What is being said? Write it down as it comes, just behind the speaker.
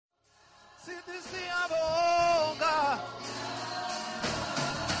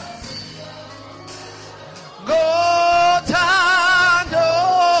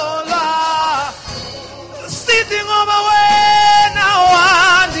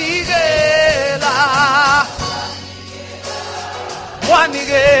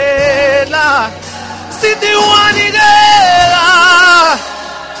Sidi wanigela,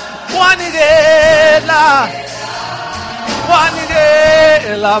 wanigela,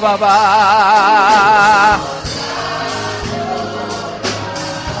 wanigela baba.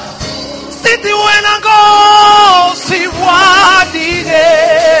 Sidi when I go, si wanigela,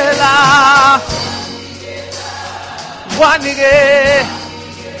 wanigela.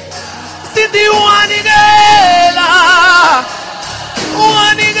 Sidi wanigela,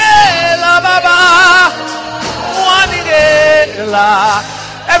 wanigela baba, wanigela.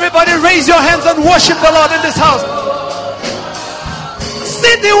 Everybody raise your hands and worship the Lord in this house.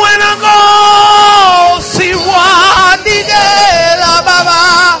 Sidi when I go, si wanigela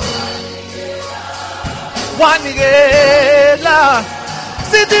baba, wanigela.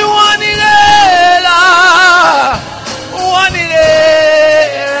 Sidi wanigela,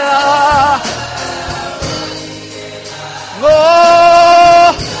 wanigela.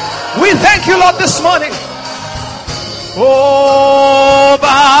 Oh, we thank you, Lord, this morning. Oh,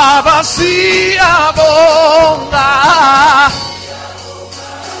 Baba, Siabonga,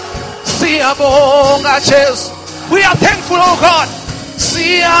 Jesus. We are thankful, oh God.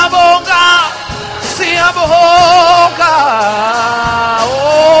 Siabonga.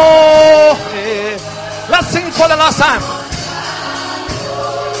 Oh, yeah. Let's sing it for the last time.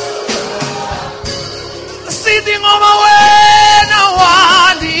 Sitting on my way now,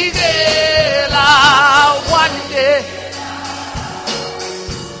 one day.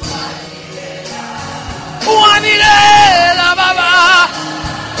 Wanigela baba,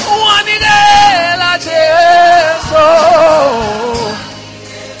 wanigela Jesu,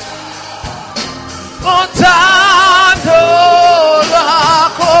 contando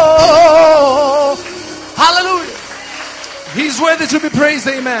lako. Hallelujah. He's worthy to be praised.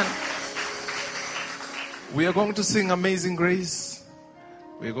 Amen. We are going to sing Amazing Grace.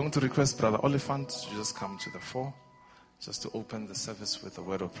 We are going to request Brother Oliphant to just come to the fore, just to open the service with a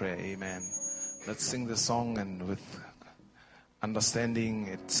word of prayer. Amen. Let's sing the song, and with understanding,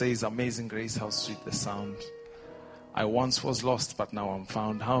 it says, Amazing Grace, how sweet the sound. I once was lost, but now I'm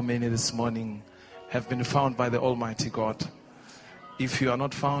found. How many this morning have been found by the Almighty God? If you are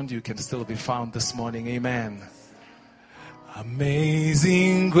not found, you can still be found this morning. Amen.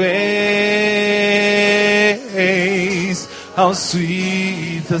 Amazing grace, how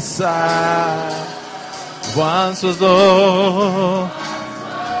sweet the sound. Once was lost.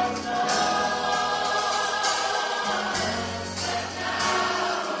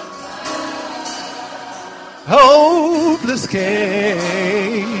 Hopeless cave,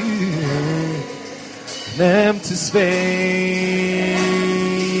 an empty space.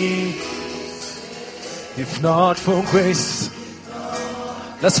 If not for grace,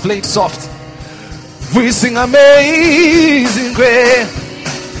 let's play it soft. We sing Amazing Grace.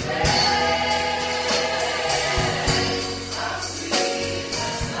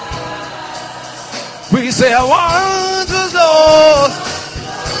 We say I once was lost.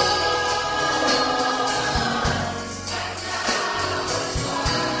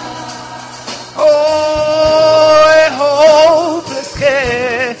 Oh, a hopeless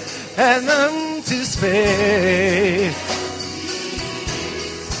care, an empty space.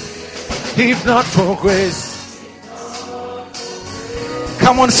 If not for grace,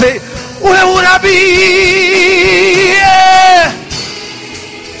 come on, say, where would I be? Yeah.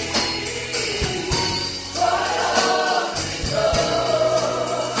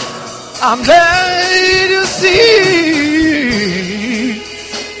 I'm glad to see.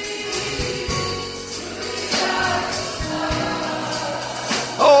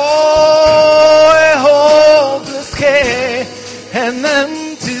 Oh, a hopeless care, an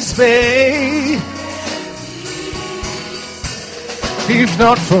empty space. If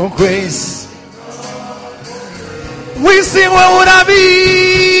not for grace, we sing, where would I be?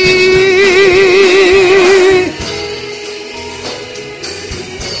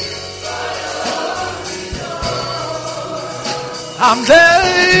 I'm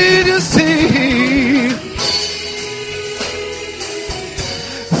glad to see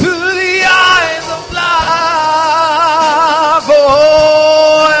through the eyes of love.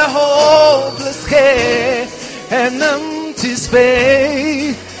 Oh, a hopeless care, an empty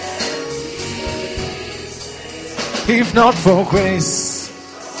space. If not for grace,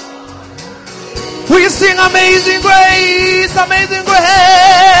 we sing Amazing Grace, Amazing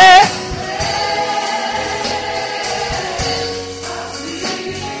Grace.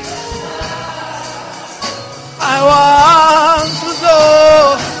 I want to go.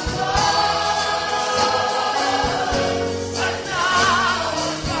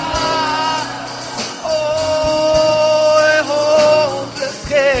 Oh, a hopeless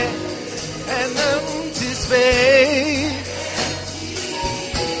care, an empty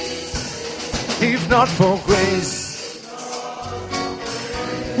not for grace.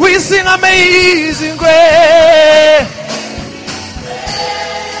 We sing Amazing Grace.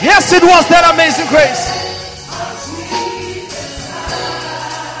 Yes, it was that amazing grace.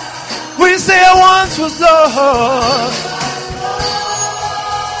 We say I once was lost.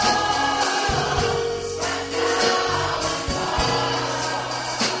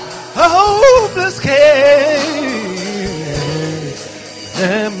 A hopeless cave,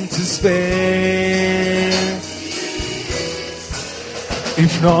 empty space.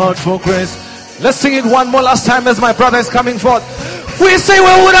 If not for grace. Let's sing it one more last time as my brother is coming forth. We say,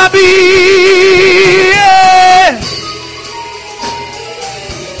 where would I be? Yeah.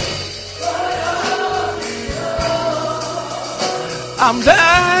 I'm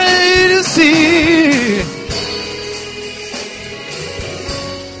dying to see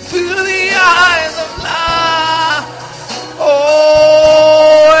through the eyes of love.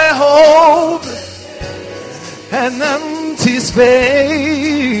 Oh, a hope, an empty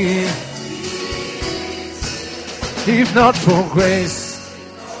space. If not for grace,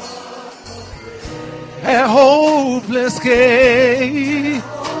 a hopeless case,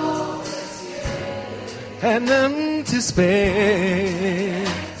 an empty space.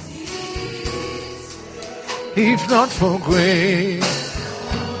 If not for grace.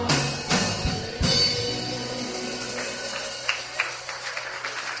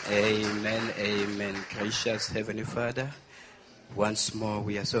 Amen, amen. Gracious Heavenly Father, once more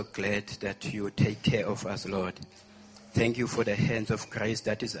we are so glad that you take care of us, Lord. Thank you for the hands of grace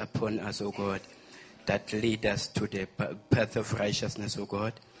that is upon us, O God, that lead us to the path of righteousness, O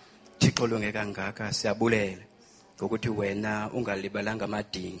God. Thixo longekangaka siyabulela ngokuthi wena ungalibalanga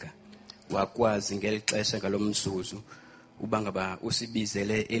amadinga wakwazi ngelixesha ngalomzuzu uba ngaba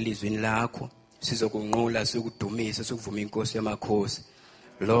usibizele elizwini lakho sizokunqula sikudumisa sikuvuma inkosi yamakhosi.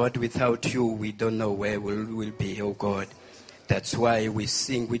 Lord, without you we don't know where we will be, O God. That's why we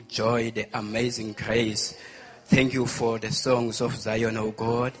sing with joy the amazing grace. Thank you for the songs of Zion, O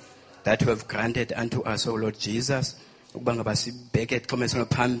God, that you have granted unto us, O Lord Jesus. You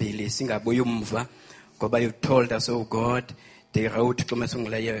told us, O God, the road is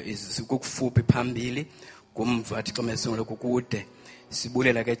kukufuphi phambili kumva thiqomesong lokukude.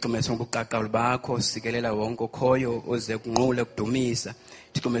 Sibulela ke thiqomesong buqaqalo bakho sikelela wonke okhoyo oze kunqule kudumisa.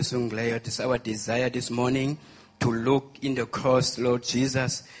 Thiqomesong leyo, it is our desire this morning to look in the cross, Lord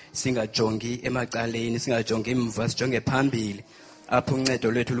Jesus, singajongi emacaleni, singajongi emva, sijonge phambili apho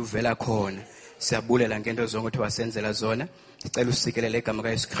uncedo lwethu luvela khona. Siyabulela ngento zonke othi wasenzela zona. Sicela usikelele igama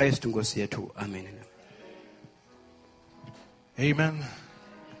kaYesu Kristu Nkosi yethu. Amen. Amen.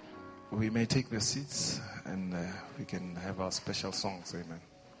 We may take the seats and we can have our special songs. Amen.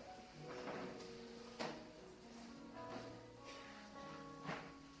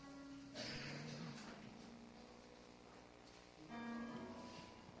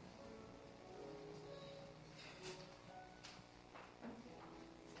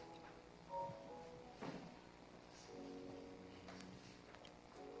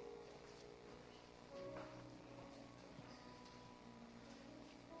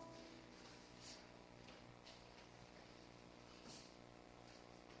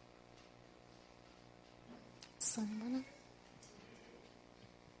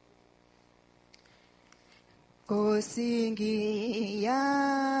 Kosingi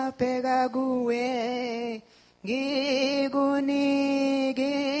ya pega kuwe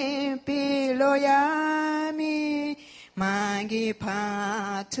ngikuniki impilo yami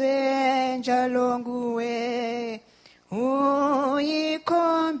mangiphathwe njalo nguwe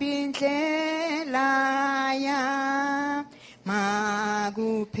uyikhomba indlela ya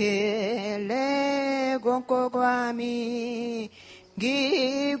makuphele konke kwami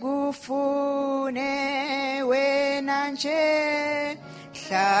ngikufune wena nje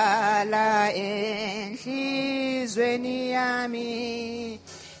hlala enhlizweni yami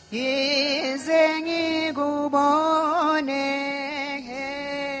yize ngikubone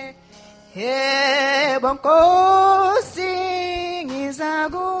yebo Nkosi ngiza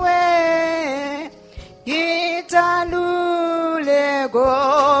kuwe ngitalule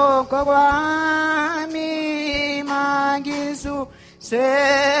konke kwami mangizu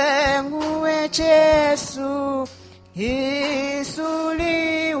senguwe Jesu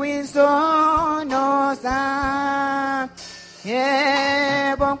isuliwe izono zami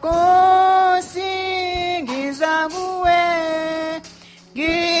yebo Nkosi ngiza kuwe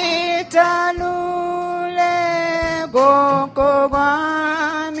ngitalule konke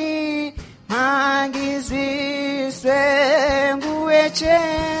kwami mangizwiswe nguwe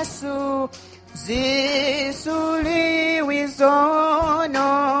Jesu zisuliwe izono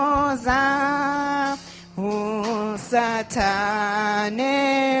zami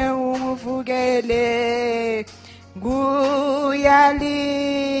Sathane ungivukele kuyaliwa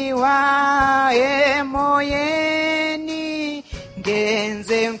emoyeni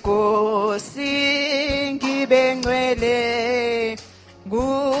ngenze Nkosi ngibe ngcwele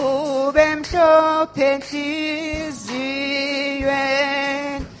kube mhlophe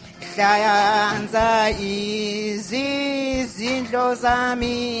enhliziyweni hlanza izizindlo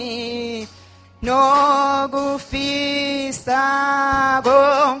zami nokufisa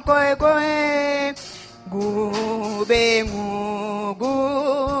konke kube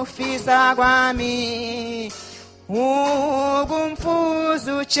ngukufisa kwami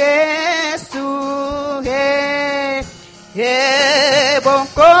ukumfuza uJesu yebo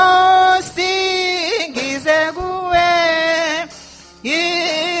Nkosi ngize kuwe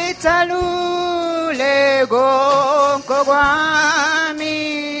ithalule konke kwami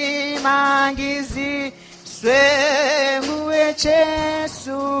mangiziswe nguwe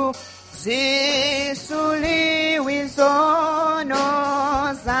Jesu zisuliwe izono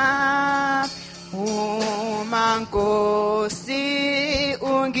zami uma Nkosi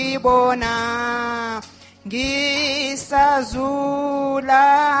ungibona ngisazula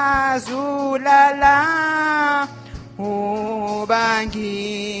uba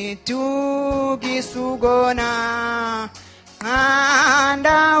ngidukisukona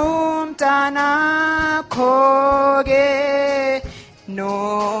nganda umntanakho-ke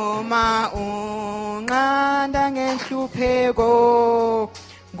noma unqanda ngenhlupheko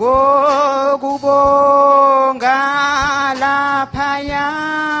ngokubonga laphaya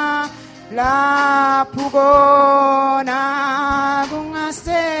lapho kona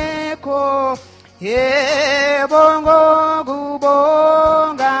kungasekho yebo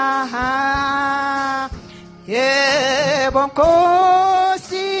ngokubonga yebo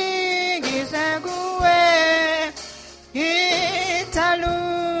Nkosi ngize kuwe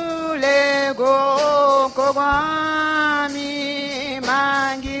ithalule konke kwami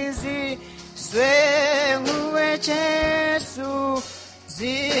mangiziswe nguwe Jesu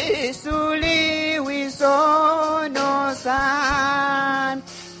zisuliwe izono zami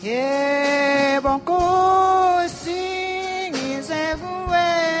yebo Nkosi ngize kuwe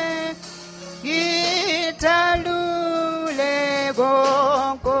ithalule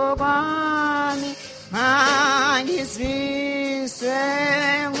konke kwami mangiziswe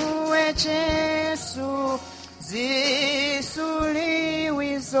nguwe Jesu zisuliwe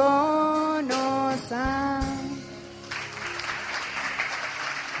izono zami.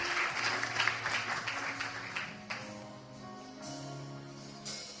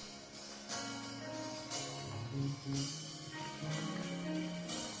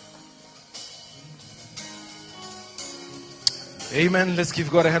 Amen. Let's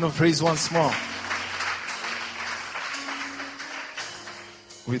give God a hand of praise once more.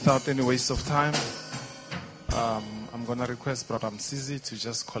 Without any waste of time, I'm going to request Brother Msizi to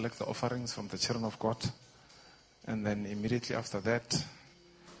just collect the offerings from the children of God. And then immediately after that,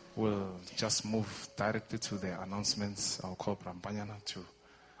 we'll just move directly to the announcements. I'll call Brampanyana to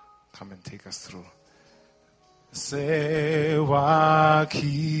come and take us through. Sewakile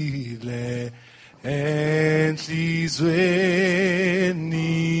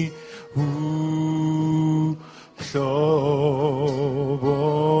enhlizweni uhlobo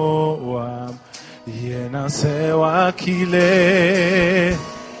wami yena sewakile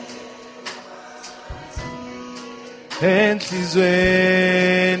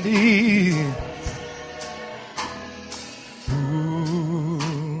enhlizweni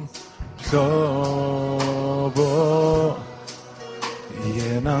uhlobo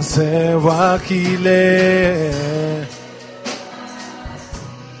yena sewakile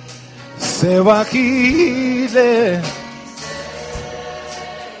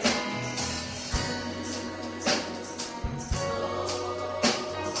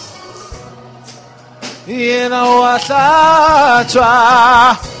yena wahlatshwa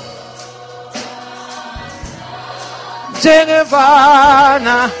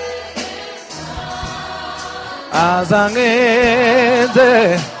njengevana azangenze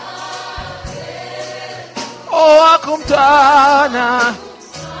owakho umntwana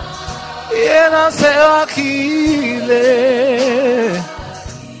yena sewakile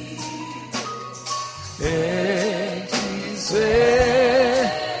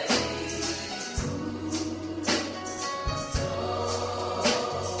enhlizweni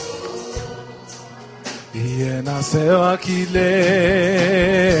yena sewakile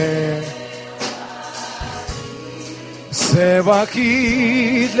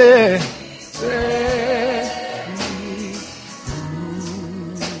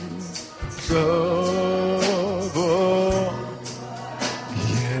hlobo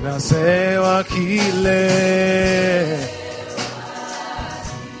yena sewakhile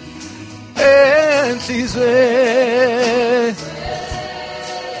enhlizweni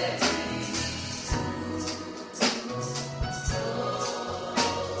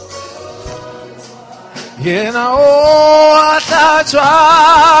yena owahlatshwa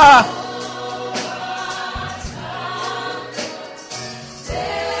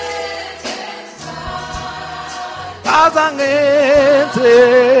azangenze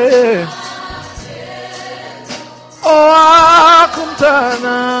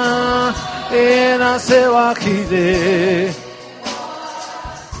owakumthana yena sewakhile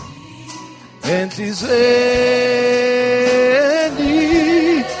enhlizweni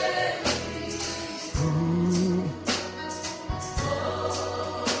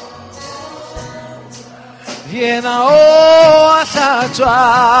yena owahlatshwa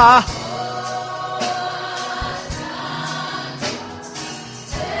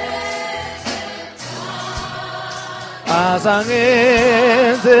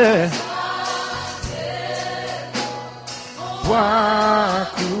azangenze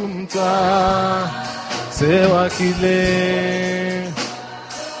wakumta sewakhile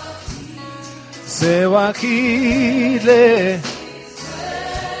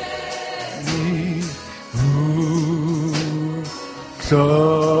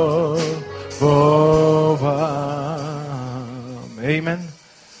Amen.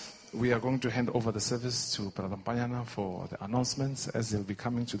 We are going to hand over the service to Brother Mpanyana for the announcements as they'll be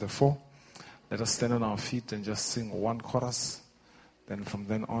coming to the fore. Let us stand on our feet and just sing one chorus. Then from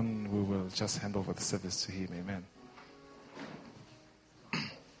then on, we will just hand over the service to him. Amen.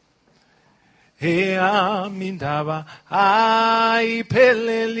 Hey, amindaba,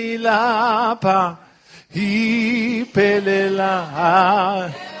 ayipheleli lapha, iphelela.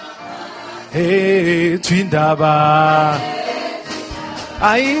 Hey, twindaba,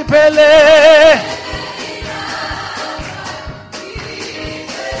 ayipheleli.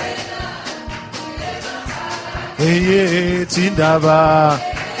 Hey, twindaba,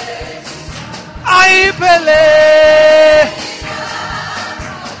 ayipheleli.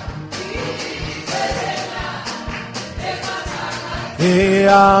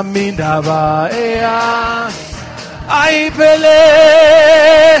 Ea mindaba, ea aipele.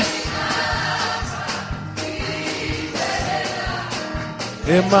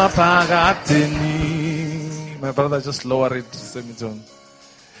 Ema pagatini. My brother, just lower it semitone.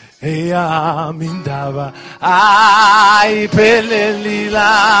 Ea mindaba, aipele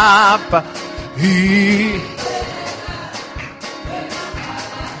lilapa.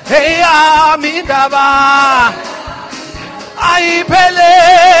 Ea mindaba.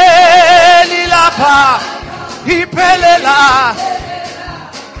 Ayipheleli lapha iphelela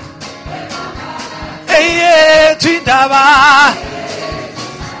eyethu indaba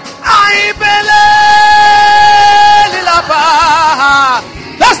ayipheleli lapha.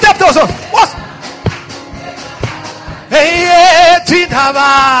 Let's step those on. What? Eyethu indaba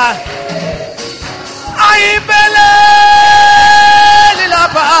ayipheleli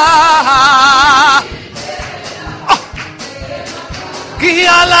lapha.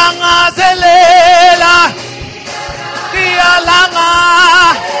 Kiyalangazelela, kiyalanga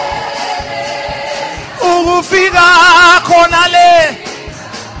ukufika khona le.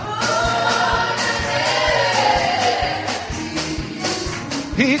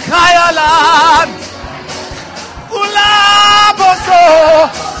 Ikhaya lami ulapho so.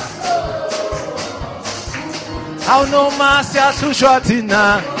 Awu noma siyahlushwa thina,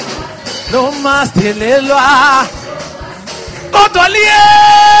 noma sidelelwa. Kodwa liyeza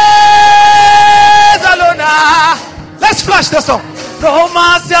lona. Let's flash the song.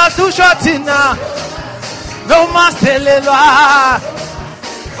 Noma siyahlushwa thina, noma sidelelwa.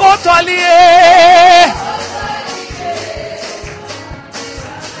 Kodwa liye.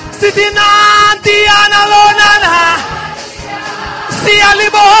 Sithi nanti analona na.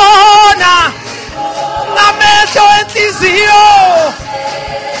 Siyalibona ngamehlo enhliziyo.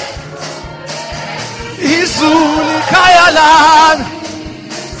 Izulu ikhaya lami,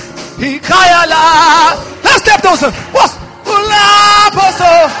 ikhaya lami. Let's step those in. What? Ulapho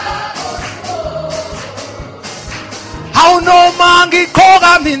so. Hawu noma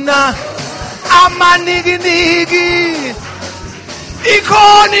ngikhoka mina amanikiniki.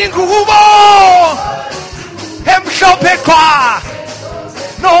 Ikhona ingubo emhlophe qwa.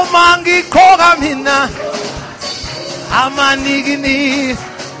 Noma ngikhoka mina amanikiniki.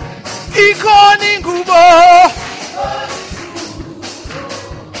 Ikhona ingubo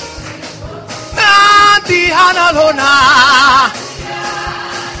nanti hana lona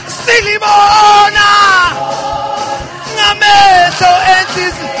silibona ngamehlo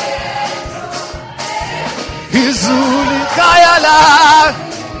enhliziyo.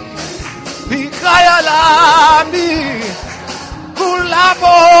 ikhaya lami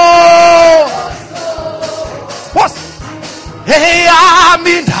kulabo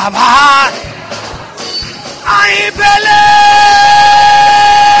eyami indaba ayipheleli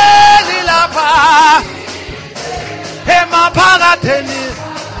lapha emaphakatheni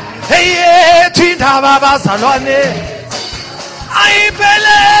eyethu indaba bazalwane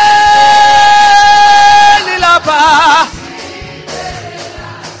ayipheleli lapha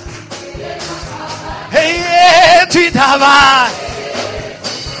eyethu indaba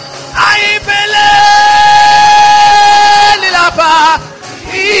ayipheleli lapha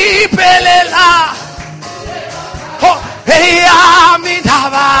iphelela eyami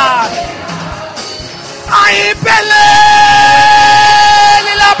indaba ayipheleli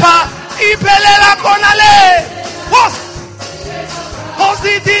lapha iphelela khona le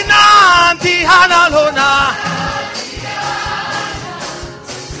osithi nanti hana lona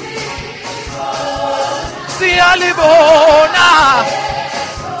siyalibona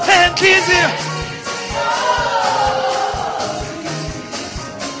enhliziyo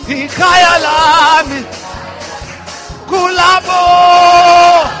ikhaya lami kulabo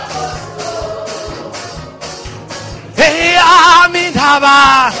eyami indaba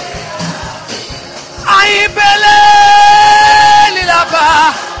ayipheleli lapha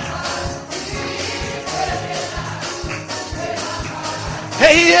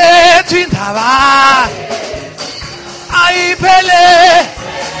eyethu indaba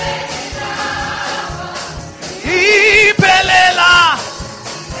iphelela.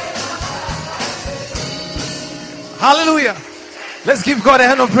 Hallelujah. Let's give God a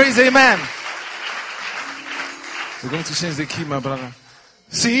hand of praise. Amen. We're going to change the key, my brother.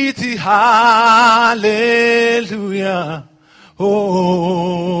 Sithi hallelujah.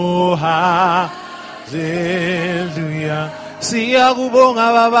 Oh, hallelujah.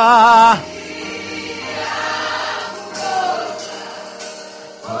 Siyakubonga baba.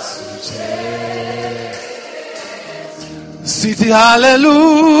 Sithi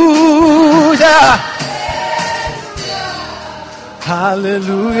hallelujah.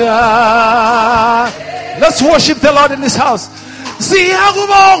 Hallelujah. Let's worship the Lord in this house.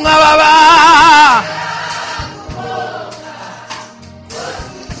 Siyakubonga baba.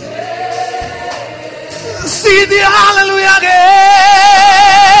 Sithi hallelujah again.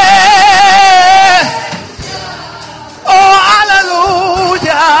 Oh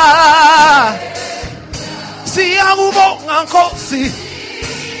hallelujah. Siyakubonga Nkosi.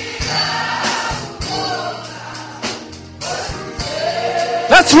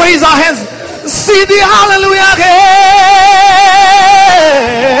 Let's raise our hands. See the hallelujah again.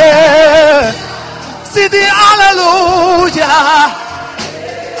 See the hallelujah.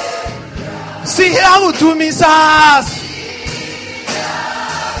 See how to miss us.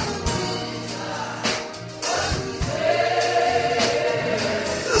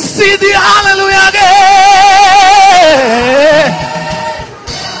 See the hallelujah again.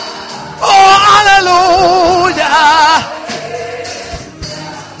 Oh hallelujah.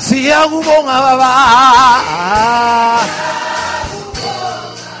 Siyakubonga baba.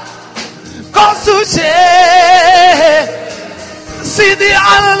 Konsuche. See the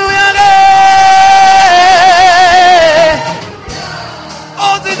hallelujah again.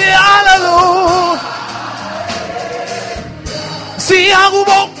 Oh, see the hallelujah.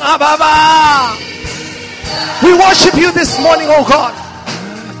 Siyakubonga baba. We worship you this morning, oh God.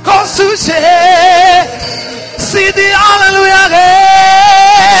 Konsuche. See the hallelujah again.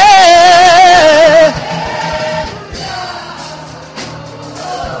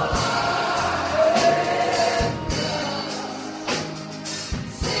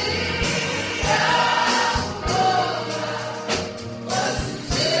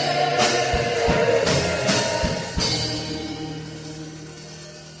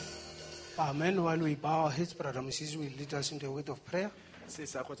 Amen. While we bow our heads, Brother Mrs. will lead us into a word of prayer.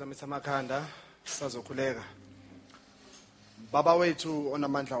 Sisakhothamisa amakhanda sisazokhuleka. Baba wethu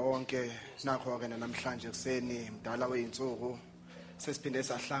onamandla onke nakho ke namhlanje kuseni mdala weinsuku sesiphinde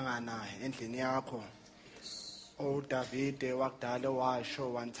sahlangana endlini yakho. Oh David wakudala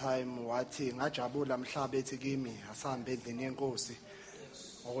washo one time wathi ngajabula mhlaba ethi kimi asambe endlini yenkosi.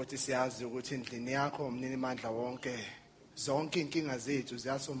 Ukuthi siyazi ukuthi endlini yakho umnini mandla wonke zonke inkinga zethu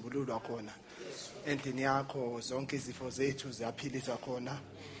ziyasombululwa khona. Endlini yakho zonke izifo zethu ziyaphiliswa khona.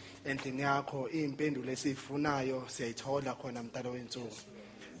 Endlini yakho impendulo esifunayo siyayithola khona mdala wensuku.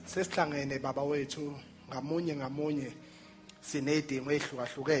 Sesihlangene baba wethu ngamunye sinedingo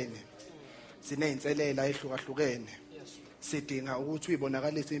ehlukahlukene. Sineyinselela ehlukahlukene. Sidinga ukuthi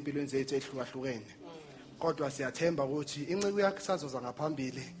uyibonakalise empilweni zethu ehlukahlukene. Kodwa siyathemba ukuthi inceke yakho sazoza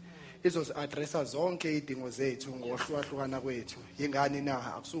ngaphambili izozi-addressa zonke idingo zethu ngohlukahlukana kwethu. Yingani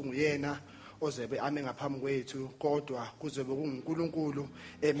na akusunguyena ozobe ame ngaphambi kwethu kodwa kuzobe kunguNkulunkulu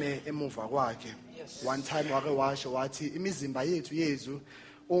eme emuva kwakhe. One time wake washo wathi imizimba yethu yezu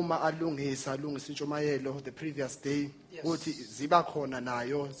uma alungisa intshumayelo the previous day ukuthi ziba khona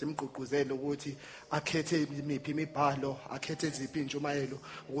nayo zimgqugquzele ukuthi akhethe imiphi imibhalo akhethe iziphi intshumayelo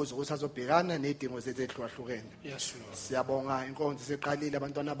ukuze ukuthi azobhekana nezidingo zethu ezihlukahlukene. Yes, Lord. Siyabonga inkonzo seqalile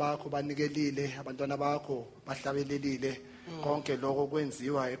abantwana bakho banikelile abantwana bakho bahlabelelile konke lokho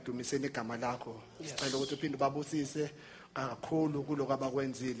kwenziwa ekudumiseni igama lakho. Sicela ukuthi uphinde ubabusise kakhulu kuloko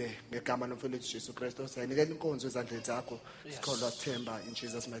abakwenzile ngegama lomfowethu Jesu Kristu. Siyanikela inkonzo ezandleni zakho. Sikholwa sithemba in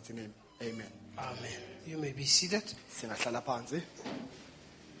Jesus mighty name. Amen. Amen. You may be seated. Singahlala phansi.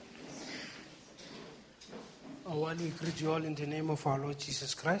 While we greet you all in the name of our Lord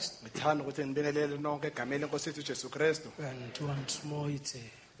Jesus Christ. Ngithanda ukuthi ngibingelele nonke egameni lenkosi yethu Jesu Kristu. And once more,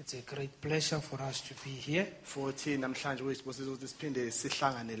 it's a great pleasure for us to be here, Futhi namhlanje kuyisibusiso ukuthi siphinde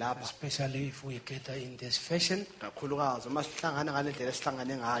sihlangane lapha. especially if we gather in this fashion. Kakhulukazi uma sihlangana ngalendlela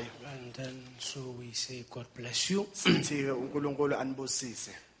esihlangane ngayo. And then so we say, God bless you. Sithi uNkulunkulu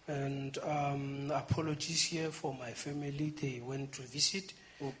anibusise. And apologies here for my family. They went to visit.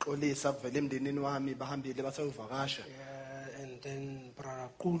 Uxolisa kuvela emndenini wami bahambile basayovakasha. And then Brother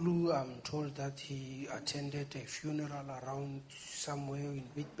Kulu, I'm told that he attended a funeral around somewhere in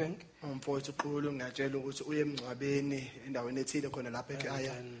Witbank. Umfowethu uQulu ngiyatshela ukuthi uye emngcwabeni endaweni ethile khona lapha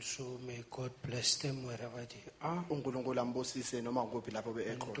ekhaya. And so may God bless them wherever they are. uNkulunkulu ambusise noma nguphi lapho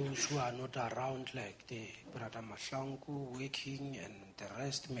And bekhona. those who are not around, like the Brother Mahlangu working and the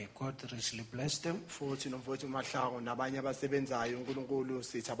rest, may God richly bless them. Futhi nomfowethu uMahlangu nabanye abasebenzayo uNkulunkulu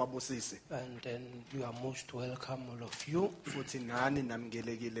sithi ababusise. And then you are most welcome, all of you. Futhi nani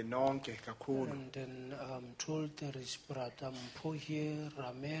namgelekile nonke kakhulu. And then I'm told there is Brother Mpho here,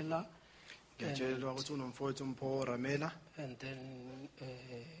 Ramela. Ngiyatshela ukuthi unomfowethu uMpho Ramela. And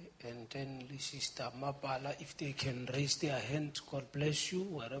then the Sister Mabala, if they can raise their hands, God bless you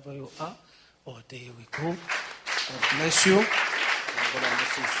wherever you are. Oh, there we go. God bless you. uNkulunkulu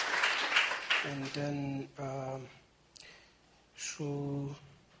ambusise. And then, so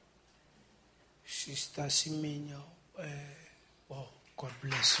Sister Siminya, oh, God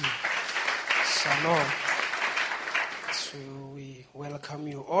bless you. Shalom. So we welcome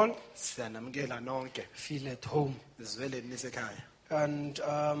you all. Siyanamukela nonke. Feel at home. Sizwele nisekhaya. And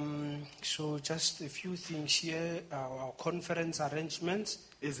so just a few things here, our conference arrangements.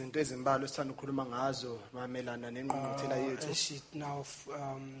 Izinto ezimbalwa esithanda ukukhuluma ngazo mamelana nengqungquthela yethu As it now,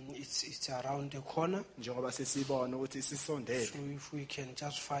 it's around the corner. njengoba sesibona ukuthi sisondele. So if we can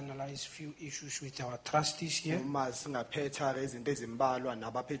just finalize few issues with our trustees here. Uma singaphetha ke izinto ezimbalwa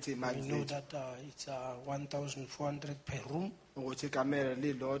nabaphethe We imali know zethu that it's 1,400 per room. ukuthi ikamela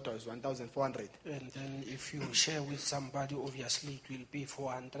lilodwa is 1,400. And then if you share with somebody, obviously it will be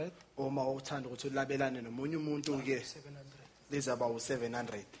 400. Uma uthanda ukuthi ulabelane nomunye umuntu ke 700. lizaba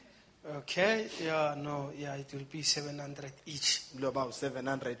u700. Okay, it will be 700 each. Kuloba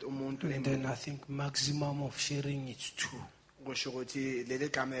u700 umuntu And then I think maximum of sharing is 2. kusho ukuthi leli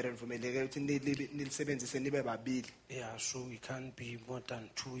kamera livumeleke ukuthi nilisebenzise nibe babili. Yeah, so we can't be more than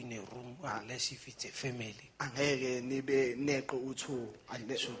 2 in a room unless if it's a family. Angeke nibe neqo u2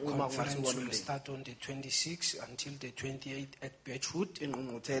 So uma conference kungathiwa will umndeni. start on the 26th until the 28th at Birchwood.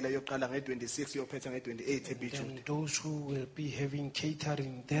 Ingqungquthela yoqala nge26 yophetha nge28 And eBeachwood. then those who will be having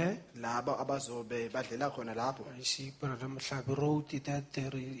catering there, Laba abazobe badlela khona lapho I see Brother Mhlabi wrote that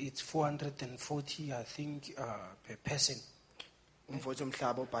it's 440, I think, per person. umfowethu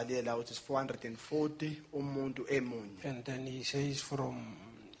umhlaba ubhalile la ukuthi 440 umuntu emunye. And then he says from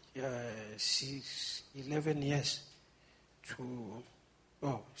 11 years to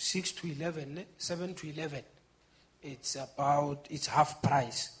 6 to 11, 7 to 11, it's half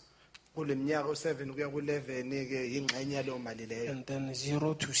price. Kuleminyaka u7 kuya ku11 ke ingxenye yalo mali leyo. And then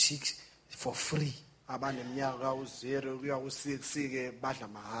 0 to 6 for free. Abaneminyaka u0 kuya ku6 ke badla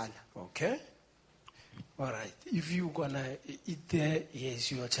mahala. Okay? All right. If you're gonna eat there,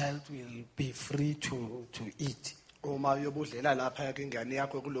 yes, your child will be free to eat. Uma uyobudlela lapha ke ingane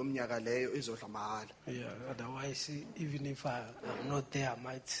yakho kulomnyaka leyo izodla mahala. Yeah. Otherwise, even if I'm not there, I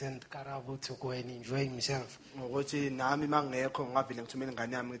might send Karabo to go and enjoy himself. Ngokuthi nami mangekho ngavile ngithumela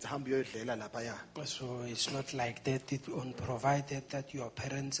ingane yami ngithi hamba uyodlela lapha ya. So it's not like that. Provided that your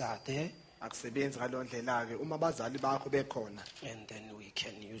parents are there, Akusebenzi ngalondlela ke uma abazali bakho bekhona and then we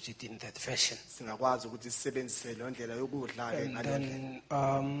can use it in that fashion. singakwazi ukuthi sisebenzise lo ndlela yokudla ke And ngalondlela.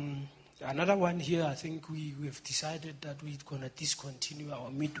 then Another one here, I think we've decided that we're going to discontinue our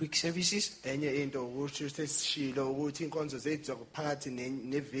midweek services. enye into ukuthi sesishilo ukuthi inkonzo zethu zokuphakathi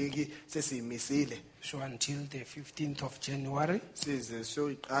neviki sesiyimisile So until the 15th of January. size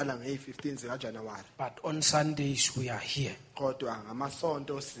soyiqala nge-15 zikaJanuwari But on Sundays we are here. kodwa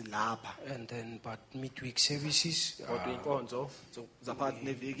ngamasonto silapha And then, but midweek services, kodwa inkonzo zaphakathi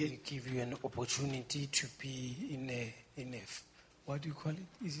we neviki give you an opportunity to be in a, what do you call it?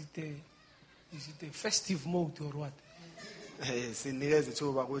 Is it a festive mode or what? sinikeza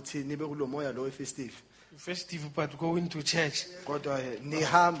ithuba ukuthi nibe kulo moya lo festive Festive, but going to church. kodwa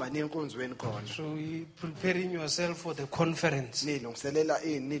nihamba nenkonzweni khona So we preparing yourself for the conference. nilungiselela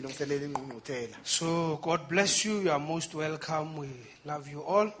ingqungquthela So God bless you. You are most welcome. We love you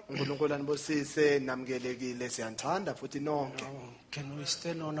all. uNkulunkulu anibusise namkelekile siyanthanda futhi nonke Can we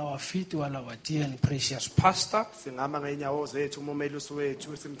stand on our feet while our dear and precious pastor? singama ngeenyawo zethu umomelusi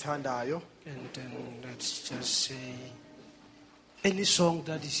wethu simthandayo And then let's just say any song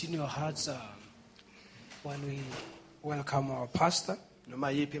that is in your hearts while we welcome our pastor.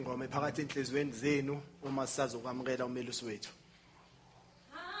 noma yiphi ingoma ephakathi enhlizweni zenu uma sisazokwamukela umelusi wethu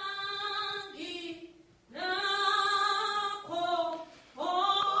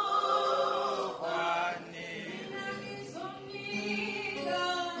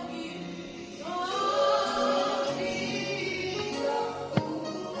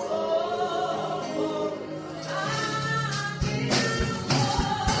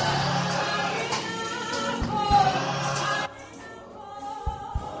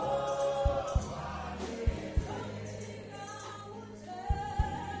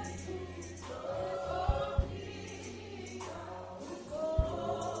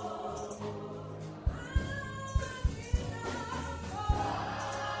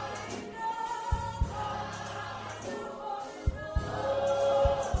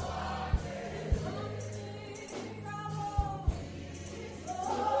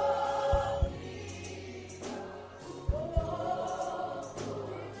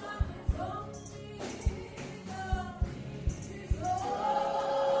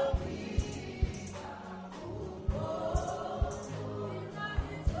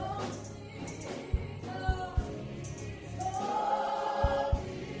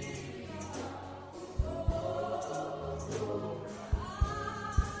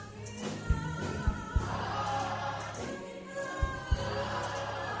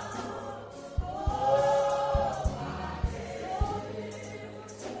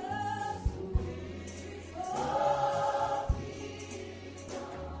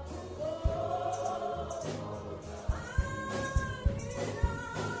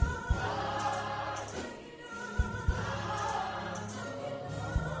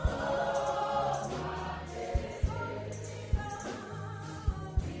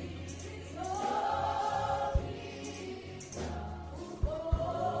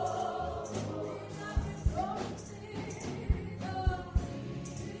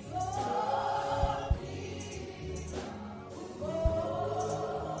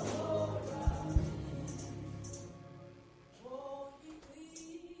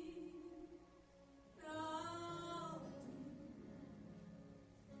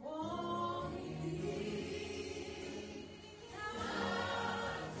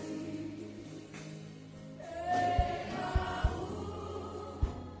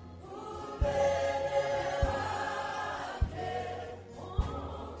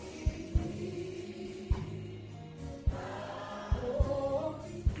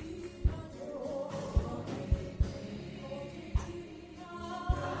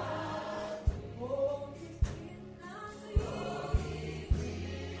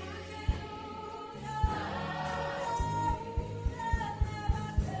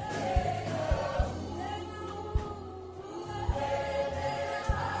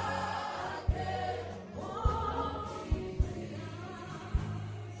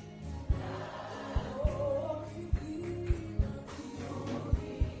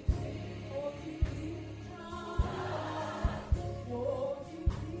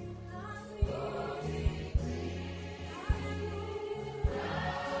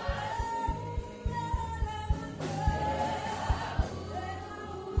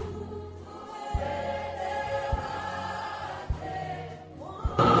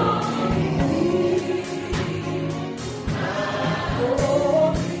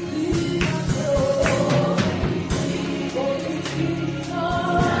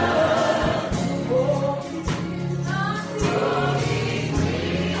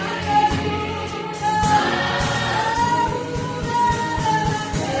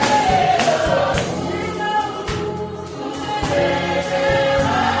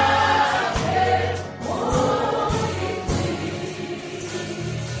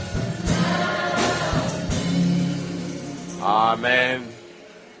Amen.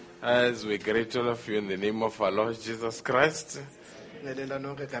 As we greet all of you in the name of our Lord Jesus Christ. Ngelela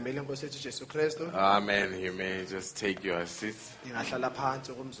nonke egameni lenkosi yethu Jesu Kristu. Amen. You may just take your seats Ingahlala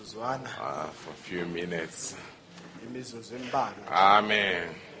phansi kumzuzwana for a few minutes. imizuzu embalwa.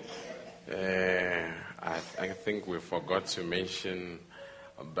 Amen. I think we forgot to mention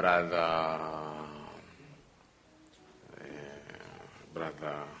brother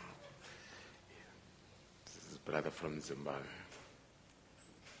from Zimbabwe.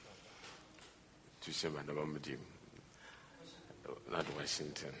 Not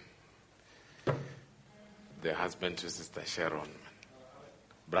Washington. The husband to Sister Sharon.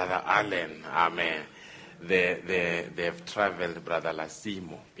 Brother Allen, amen. They have traveled, Brother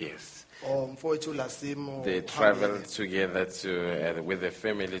Lasimo, yes. Mfowethu Lasimo. They traveled together with the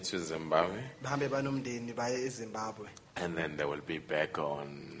family to Zimbabwe. Bahambe banomndeni baye eZimbabwe. And then they will be back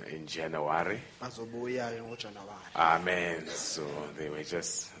in January. Bazobuya ngoJanuwari. Amen. So they were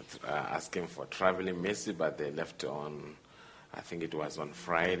just asking for traveling mercy, but they left on, I think it was on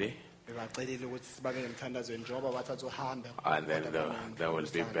Friday. Bebacelile ukuthi sibake ngemthandazo njengoba bathatha uhambe. And then they will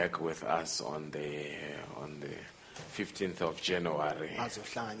be back with us on the 15th of January.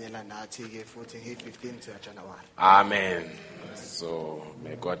 Bazohlanganyela nathi ke futhi nge-15th January. Amen. So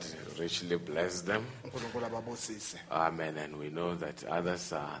may God richly bless them. uNkulunkulu ababusise. Amen. And we know that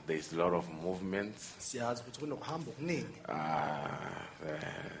others there's a lot of movements Siyazi ukuthi kunokuhamba okuningi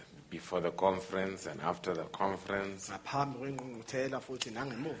before the conference and after the conference. ngaphambi kwengqungquthela futhi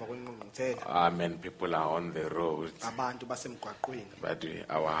nangemuva kwengqungquthela. Amen. People are on the road. Abantu basemgwaqweni. But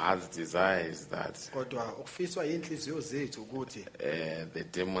our heart's desire is that Kodwa ukufiswa inhliziyo zethu ukuthi the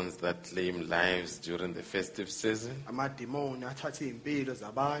demons that claim lives during the festive season amadimoni athatha impilo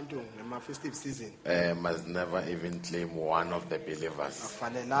zabantu ngema-festive season must never even claim one of the believers.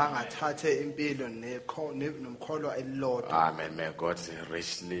 afanelanga athathe impilo nomkholwa elilodwa. Amen. May God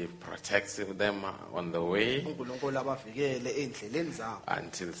richly protect them on the way uNkulunkulu abavikele endleleni zabo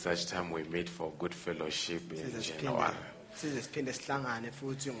until such time we meet for good fellowship in January. size siphinde sihlangane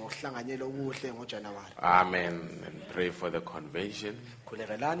futhi ngokuhlanganyela okuhle ngoJanuwari. Amen. And pray for the convention.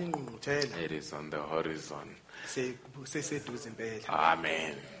 Khulekelani ingqungquthela It is on the horizon. seseduze impela.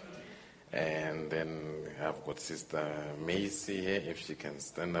 Amen. And then I've got Sister Macy here, if she can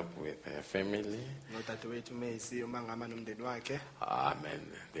stand up with her family. Nodadewethu Macy uma ngama nomndeni wakhe Amen.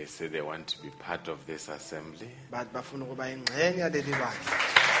 They say they want to be part of this assembly. bathi bafuna ukuba ingxenye yaleli bandla.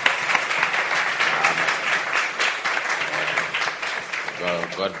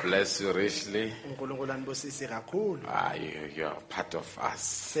 God bless you richly. uNkulunkulu anibusise kakhulu. You are part of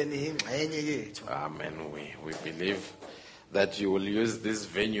us. Seniyingxenye yethu. Amen. We believe that you will use this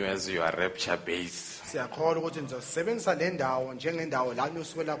venue as your rapture base. Siyakholwa ukuthi nizosebenzisa le ndawo njengendawo la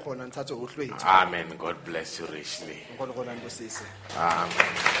niyosukwela khona nithathe uhlwethu. Amen. God bless you richly. uNkulunkulu anibusise.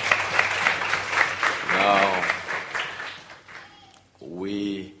 Amen. Now,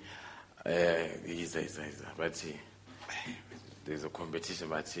 we, but there's a competition,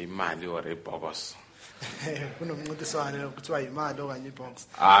 but imali or a box. Kunomncintiswano kuthiwa imali okanye ibox.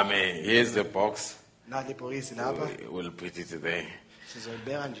 Amen. Here's the box. Nali ibhokisi lapha. We'll put it there.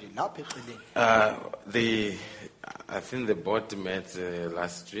 Sizoyibeka nje lapha eceleni. I think the board met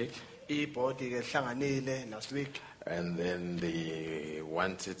last week, Iboard ke hlanganile last week. and then they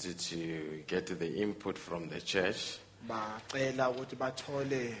wanted to get the input from the church. Bacela ukuthi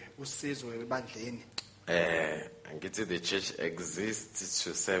bathole usizo ebandleni. And get the church exists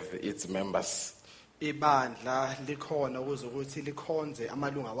to serve its members. Ibandla likhona ukuze ukuthi likhonze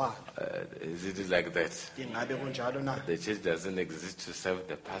amalunga walo. Is it like that? Ingabe kunjalo na? The church doesn't exist to serve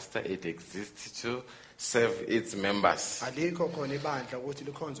the pastor, it exists to serve its members. Alikho khona ibandla ukuthi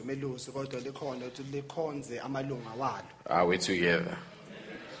likhonze umelusi kodwa likhona ukuthi likhonze amalunga walo. Are we together?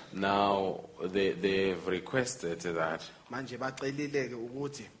 Now, they've requested that Manje bacelile ke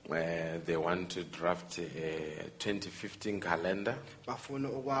ukuthi they want to draft a 2015 calendar, bafuna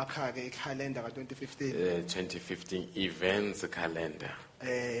ukwakha ke ikhalenda ka2015. 2015 events calendar.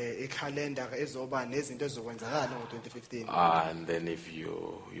 Ikhalenda ezoba nezinto ezokwenzakala ngo2015. And then if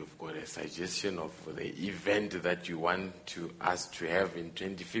you've got a suggestion of the event that you want us to have in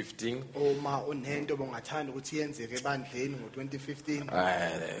 2015, Uma unento bongathanda ukuthi yenzeke ebandleni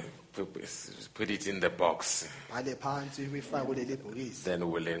ngo2015, put it in the box. bale phansi uyifake kuleli bhokisi. Then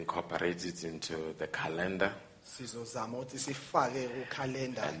we'll incorporate it into the calendar. Sizozama ukuthi sifake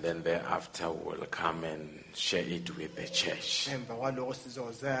ukhalenda. And then thereafter we'll come and share it with the church. Emva kwaloko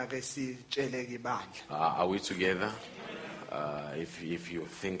sizoza ke sitshele ke ibandla. Are we together? If you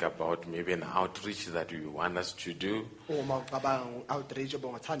think about maybe an outreach that you want us to do, uma ucabanga ngu-outreach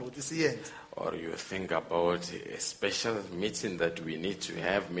obongathanda ukuthi siyenze, or you think about a special meeting that we need to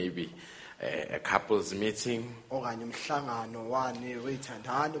have, maybe a couples meeting, okanye umhlangano wani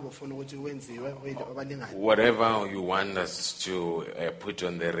wey'thandane obufuna ukuthi wenziwe abalingani, whatever you want us to put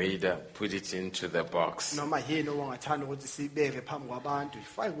on the radar, put it into the box. noma yini obongathanda ukuthi siyibeke phambi kwabantu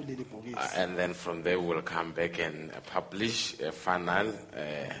ifake kuleli bhokisi. And then from there we'll come back and publish a final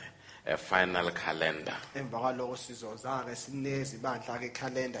calendar. Emva kwaloko sizoza-ke sinikeze ibandla-ke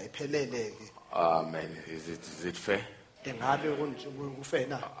ikhalenda iphelele-ke. Amen. Is it fair? Engabe kufe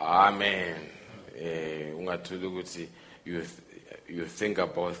na? Amen. Ungathula ukuthi you think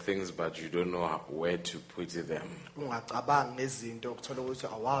about things but you don't know where to put them. Ungacabangi ngezinto ukuthola ukuthi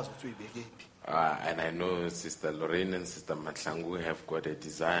awazi ukuthi uyibekephi. And I know Sister Lorraine and Sister Matlangu have got a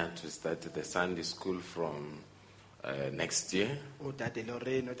desire to start the Sunday school from next year. Udade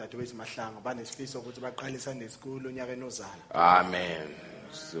Lorraine nodadewethu Mahlangu banesifiso ukuthi baqale iSunday school onyakeni ozayo. Amen.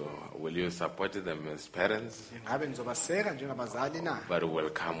 So will you support them as parents? Ingabe nizobaseka njengabazali na? But we'll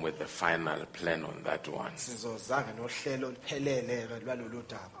come with the final plan on that one. Sizoza-ke nohlelo oluphelele-ke lwalolu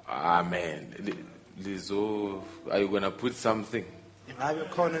daba. Amen. Lizo, are you going to put something? Ingabe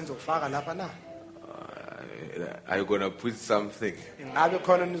khona enizokufaka lapha na? Are you going to put something? Ingabe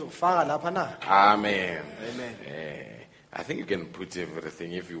khona enizokufaka lapha na? Amen. Amen. I think you can put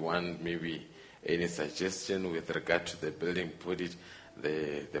everything. If you want maybe any suggestion with regard to the building, put it.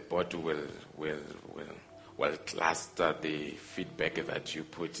 The board will cluster the feedback that you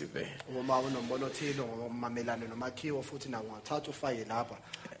put there. Uma unombono othile ngomamelane nomakhiwo futhi nawo ungathatha ufake lapha.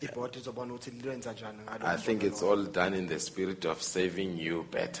 Ibhodi izobona ukuthi lwenza njani ngalo. I think it's all done in the spirit of saving you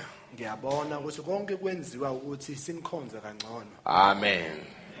better. Ngiyabona ukuthi konke kwenziwa ukuthi simkhonze kangcono. Amen.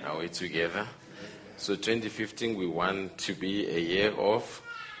 Are we together? So 2015 we want to be a year of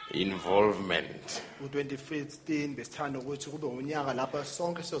involvement. U2015 besithanda ukuthi kube unyaka lapho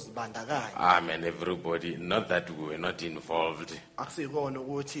sonke sizibandakanya. Amen. Everybody, not that we were not involved, Akusikona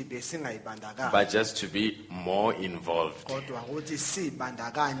ukuthi besingayibandakanya. but just to be more involved Kodwa ukuthi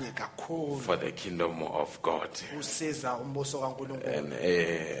sibandakanye kakhulu for the kingdom of God. usiza umbuso kaNkulunkulu.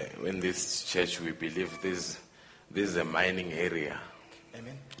 And in this church, we believe this is a mining area.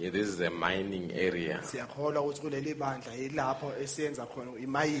 Amen. Yeah, this is a mining area. Siyakholwa ukuthi kuleli bandla yilapho esiyenza khona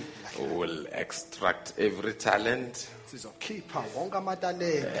imayini. We will extract every talent Sizokhipha wonke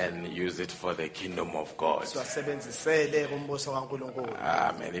amatalente and use it for the kingdom of God. siwasebenzisele kumbuso kaNkulunkulu.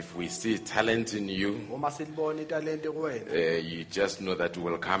 Amen. If we see talent in you, Uma silibona italente kuwena, you just know that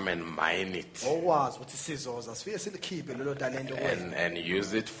we'll come and mine it okwazi ukuthi sizoza sifike silikhiphe lelo talente kuwena. and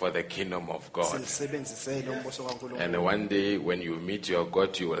use it for the kingdom of God. Silisebenzisele umbuso kaNkulunkulu. And one day when you meet your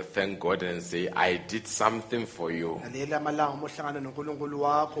God, you will thank God and say, I did something for you. Ngaleli amalanga uma uhlangana noNkulunkulu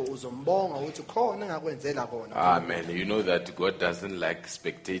wakho uzombonga ukuthi khona engakwenzela kona. Amen. You know that God doesn't like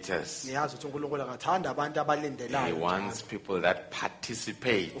spectators. Niyazi ukuthi uNkulunkulu akathanda abantu He abalindelayo. wants people that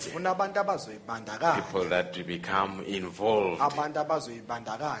participate, Ufuna abantu abazoyibandakanya. people that become involved. Abantu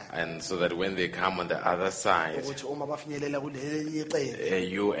abazoyibandakanya. And so that when they come on the other side, Ukuthi uma bafinyelela kuleli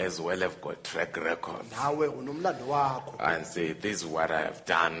qembu you as well have got track record nawe unomlando wakho. and say, this is what I have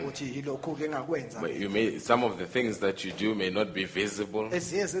done. Uthi yilokhu ke engakwenza. But some of the things that you do may not be visible,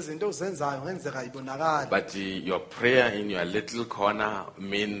 Ezinye zezinto ozenzayo ngenzeka ibonakala. but your prayer in your little corner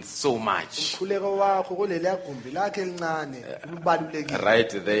means so much. Umkhuleko wakho kuleli agumbi lakhe elincane ubalulekile. Right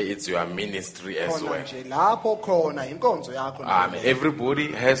there, it's your ministry as Khona well. nje lapho khona inkonzo yakho.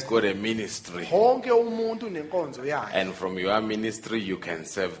 Everybody has got a ministry. Wonke umuntu unenkonzo yakhe. And from your ministry, you can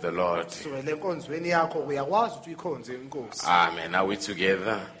serve the Lord. Sukela enkonzweni yakho uyakwazi ukuthi uyikhonze inkosi. Amen. Are we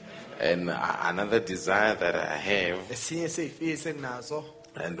together? And another desire that I have, Esinye seyifiso enginazo.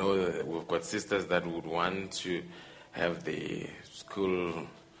 I know that we've got sisters that would want to have the school,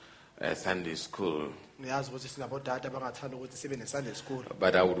 Sunday school. Ngiyazi ukuthi sinabodade abangathanda ukuthi sibe ne-Sunday school.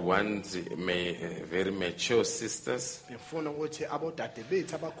 But I would want very mature sisters Ngifuna ukuthi abodade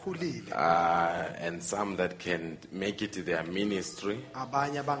bethu abakhulile, and some that can make it their ministry.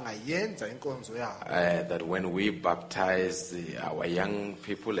 abanye abangayenza inkonzo yabo. That when we baptize our young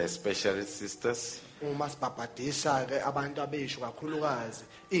people, especially sisters, Uma sibhabhadisa ke abantu abeshu kakhulukazi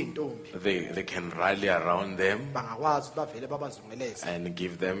intombi they can rally around them bangakwazi ukuthi bavele babazungeleze, and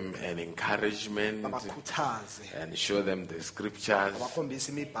give them an encouragement babakhuthaze, and show them the scriptures.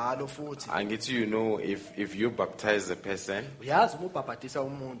 abakhombisa imibhalo futhi. And it's, you know, if you baptize a person, Uyazi uma ubhabhadisa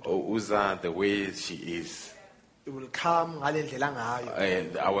umuntu or Uza the way she is, it will come ngale ndlela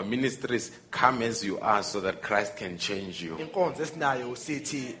ngayo. Our ministries come as you are so that Christ can change you. Inkonzo esinayo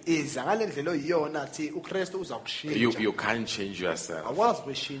sithi iza ngale ndlela oyiyona thi uKristu uzakushintsha. You can't change yourself. Awazi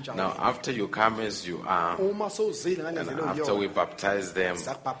kushintsha. Now, after you come as you are, Uma sowuzile ngale and ndlela after we oyiyona baptize them,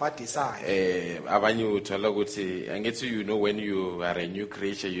 sakubhabhadisayo. abanye uthola ukuthi angithi you know when you are a new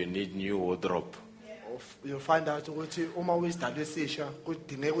creature you need new wardrobe. You'll find out ukuthi uma uyisidalwe esisha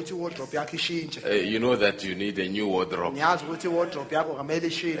kudingeka ukuthi wardrobe yakho ishintshe. You know that you need a new wardrobe. Niyazi ukuthi wardrobe yakho ngamele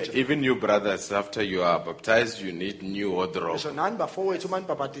ishintshe. Even you brothers, after you are baptized, you need new wardrobe. So nani bafowethu uma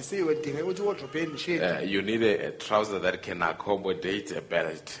nibhabhadisiwe kudingeka ukuthi wardrobe yenu ishintshe. You need a trouser that can accommodate a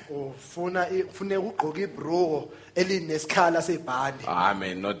belt. Ufuna ugqoka ibhruko elinesikhala sebhandi.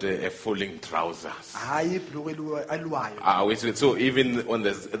 Amen, not a fooling trouser. Hayi ibhruko elwayo. So even on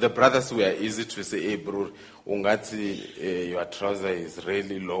the brothers were easy to say, hey bro, ungati your trouser is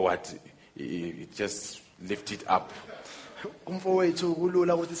really low, just lift it up. Kumfowethu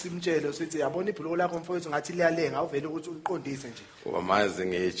kulula ukuthi simtshele sithi yabona ibhruko lakho mfowethu ngathi liyalenga awuvele ukuthi uliqondise nje. Wamazi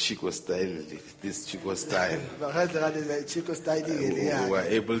nge-Chico style, this Chico style. Bakaze kale Chico style ke leya. We were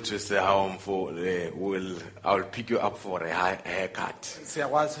able to say how I'll pick you up for a haircut.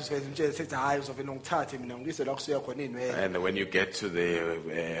 Siyakwazi ukuthi simtshele sithi hayi uzovela ngithathe mina ngikise la kusuya khona inwele. And when you get to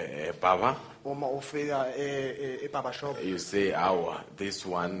the barber, Uma ufika eBaba shop you say, this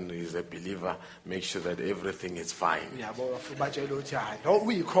one is a believer, make sure that everything is fine. yabo batshela ukuthi hayi lo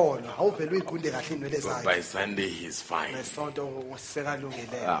uyikholwa awuvele uyigunde kahle inwele So zakhe. by Sunday he's fine. Nesonto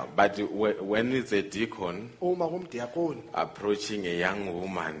sekalungile. But when it's a deacon Uma kumdiakoni approaching a young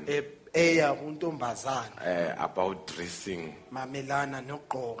woman eya kuntombazana about dressing, mamelana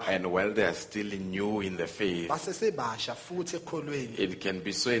nokugqoka and while they are still new in the faith, basesebasha futhi ekholweni it can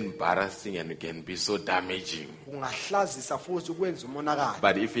be so embarrassing and it can be so damaging. ungahlazisa futhi ukwenza umonakalo.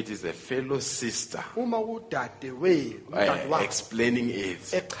 But if it is a fellow sister Uma udade umntwana wakho explaining it,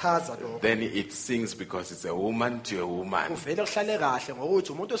 echaza lokho then it sings because it's a woman to a woman. kuvele kuhlale kahle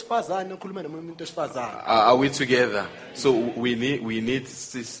ngokuthi umuntu osifazane ukhuluma nomunye umuntu osifazane. Are we together? So we need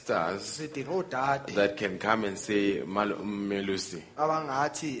sisters Sidinga udade that can come and say, Melusi,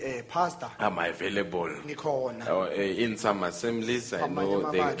 abangathi pastor am I available? ngikhona. In some assemblies, I know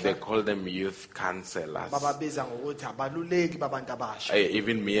Amanye they call them youth counselors. Bababiza ngokuthi abaluleki babantu abasha.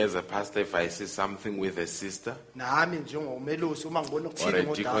 Even me as a pastor, if I see something with a sister, Nami njengomelusi uma ngibona or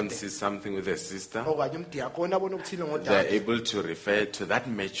ukuthile a deacon ngodade sees something with a sister, okanye umdiakoni abona ukuthile they're ngodade able to refer to that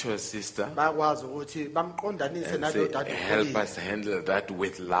mature sister bayakwazi ukuthi bamqondanise and nalo say, dade help okhulile. us handle that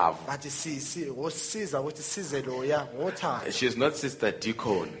with love. Bathi sisi ngosiza ukuthi size loya ngothando. She's not sister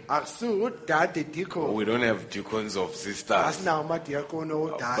deacon. Akusiwo udade diko. We don't have deacons of sisters. Asinawo amadiakoni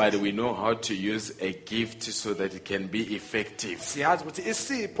odade. But we know how to use a gift so that it can be effective. Siyazi ukuthi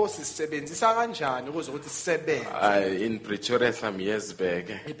isipho sisebenzisa kanjani ukuze ukuthi sisebenze. In Pretoria some years back,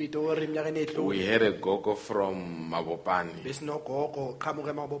 ePitori iminyakeni edlule we had a gogo from Mabopani. besinogogo qhamuke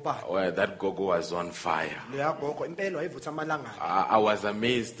emabopani. Where that gogo was on fire. Leya gogo impela wayivutha amalanga. I was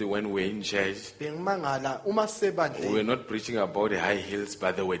amazed when we were in church. Bengimangala uma We were sebandle not preaching about high heels,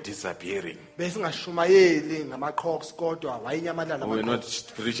 but they were disappearing. besingashumayeli ngamaqhoks kodwa wayinyamalala We were not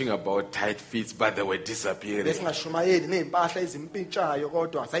amaqhoks. preaching about tight fits, but they were disappearing. Besingashumayeli nezimpahla ezimpintshayo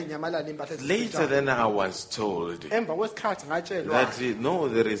kodwa sayinyamalala impahla Later, ezimpintshayo. then I was told Emva kwesikhathi ngatshelwa that no,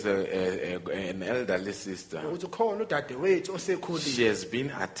 there is an elderly sister. ukuthi khona udade wethu She osekhulile. has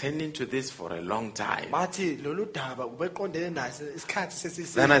been attending to this for a long time. Bathi lolu daba ubeqondene naso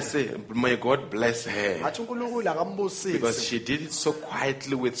isikhathi Then I sesisile. say, may God bless her. Ngathi uNkulunkulu Because akambusise she did it so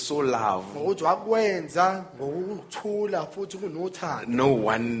quietly with so love. ngokuthi wakwenza ngokuthula futhi kunothando. No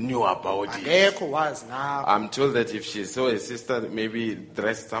one knew about it. Akekho wazi ngakho. I'm told that if she saw a sister maybe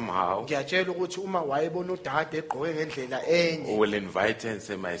dressed somehow, Ngiyatshela ukuthi uma wayebona udade egqoke ngendlela enye we'll invite her and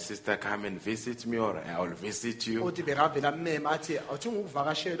say, my sister, come and visit me, or I will visit you. uthi bekavela mmema athi awuthi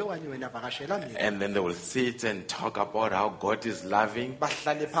ngukuvakashela okanye wena vakashela mina. And then they will sit and talk about how God is loving,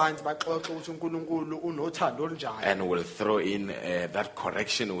 Bahlale phansi baxoxe ukuthi uNkulunkulu unothando olunjani. and we'll throw in that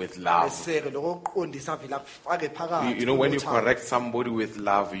correction with love. Eseke lokuqondisa vela kufake phakathi. You know, when you unothando. correct somebody with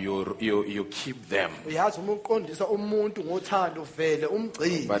love, you keep them. Uyazi uma uqondisa umuntu ngothando vele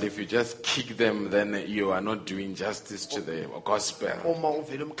umgcini. But if you just kick them, then you are not doing justice to the gospel. Uma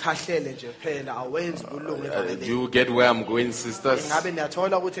uvela umkhahlele nje phela awenzi ubulungu Do evangelini. you get where I'm going, sisters? Ingabe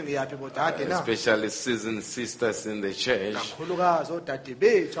niyathola ukuthi ngiyaphi bodade na? Especially seasoned sisters in the church. Kakhulukazi odade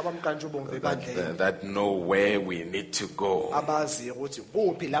bethu bethu abamkantshubomvu ebandleni that know where we need to go abazi ukuthi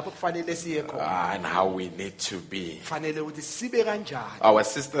kuphi lapho kufanele siye khona and how we need to be. kufanele ukuthi sibe kanjani. Our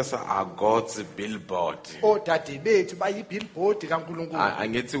sisters are God's billboard. Odade bethu bayibillboard kaNkulunkulu.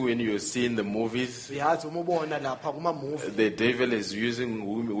 Angithi when you see in the movies, Uyazi uma ubona lapha kuma movie the devil is using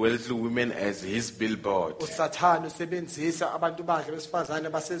wealthy women as his billboard. uSathane usebenzisa abantu bakhe besifazane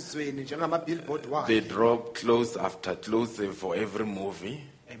basezweni njengama billboard They wakhe. drop clothes after clothes for every movie.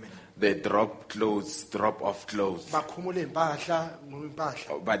 Amen. They drop off clothes. Bakhumula impahla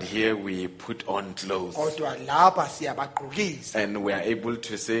ngoimpahla. But here we put on clothes. Kodwa lapha siyabagqokisa. And we are able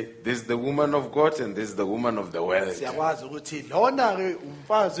to say, this is the woman of God and this is the woman of the world. Siyakwazi ukuthi lona ke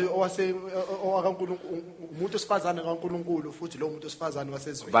umfazi owakaNkulunkulu umuntu osifazane kaNkulunkulu futhi lo muntu osifazane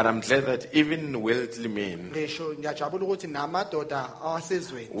wasezweni. But I'm glad that even wealthy men, Ngisho ngiyajabula ukuthi namadoda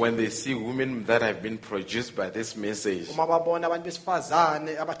awasezweni when they see women that have been produced by this message, uma babona abantu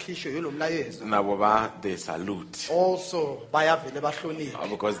besifazane abakhishwe yilo mlayezo Naboba, they salute. also bayavele bahloniphe.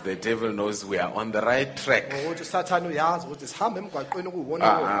 Because the devil knows we are on the right track. Ngokuthi uSathane uyazi ukuthi sihamba emgwaqweni okuwona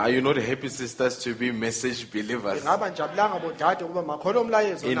wona. Are you not happy, sisters, to be message believers? Ngaba njabulanga bodade kuba makholwa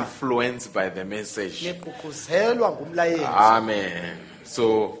umlayezo na. Influenced by the message. Ngiqhuqhuzelwa ngumlayezo. Amen.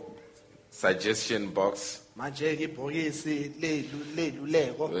 So, suggestion box, Manje ke ibhokisi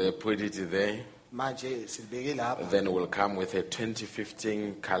leluleko put it there. manje silibeke lapha. Then we'll come with a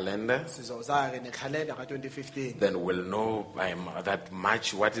 2015 calendar. Sizoza ke nekhalenda ka2015. Then we'll know by that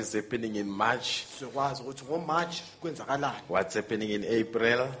March what is happening in March, Sizokwazi ukuthi ngoMarch kwenzakalani. what's happening in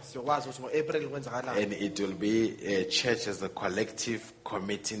April, Sizokwazi ukuthi ngoApril kwenzakalani. and it will be a church as a collective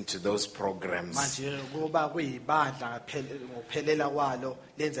committing to those programs. Manje kuba kuyibandla ngokuphelela kwalo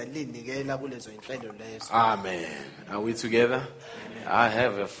lenza linikela kulezo inhlelo lezo. Amen. Are we together? I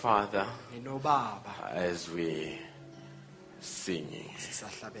have a father Nginobaba as we singing.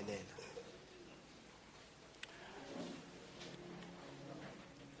 sisahlabelela.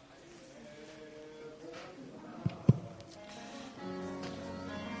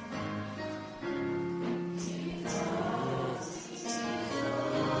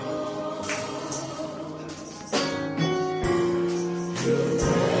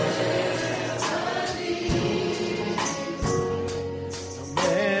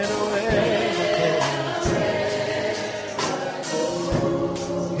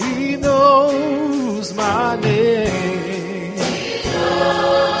 He knows my name.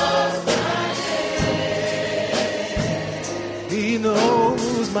 He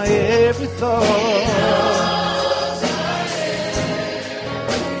knows my every thought.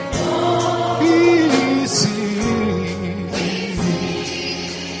 He sees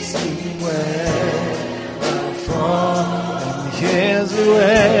me when I'm from, and he hears me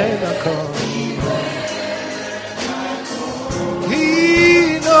when I come. He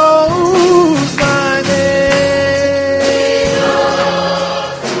knows my name.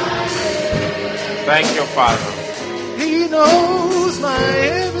 Thank you, Father. He knows my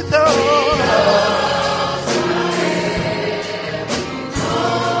every thought.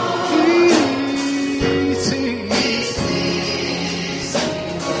 He sees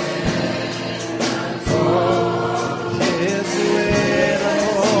yes,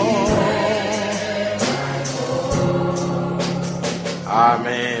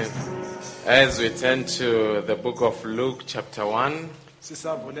 Amen. As we turn to the book of Luke, chapter 1,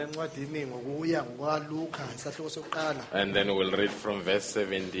 Sisavule encwadini ngokuya ngokwaLuka isahluko sokuqala. and then we'll read from verse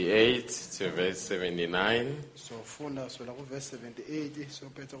 78 to verse 79. Sofunda sola ku verse 78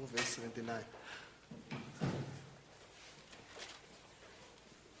 sophetha ku verse 79.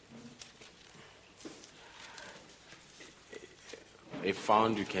 If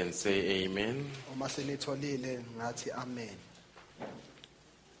found, you can say amen. Uma senitholile ngathi amen.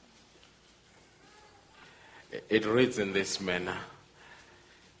 It reads in this manner.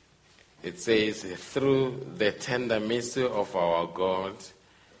 It says, through the tender mercy of our God,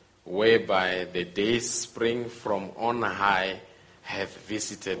 whereby the days spring from on high have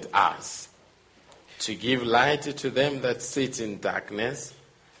visited us, to give light to them that sit in darkness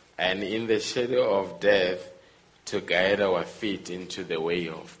and in the shadow of death, to guide our feet into the way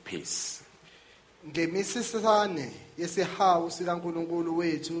of peace. Ngemisisane yesihawu sikaNkulunkulu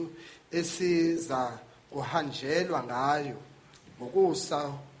wethu esiza kuhanjelwa ngayo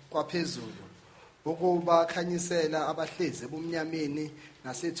ngokusa kwaphezulu ukuba khanyisela abahlezi ebumnyameni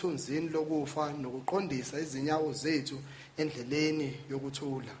nasethunzini lokufa nokuqondisa izinyawo zethu endleleni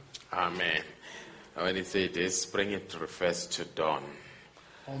yokuthula. Amen. When it says this spring, it refers to dawn.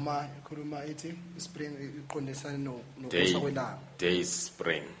 Uma ikhuluma ithi spring iqondisana nokusa kwelanga. Day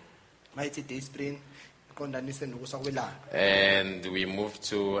spring. Mayithi day spring iqondanise nokusa kwelanga. And we move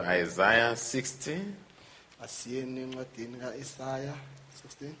to Isaiah 60, Asiyeni encwadini kaIsaya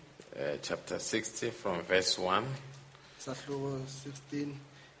 16 chapter 60 from verse 1. sahluko 16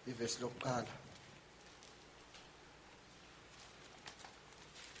 ivesi lokuqala.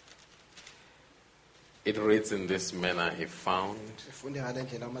 It reads in this manner, if found. Sifunde ngale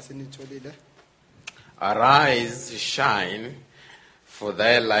ndlela uma senitholile. Arise, shine, for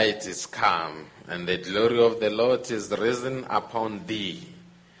thy light is come, and the glory of the Lord is risen upon thee.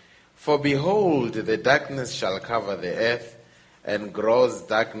 For behold, the darkness shall cover the earth, and gross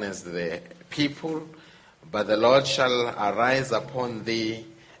darkness the people, but the Lord shall arise upon thee,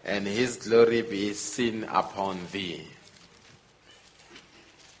 and his glory be seen upon thee.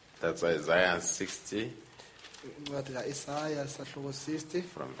 That's Isaiah 60 Incwadi kaIsaya sahluko 60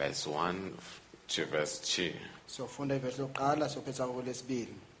 from verse 1 to verse 2. sofunda ivesi lokuqala sophetha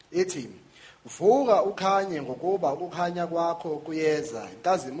kulesibili. Ithi vuka ukhanye ngokuba ukukhanya kwakho kuyeza,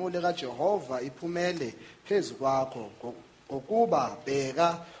 inkazimulo kaJehova iphumele phezu kwakho, ngokuba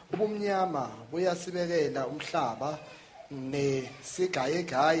bheka ubumnyama buyasibekela umhlaba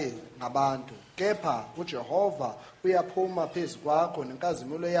nesigayegaye ngabantu, kepha uJehova uyaphuma phezu kwakho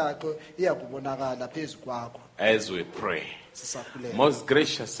nenkazimulo yakho iyakubonakala phezu kwakho. As we pray, Sisakhuleka. most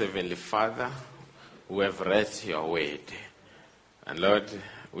gracious Heavenly Father, who have read your word, and Lord,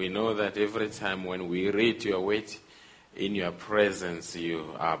 we know that every time when we read your word in your presence, you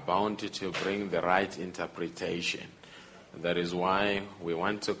are bound to bring the right interpretation. That is why we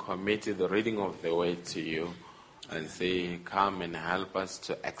want to commit the reading of the word to you and say, come and help us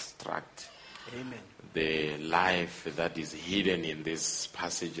to extract Amen. the life that is hidden in these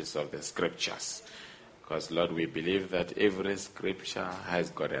passages of the scriptures. Because, Lord, we believe that every scripture has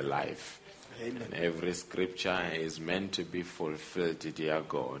got a life. Amen. And every scripture is meant to be fulfilled, dear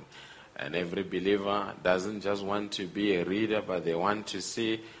God. And every believer doesn't just want to be a reader, but they want to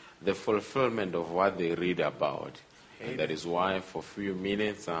see the fulfillment of what they read about. And that is why for a few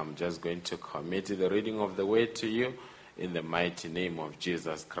minutes I'm just going to commit the reading of the word to you in the mighty name of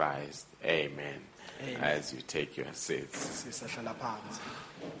Jesus Christ. Amen. Amen. As you take your seats. Sisahlala phansi.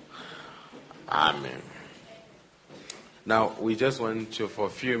 Amen. Now, we just want to, for a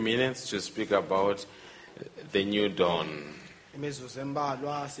few minutes, to speak about the new dawn. Imizuzu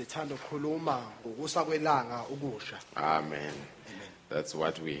embalwa sithanda ukukhuluma ngokusa kwelanga ukusha. Amen. That's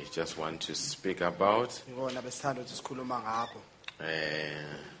what we just want to speak about. Ngona besithanda ukuthi sikhuluma ngakho.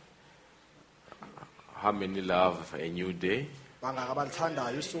 How many love a new day? Bangaka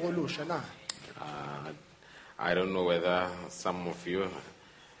balithandayo usuku olusha na? I don't know whether some of you,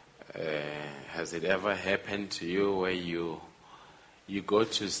 has it ever happened to you where you go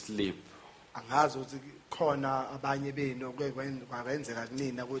to sleep Angazi ukuthi khona abanye benu kwenzeka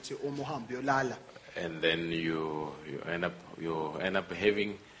kunina ukuthi uma uhamba uyolala and then you end up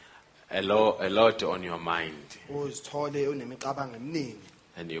having a lot on your mind, uzithole unemicabango eminingi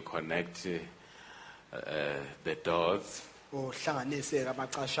and you connect the dots ohlanganise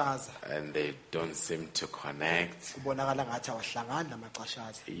amacashaza and they don't seem to connect. kubonakala ngathi awahlangani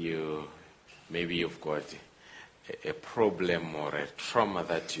namacashaza. Maybe you've got a problem or a trauma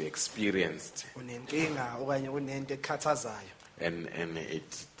that you experienced, Unenkinga okanye unento ekhathazayo and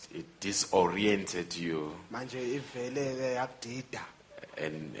it disoriented you, manje ivele yakudida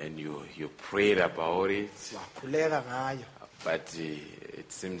and you prayed about it, wakhuleka ngayo but it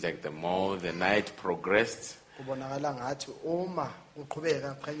seems like the more the night progressed, kubonakala ngathi uma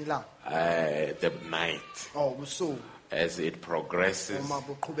uqhubeka qhenya ilanga the night ubusuku as it progresses, uma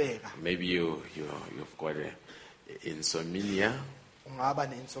buqhubeka maybe you've got insomnia, ungaba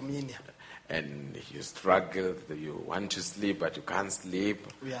neinsomnia and you struggle, you want to sleep but you can't sleep.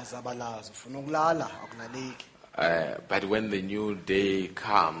 uyazabalaza ufuna ukulala akulaleki But when the new day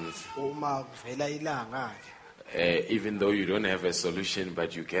comes, uma kuvela ilanga even though you don't have a solution,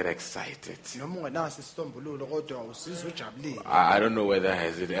 but you get excited. noma ungenaso isisombululo kodwa usizwe ujabulile. I don't know whether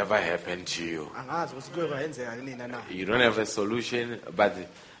has it ever happened to you. Angazi ukuthi kuke kwenzeka kunina na. You don't have a solution, but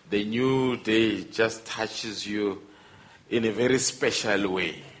the new day just touches you in a very special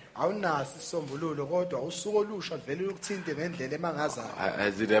way. Awunaso isisombululo kodwa usuku olusha vele ukuthinte ngendlela emangazayo.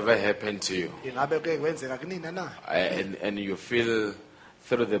 Has it ever happened to you? Ingabe kuke kwenzeka kunina na? And you feel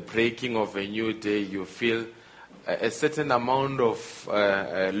through the breaking of a new day, you feel a certain amount of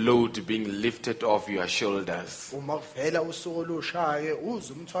load being lifted off your shoulders. Uma kuvela usuku olusha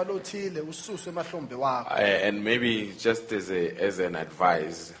uzwe umthwalo othile ususwe emahlombe wakho. And maybe just as an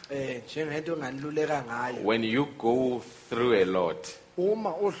advice, Njengento onganiluleka ngayo. when you go through a lot,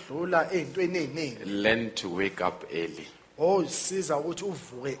 Uma udlula ezintweni eziningi learn to wake up early. siza ukuthi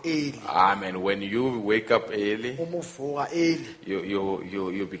uvuke early. Amen. When you wake up early, Uma uvuka early,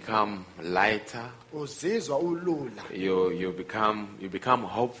 you become lighter. uzizwa ulula, You become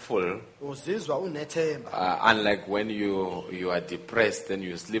hopeful. uzizwa unethemba. Unlike when you are depressed and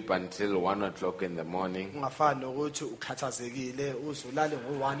you sleep until 1 o'clock in the morning. Ungafani nokuthi ukhathazekile uzulale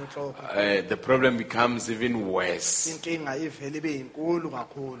ngo1 o'clock. The problem becomes even worse. Inkinga ivele ibe inkulu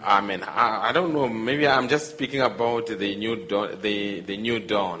kakhulu. Amen. I don't know. Maybe I'm just speaking about the new dawn. The new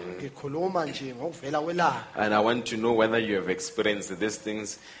dawn. Ngikhuluma nje ngokuvela kwelanga. And I want to know whether you have experienced these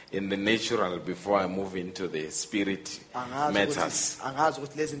things in the natural before I move into the spirit matters. Angazi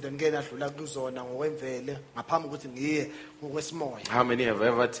ukuthi lezi zinto ngeke nadlula kuzona ngokwemvele ngaphambi ukuthi ngiye ngokwesimoya. How many have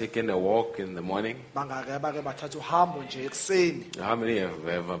ever taken a walk in the morning? Bangaka bake bathatha uhambo nje ekseni. How many have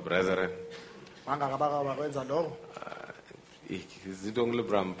ever, brethren? Bangaka baka bakwenza lokho. Izinto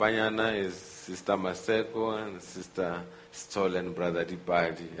ngilibra is Sister Maseko and Sister Stoll and Brother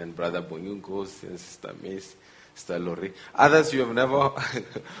Dipadi and Brother Bonyunkosi and Sister Mace, Sister Lori. Others, you have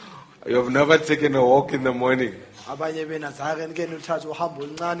never taken a walk in the morning. Abanye bena zake ngeke nithatha uhambo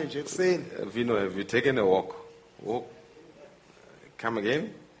oluncane nje ekseni. Vino, have you taken a walk? Walk. Come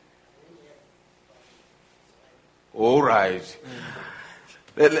again? All right.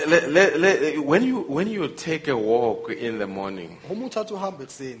 When you take a walk in the morning, Uma uthatha uhambo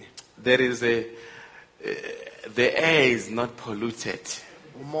ekseni, there is the air is not polluted.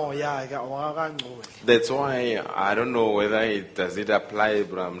 umoya ke awakangcoli. That's why I don't know whether it apply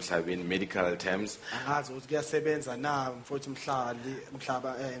in medical terms. Angazi ukuthi kuyasebenza na mfowethu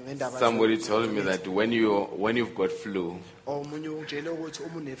mhlaba ngendaba. Somebody told me that when you've got flu, omunye ungitshela ukuthi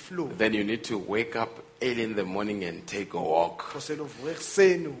uma une-flu then you need to wake up early in the morning and take a walk. kosele uvuke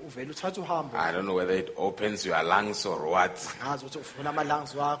ekseni uvele uthathe uhambo. I don't know whether it opens your lungs or what. Angazi ukuthi uvula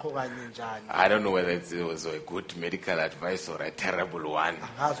ama-lungs wakho kanye njani. I don't know whether it was a good medical advice or a terrible one.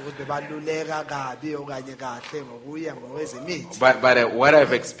 Angazi ukuthi bebaluleka kabi okanye kahle ngokuya ngokwezemithi. But what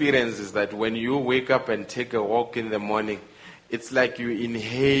I've experienced is that when you wake up and take a walk in the morning, it's like you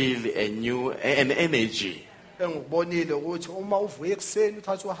inhale an energy. Engikubonile ukuthi uma uvuke ekseni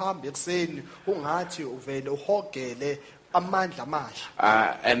uthatha uhambo ekseni ungathi uvele uhogele amandla amasha.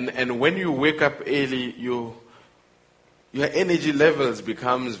 And when you wake up early, your energy levels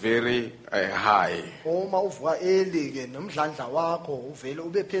becomes very high. Uma uvuka early ke nomdlandla wakho uvele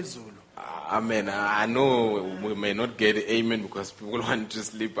ube phezulu. Amen. I know we may not get amen because people want to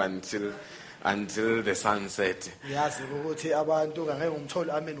sleep until the sunset. Yazi ukuthi abantu ngeke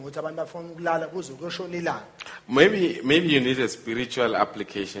ngumtholi amen ukuthi abantu bafuna ukulala kuze kuyoshona ilanga. Maybe you need a spiritual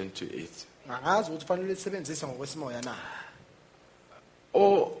application to it. Angazi ukuthi fanele lisebenzise ngokwesimoya na.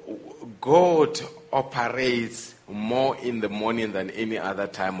 Oh, God operates more in the morning than any other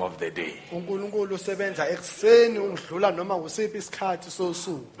time of the day. uNkulunkulu usebenza ekseni ungidlula noma usiphi isikhathi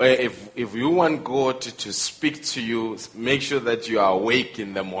sosuku. If you want God to speak to you, make sure that you are awake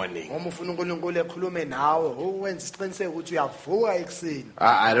in the morning. Uma ufuna uNkulunkulu ekhulume nawe uwenza isiqiniseko ukuthi uyavuka ekseni.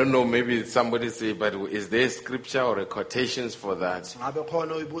 I don't know, maybe somebody say, but is there a scripture or a quotations for that? Ngabe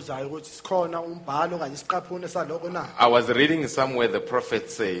khona oyibuzayo ukuthi sikhona umbhalo kanye isiqaphune saloko na. I was reading somewhere the prophet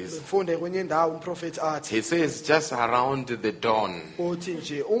says, Mfunde kwenye indawo umprofeti athi he says just around the dawn. uthi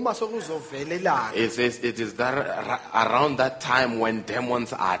nje uma sokuzovela ilanga It says it is that around that time when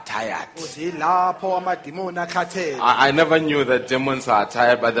demons are tired. uthi lapho amadimoni akhathele. I never knew that demons are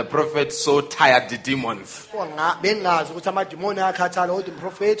tired, but the prophet so tired the demons. Bengazi ukuthi amadimoni akhathala kodwa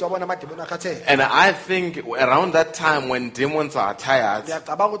umprofeti wabona amadimoni akhathele. And I think around that time when demons are tired,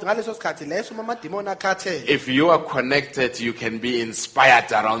 Ngiyacabanga ukuthi ngaleso sikhathi leso uma amadimoni akhathele if you are connected, you can be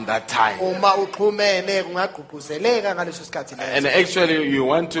inspired around that time. uma uxhumene kungagqugquzeleka ngaleso sikhathi And leso. actually,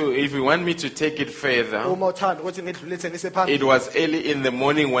 if you want me to take it further, Uma uthanda ukuthi ngidlulise ngise it phambili was early in the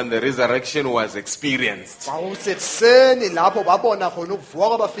morning when the resurrection was experienced. wawusekuseni lapho babona khona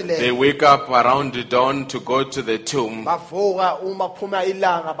ukuvuka They kwabafileyo. wake up around the dawn to go to the tomb, Bavuka uma kuphuma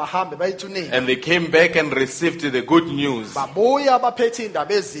ilanga bahambe bayithunile. and they came back and received the good news Babuya baphethe indaba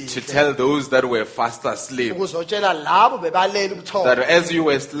to ezinhle tell those that were fast asleep ukuzotshela labo bebalele that ubuthongo as you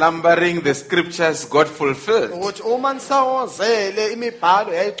were slumbering, the scriptures got fulfilled. ukuthi uma nisawozele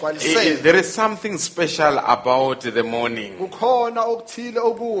imibhalo yayigcwalisele. There is something special about the morning. Kukhona okuthile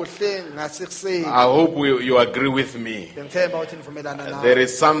okuhle ngasekuseni. I hope you agree with me. Ngithemba ukuthi nivumelana nawe. There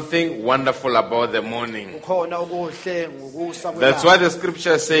is something wonderful about the morning. Kukhona okuhle ngokusa That's kwelanga. why the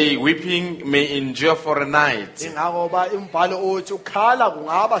scriptures say weeping may endure for a night. Ingakoba umbhalo uthi ukhala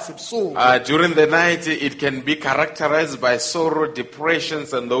kungaba sebusuku. During the night, it can be characterized by sorrow,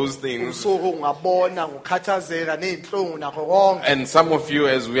 depressions, and those things. Usuku ngabona ngokhathazeka nezinhlungu nakho konke. And some of you,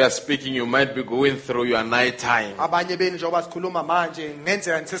 as we are speaking, you might be going through your night time. Abanye benu njengoba sikhuluma manje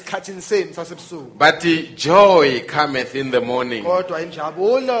ngenzeka nisesikhathini senu sasebusuku. But the joy cometh in the morning. Kodwa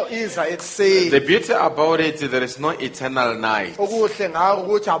injabulo iza ekuseni. The beauty about it, there is no eternal night. Okuhle ngako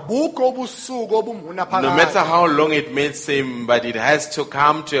ukuthi abukho ubusuku obunguna phakathi. No matter how long it may seem, but it has to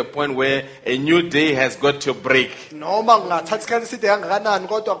come to a point where a new day has got to break. Noma kungathatha isikhathi eside kangakanani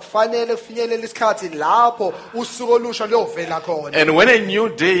kodwa kufanele kufinyelele isikhathi lapho usuku olusha luyovela khona. And when a new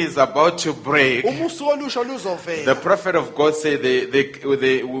day is about to break, Uma usuku olusha luzovela. the prophet of God said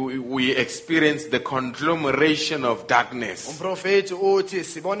we experience the conglomeration of darkness. Umprofeti uthi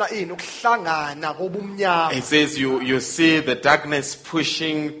sibona ini ukuhlangana kobumnyama. He says you see the darkness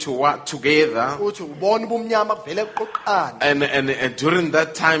pushing together, Uthi ubona ubumnyama kuvele kuqoqana. and during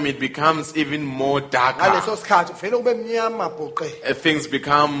that time it becomes even more darker. Ngaleso sikhathi kuvele kube mnyama bhoqe. Things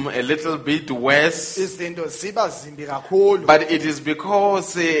become a little bit worse. Izinto ziba zimbi kakhulu. But it is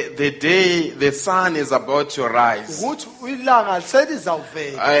because the sun is about to rise. Ukuthi ilanga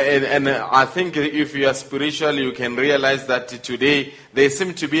selizawuvela. And I think if you are spiritual, you can realize that today there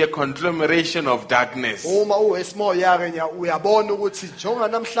seems to be a conglomeration of darkness. Uma uwesimoya ke uyabona ukuthi njengoba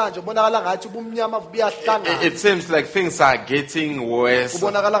namhlanje ubonakala ngathi ubumnyama buyahlangana. It seems like things are getting worse.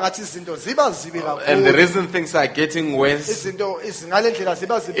 Ubonakala ngathi izinto ziba zibi kakhulu. And the reason things are getting worse Izinto izingalendlela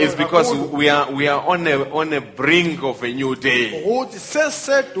ziba zibi is because kakhulu. we are on a brink of a new day. Ukuthi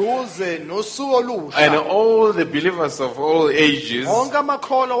seseduze nosuku olusha. And all the believers of all ages, Wonke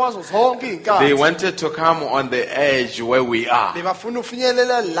amakholwa wazo zonke they izinkathi. wanted to come on the edge where we are. Bebafuna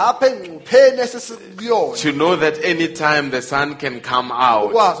ufinyelela lapha engcupheni esesikuyona. To know that any time the sun can come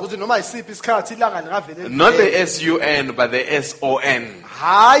out. Ukwazi ukuthi noma isiphi isikhathi ilanga lingavela. Not the SUN, but the SON.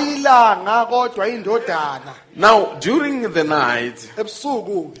 Hayi ilanga kodwa indodana. Now, during the night,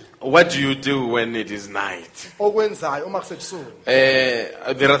 Ebusuku what do you do when it is night? okwenzayo uma kusebusuku.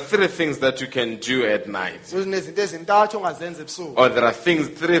 There are three things that you can do at night. Kunezinto ezintathu ongazenza ebusuku. Or there are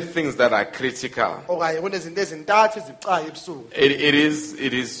three things that are critical. Okanye kunezinto ezintathu ezibucayi ebusuku.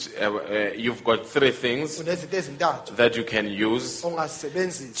 You've got three things Kunezinto ezintathu that you can use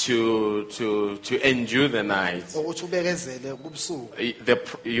ongasebenzisa to endure the night. ukuthi ubekezele kubusuku.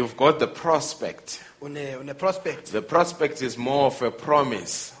 You've got the prospect. Une prospect. The prospect is more of a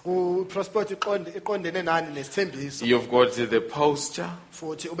promise. Ku prospect iqondene nani nesithembiso. You've got the posture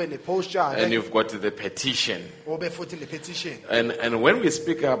Futhi ube ne posture and you've got the petition. ube futhi le petition. And when we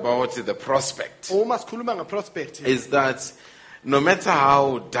speak about the prospect, Uma sikhuluma ngeprospect is that no matter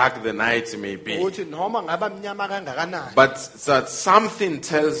how dark the night may be, uthi noma ngaba mnyama kangakanani but that something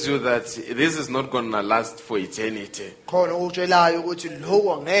tells you that this is not going to last for eternity. khona utshelayo ukuthi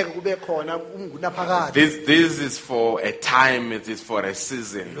lokho ngeke kube khona umnguna phakathi. This is for a time, it is for a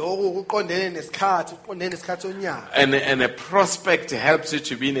season. Lokho kuqondene nesikhathi, kuqondene nesikhathi sonyaka. And a prospect helps you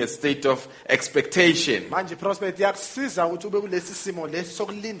to be in a state of expectation. Manje prospect yakusiza ukuthi ube kulesi simo lesi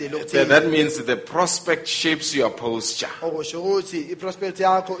sokulindela That okuthile. means the prospect shapes your posture. Okusho ukuthi iprospect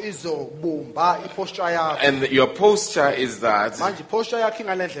yakho izobumba iposture yakho. And your posture is that Manje posture yakho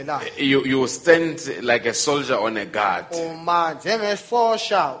ingalendlela. you stand like a soldier on a guard, Uma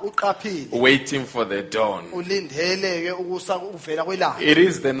njengesosha uqaphile waiting for the dawn. ulindeleke ukusa uvela kwelanga. It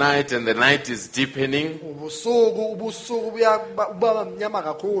is the night, and the night is deepening. Ubusuku buyaba mnyama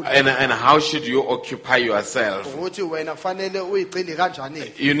kakhulu. And how should you occupy yourself? Ukuthi wena kufanele uyigcine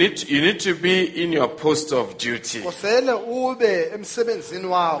kanjani. You need to be in your post of duty. Kosele ube emsebenzini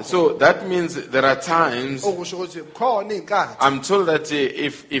wakho. So that means there are times Okusho ukuthi khona izinkathi. I'm told that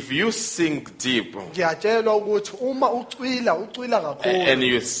if you sink deep Ngiyatshelwa ukuthi uma ucwila kakhulu. and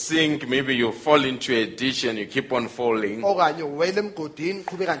you sink, maybe you fall into a ditch and you keep on falling, Okanye uwele emgodini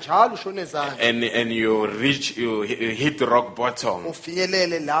qhubeka njalo ushone ezantsi. and you hit rock bottom.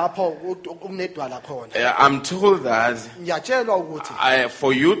 Ufinyelele lapho kunedwala khona. I'm told that Ngiyatshelwa ukuthi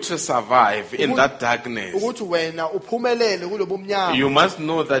for you to survive in that darkness, ukuthi wena uphumelele kulobo mnyama. you must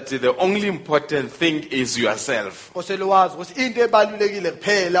know that the only important thing is yourself. Kosele wazi ukuthi into ebalulekile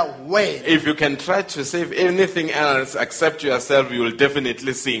kuphela wena. If you can try to save anything else except yourself, you will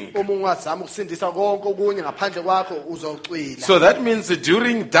definitely sink. Uma ungazama ukusindisa konke okunye ngaphandle kwakho uzocwila. So that means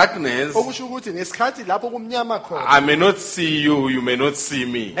during darkness, Okusho ukuthi ngesikhathi lapho kumnyama khona. I may not see you, you may not see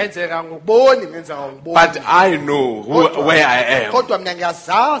me, Ngenzeka nguboni ngenzeka nguboni. but I know where I am. Kodwa mina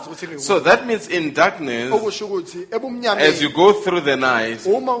ngiyazazi ukuthi So that means in darkness, okusho ukuthi ebumnyameni as as you go through the night,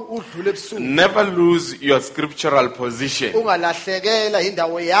 uma udlula ebusuku never lose your scriptural position. ungalahlekelwa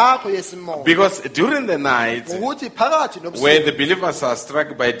indawo yakho yesimoya Because during the night, ukuthi phakathi where nobusuku the believers are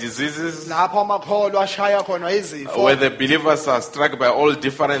struck by diseases, lapho amakholwa ashaya khona izifo where the believers are struck by all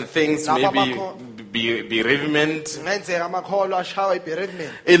different things, Lapha maybe amakho- bereavement. ngenzeka amakholwa ashaywa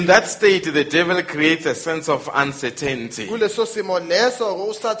i-bereavement In that state, the devil creates a sense of uncertainty. kuleso simo leso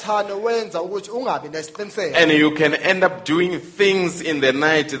usathane wenza ukuthi ungabi nesiqiniseko And you can end up doing things in the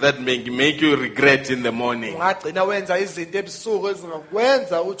night that make you regret in the morning. ungagcina wenza izinto ebusuku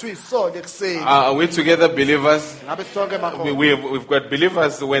ezingakwenza ukuthi uyisole ekuseni Are we together, believers? ngabe sonke makholwa We've got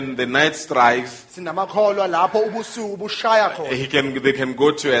believers when the night strikes, sinamakholwa lapho ubusuku bushaya khona they can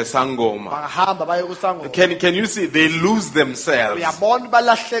go to a sangoma. bangahamba baye kusangoma Can you see? They lose themselves. uyabona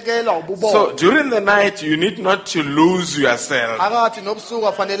balahlekelwa ububona So during the night, you need not to lose yourself. phakathi nobusuku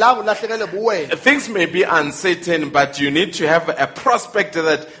afanelanga ulahlekelwe buwena Things may be uncertain, but you need to have a prospect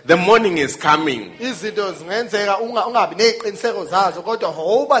that the morning is coming. izinto zingenzeka ungabi neziqiniseko zazo kodwa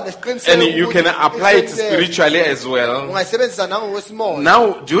hoba nesiqiniseko And you can ukuthi apply it ikuseni spiritually as well. ungayisebenzisa nangokwesimoya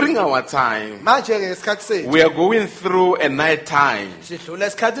Now, during our time, manje ke isikhathi sethu we are going through a night time. sidlula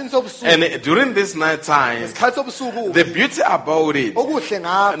esikhathini sobusuku And during this night time, isikhathi sobusuku the beauty about it, okuhle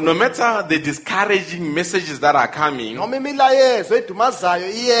ngakho no matter the discouraging messages that are coming, noma imilayezo edumazayo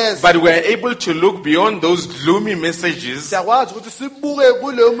iyeza but we are able to look beyond those gloomy messages siyakwazi ukuthi sibuke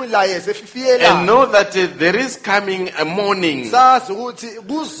kuleyo milayezo and efifiyelayo know that there is coming a morning. sazi ukuthi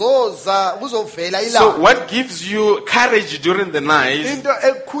kuzovela So ilanga what gives you courage during the night? into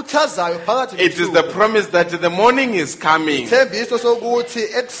ekukhuthazayo phakathi It is the promise that the morning is coming. thembiso sokuthi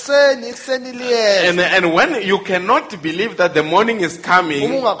ikuseni liyeza And when you cannot believe that the morning is uma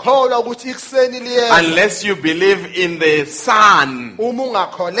coming ungakholwa ukuthi ikuseni liyeza unless you believe in the sun. uma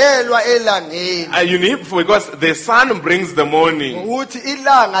ungakholelwa elangeni You need, because the sun brings the morning. ukuthi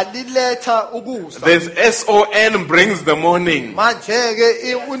ilanga liletha ukusa There's SON brings the morning. manje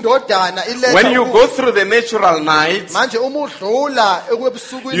ke undodana iletha When you ukusa. go through the natural night, manje uma udlula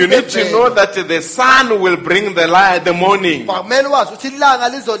ekwebusukwini you need to know that the sun will bring the light, the morning. kumele wazi ukuthi ilanga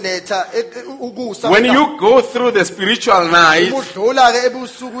lizoletha ukusa When you go through the spiritual night, uma udlula ke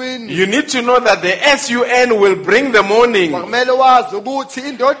ebusukwini you need to know that the SUN will bring the morning. kumele wazi ukuthi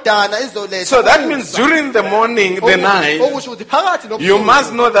indodana izoletha So that ukusa. means during the morning, the night, okusho ukuthi phakathi you nobusuku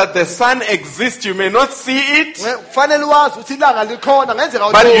must know that the sun exists. You may not see it, kufanele wazi ukuthi ilanga likhona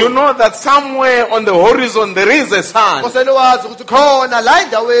ngenzeka but you know that somewhere on the horizon there is a sun. kusele wazi ukuthi khona la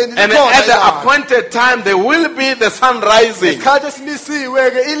endaweni And likhona at the ilanga. appointed time, there will be the sun rising. isikhathi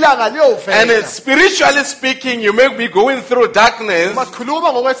esimisiwe ke ilanga And liyovela spiritually speaking, you may be going through darkness,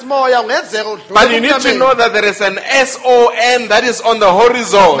 masikhuluma ngokwesimoya ungenzeka udlule but you need to ebumnyameni. know that there is an SON that is on the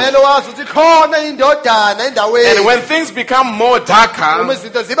horizon. kumele wazi ukuthi khona indodana And endaweni when things become more uma darker,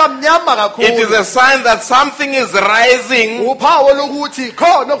 izinto ziba mnyama it is kakhulu a sign that something is rising uphawo lokuthi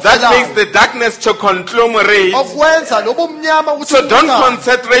khona that makes okuvelayo the darkness to conglomerate. okwenza lobu mnyama ukuthi So don't bukhanye.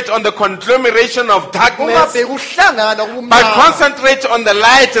 concentrate on the conglomeration of darkness, ungabheki ukuhlangana but kubumnyama concentrate on the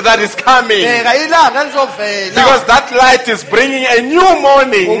light that is coming. bheka ilanga lizovela Because that light is bringing a new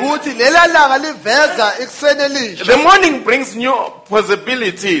morning. ukuthi lela langa liveza ekuseni elisha The morning brings new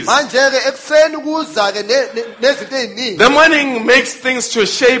possibilities. manje ke ekuseni kuza ke nezinto eziningi The morning makes things to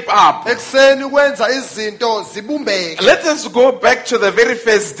shape up. ekuseni kwenza izinto zibumbeke Let us go back to the very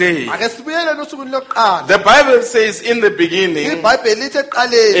first day. ake sibuyele nosukwini lokuqala The Bible says in the beginning, ibhayibheli lithi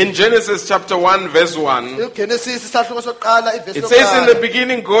ekuqaleni in Genesis chapter 1 verse 1, uGenesis isahluko sokuqala ivesi it says in the lokuqala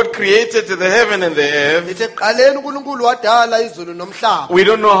beginning God created the heaven and the earth. lithi ekuqaleni uNkulunkulu wadala izulu nomhlaba We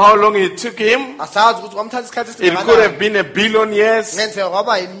don't know how long it took him. asazi ukuthi kwamthatha isikhathi It could have esingakanani been a billion years, ngenzeka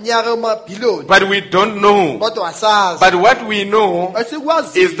kwaba iminyaka emabhiliyoni but we don't know. kodwa asazi But what we know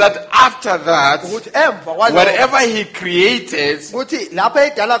esikwazi is that after that, ukuthi emva kwalokho whatever he created, ukuthi lapho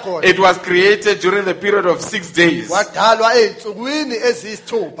edala khona it was created during the period of 6 days. wadalwa ey'nsukwini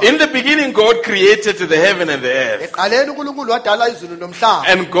eziyisithupha In the beginning, God created the heaven and the earth. eqaleni uNkulunkulu wadala izulu nomhlaba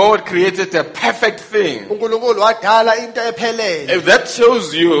And God created a perfect thing. uNkulunkulu wadala into ephelele If that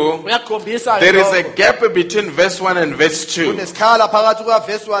shows you, uyakhombisa there is a lokho. gap between verse 1 and verse 2. kunesikhala phakathi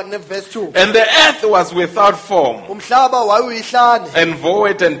kukavesi 1 nevesi 2 And the earth was without form, umhlaba wawuyihlane and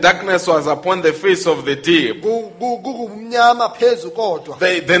void and darkness was upon the face of the deep. kubumnyama phezu kodwa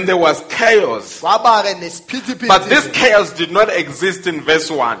Then there was chaos. kwaba-ke But this nesiphithiphithi chaos did not exist in verse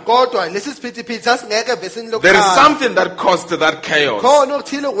 1. kodwa lesi siphithiphithi sasingeke evesini There is lokuqala something that caused that chaos. khona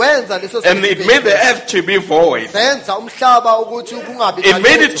okuthile kwenza lesi leso And it made the earth to be void. senza umhlaba ukuthi kungabi It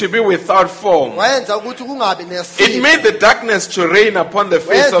made it to be without form. wenza ukuthi kungabi It made the darkness to reign upon the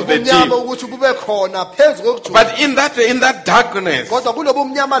face wenza of the ubumnyama deep. ukuthi bube khona phezu kokujula But in that darkness, kodwa kulobo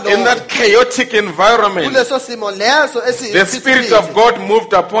bumnyama in lo that chaotic environment, kuleso simo leso the Spirit of God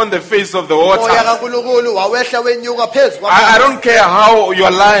moved upon the face of the moya water. kaNkulunkulu wawehla wenyuka phezu I don't care how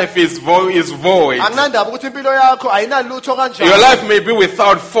your life is void. anginandaba ukuthi impilo yakho ayinalutho Your kanjani life may be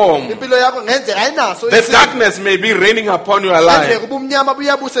without form. impilo yakho ngenzeka ayinaso The darkness may be raining upon your life. ngenzeka ubumnyama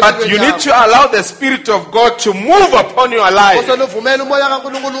buyabuse But you need to allow the Spirit of God to move upon your life. uvumela umoya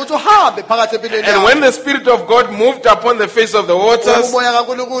kaNkulunkulu ukuthi uhambe phakathi empilweni And yakho when the Spirit of God moved upon the face of the waters, umoya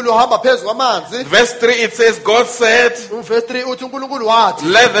kaNkulunkulu uhamba phezu kwamanzi verse 3 it says, God said, verse 3 uthi uNkulunkulu wathi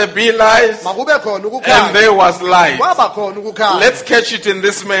let there be light, makube khona and ukukhanya there was light. kwaba khona ukukhanya Let's catch it in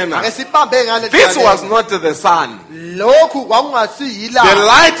this manner. ake sibambe ngale This ndlela was le. not the sun. lokhu kwakungasiyila The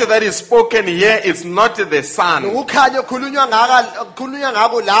light that is spoken here is not the sun. ukukhanya okukhulunywa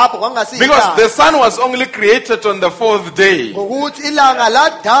ngako lapho Because kwakungasiyila the sun was only created on the fourth day. ngokuthi ilanga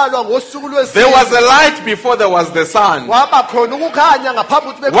ladalwa ngosuku There was lwesine a light before there was the sun. kwaba khona ukukhanya ngaphambi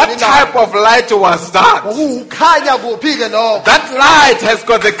kokuthi What bekhona type ilanga of light was that? ukukhanya kuphi ke lokho That light has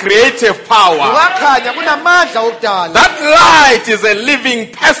got the creative power. ukukhanya kunamandla okudala That light is a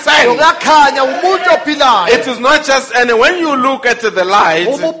living person. ukukhanya umuntu ophilayo It is not just, and when you look at the light,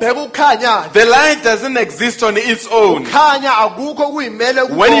 uma ubheka ukukhanya the light doesn't exist on its own. khanya akukho kuyimele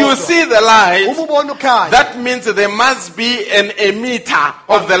When you see the light, uma ubona ukhanya that means there must be an emitter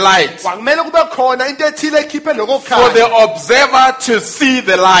of the light kwakumele kube khona into ethile ekhiphe lokho for kukhanya the observer to see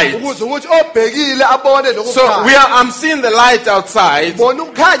the light. ukuze ukuthi obhekile abone lokho So kukhanya I'm seeing the light outside, bona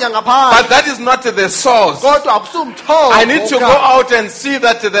ukukhanya but ngaphandle that is not the source. kodwa akusumthobo I need to go out and see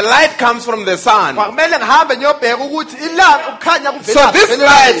that the light comes from the sun. kwakumele ngihambe ngiyobheka ukuthi ilanga ukukhanya So kuvela this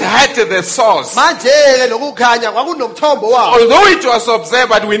light had the source. manje ke lokhu kukhanya kwakunomthombo wawo Although it was observed,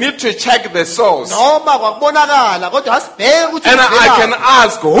 but we need to check the source. noma kwakubonakala kodwa asibheke ukuthi And I can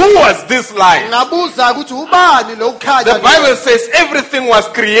ask, who was this light? ngabuza ukuthi ubani lo kukhanya The Bible says everything was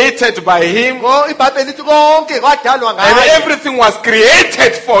created by him, iBhayibheli lithi konke kwadalwa and ngaye everything was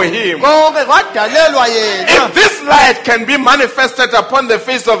created for him. konke kwadalelwa yena If this light can be manifested upon the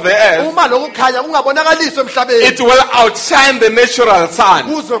face of the earth, uma lokhu kukhanya kungabonakaliswa emhlabeni it will outshine the natural sun.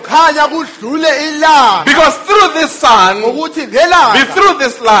 kuzokhanya kudlule ilanga Because through this sun, ngokuthi ngelanga through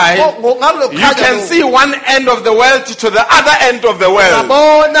this light, ngalo you can kukhanya see one end of the world to the other end of the world.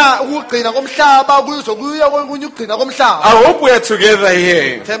 ngabona ukugcina komhlaba kuzokuya kwenye ukugcina komhlaba I hope we are together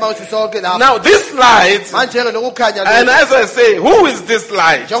here. thema ukuthi sonke lapha Now, this light, manje ke lokukhanya and as I say, who is this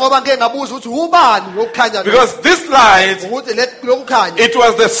light? njengoba ngeke ngabuza ukuthi ubani lokukhanya Because this light, ukuthi lokukhanya it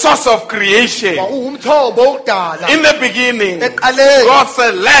was the source of creation. kwakuwumthombo wokudala In the beginning, eqaleni God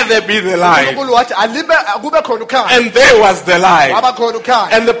said, let there be the light. uNkulunkulu wathi alibe kube khona ukhanya And there was the light. waba khona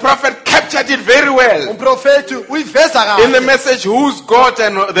ukhanya And the prophet captured it very well. umprofeti uyiveza In the kahle message, who's God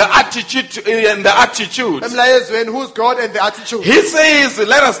and the attitude. emlayezweni who's God and the attitude He says,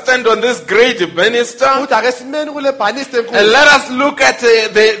 let us stand on this great banister uthi ake simeni kule bhaniste and enkulu let us look at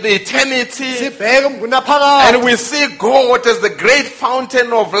the eternity. sibheke umgunaphakade And we see God as the great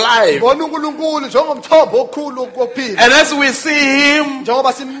fountain of life. bona uNkulunkulu njengomthombo okhulu wokuphila And as we see him,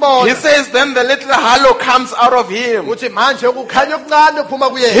 njengoba he simbona says, then the little hollow comes out of him. uthi manje ukukhanya okuncane kuphuma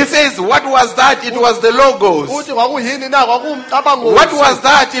He kuyena says, what was that? It was the Logos. uthi kwakuyini na kwakuwumcabango What was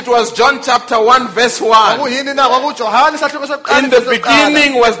that? It was John chapter 1 verse 1. kwakuyini na kwakuJohane isahluko sokuqala In the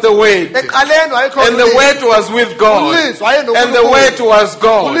beginning was the Word. eqaleni wayekhona And the uLizwi. Word was with God. uLizwi wayeNkulunkulu. And the Word was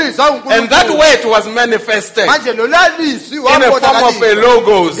God. uLizwi wayeNkulunkulu. And that Word was manifested manje lo lalizwi in a form of a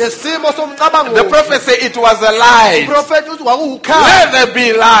Logos. ngesimo somcabango The prophet said it was a light. uprofeti uthi kwakuwukhanya Let there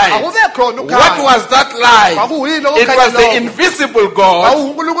be light. akube khona What ukhanya was that light? kwakuyini It was okukhanya the lokho invisible God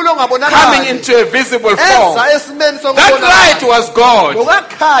kwawuNkulunkulu coming ongabonakali into a visible form. eza esimeni That light was God.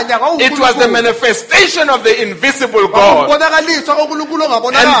 lokukhanya It was the manifestation of the invisible God. kwakubonakaliswa koNkulunkulu And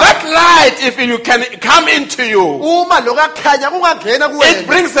ongabonakali that light, if you can come into you, uma lokukhanya kungangena it kuwena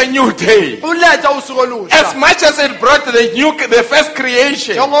brings a new day. uletha usuku As olusha much as it brought the first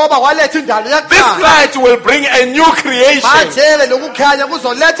creation, njengoba kwaletha indalo this yakuqala light will bring a new creation. manje lokukhanya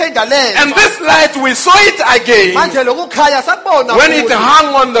kuzoletha indalelo And this light, we saw it again manje lokukhanya sakubona when it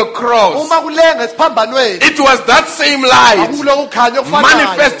hung on the cross. uma kulenga esiphambanweni It was that same light akulokukhanya okufanayo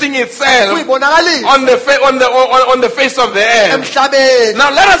manifesting itself kuyibonakalisa on the face of the earth. emhlabeni Now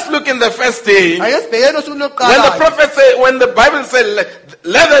let us look in the first day. ake sibhekeni usuku When the lokuqala prophet said, when the Bible said,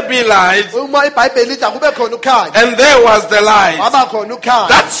 let there be light, uma iBhayibheli lithi akube khona ukukhanya and there was the light. waba khona ukukhanya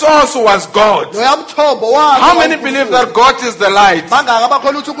That source was God. loya mthombo wakhe How many believe that God is the light? bangaka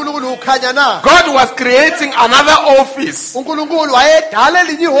abakholwa ukuthi uNkulunkulu ukhanya na God was creating another office. uNkulunkulu wayedala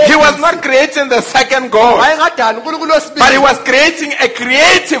elinye He was ihhovisi not creating the second God, wayengadala uNkulunkulu but he wesibili was creating a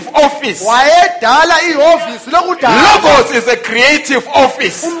creative office. wayedala ihhovisi lokudala Logos is a creative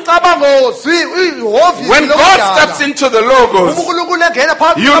office. umcabangozwi ihhovisi When God steps into the Logos, uNkulunkulu engena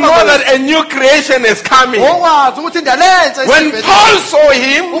phakathi you know that a new creation is coming. okwazi ukuthi indala entsha When isivele. Paul saw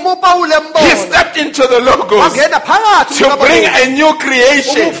him, uma uPawulu he embona stepped into the Logos wangena phakathi to bring a new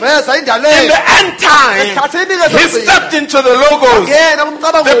creation. ukuveza indala In the entsha end time, esikhathini he stepped into the Logos. ngena The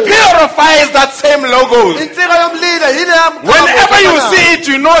kumcabango purifier is that same Logos. insika yomlilo yile Whenever you see it,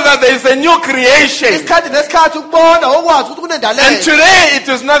 you know that there is a new creation. isikhathi nesikhathi ukubona okwazi ukuthi kunendala And entsha today it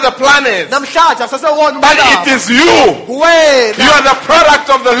is not the planet, namhlanje akusasewona but it umhlaba is you. You wena are the product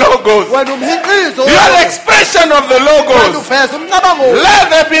of the Logos. wena umhinqizo You are the expression of the wena Logos. uveza umcabango Let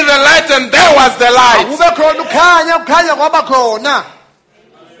there be the light, and there was the light. kube khona ukukhanya kwaba khona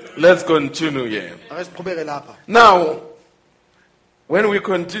Let's continue here. ake siqhubeke lapha Now, when we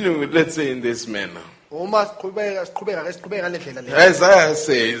continue, let's say in this manner, uma siqhubeka ngale ndlela le Isaiah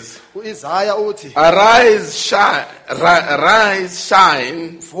says, uIsaya uthi Arise,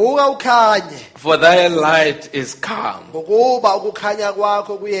 shine, vuka ukhanye for thy light is come. ngokuba ukukhanya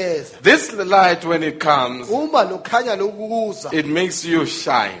kwakho kuyeza This light, when it comes, uma lokukhanya lokukuza it makes you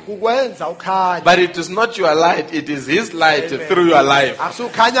shine. kukwenza ukhanye But it is not your light, it is His light through your life.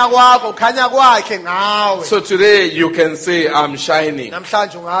 akusukhanya kwakho ukhanya kwakhe ngawe So today you can say, I'm shining.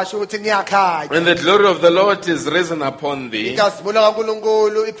 namhlanje ungasho ukuthi ngiyakhanya When the glory of the Lord is risen upon thee, inkazimulo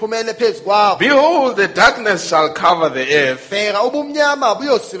kaNkulunkulu iphumele phezukwakho behold, the darkness shall cover the earth. bheka ubumnyama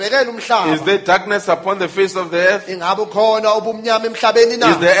buyosibekela Is umhlaba there darkness upon the face of the earth? ingabe khona ubumnyama emhlabeni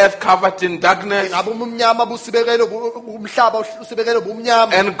na Is the earth covered in darkness? ingabe ubumnyama busibekela umhlaba usibekela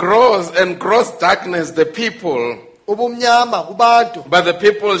ubumnyama And gross darkness the people, ubumnyama kubantu but the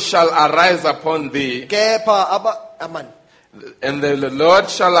people shall arise upon thee. kepha amen And the Lord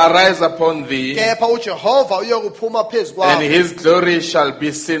shall arise upon thee, kepha uJehova uyokuphuma phezukwakho and his glory shall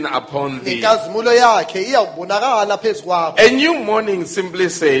be seen upon thee. inkazimulo yakhe iyakubonakala phezukwakho A new morning simply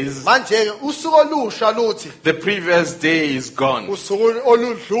says, manje usuku olusha luthi the previous day is gone. usuku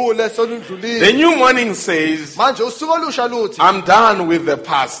oludlule soludlulile The new morning says, manje usuku olusha luthi I'm done with the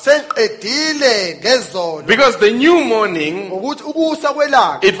past. sengiqedile ngezolo Because the new morning, ukuthi ukusa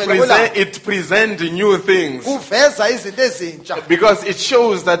kwelanga it presents new things. kuveza izinto ezintsha Because it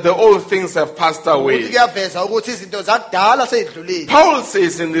shows that the old things have passed ukuthi away. kuyaveza ukuthi izinto zakudala seyidlulile Paul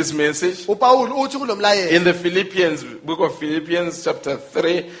says in this message, uPawulu uthi kulomlayezo in the book of Philippians chapter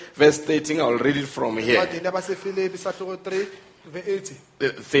 3, verse 13, I'll read it from here. encwadini yabaseFilipi sahluko 3 verse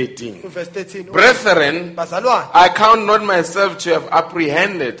 13. verse 13 Brethren, bazalwane I count not myself to have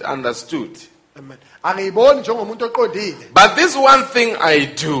apprehended, understood. amen angiyiboni njengomuntu oqondile But this one thing I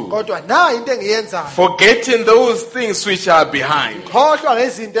do, kodwa na into engiyenzayo forgetting those things which are behind. khohlwa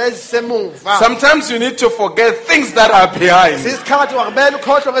ngezinto ezisemuva Sometimes you need to forget things that are behind. sisikhathi wakumele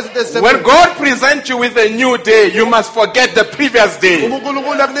ukhohlwe ngezinto When ezisemuva God presents you with a new day, you must forget the previous day.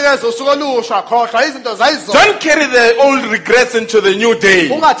 uNkulunkulu akunikeza usuku olusha khohlwa izinto zayizolo Don't carry the old regrets into the new day.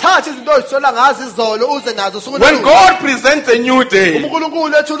 ungathathi izinto ozisola ngazo izolo uze nazo usuku When olusha God presents a new day,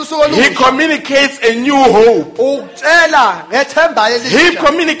 uNkulunkulu ethula usuku He olusha communicates a new hope. utshela ngethemba He elisha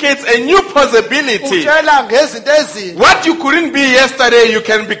communicates a new possibility. utshela ngezinto ezintsha What you couldn't be yesterday, you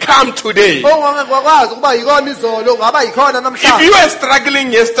can become today. ongakwazi ukuba yikona izolo ungaba yikhona If namhlanje you were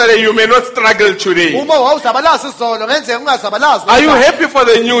struggling yesterday, you may not struggle today. uma wawuzabalaza izolo ngenzeka ungazabalazi Are you happy for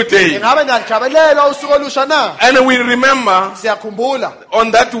the new day? ngabe nalijabelela usuku olusha na And we remember siyakhumbula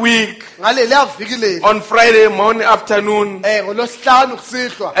on that week, ngaleliya vikeleni on Friday morning, afternoon, ngolosihlanu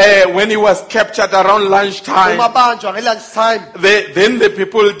kusihlwa when he was captured around lunchtime, umabanjwa ngelunch time then the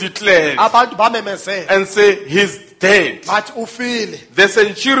people declared abantu bamemezela and say, he's dead. bathi ufile The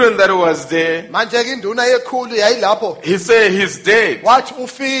centurion that was there, manje ke induna yekhulu yayilapho he said, he's dead. wathi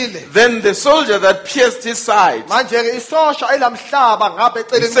ufile Then the soldier that pierced his side, manje ke isosha elamhlaba ngapha he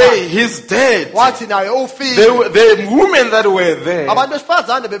eceleni said, kwakhe he's dead. wathi naye ufile The women that were there, abantu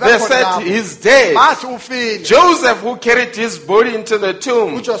besifazane they bebekhona said, lapho he's dead. bathi ufile Joseph, who carried his body into the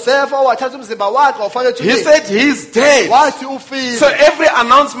tomb, uJoseph owathatha umzimba wakhe wafaka he ethuneni said, he's dead. wathi ufile So every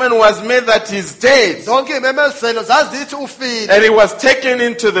announcement was made that he's dead. zonke imemezelo zazithi ufile And he was taken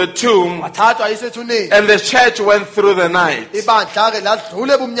into the tomb, wathathwa ayisethuneni and the church went through the night. ibandla ke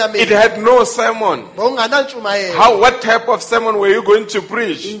ladlula It ebumnyameni had no sermon. bokunganantshumayelo What type of sermon were you going to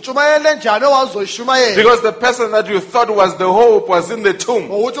preach? intshumayelo enjani owazoyishumayela Because the person that you thought was the hope was in the tomb.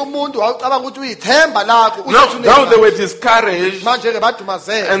 ngokuthi umuntu wawucabanga ukuthi uyithemba lakho Now they were discouraged, manje ke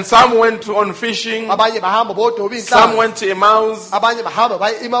badumazeka and some went on fishing, abanye bahamba bodoba some inhlamba went to Emmaus. abanye bahamba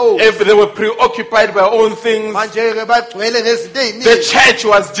baye imawu If they were preoccupied by own things, manje ke bagcwele ngezinto the eziningi church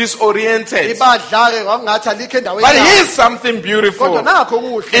was disoriented. ibandla ke kwakungathi alikho endaweni But yayo. here's something beautiful. kodwa nakho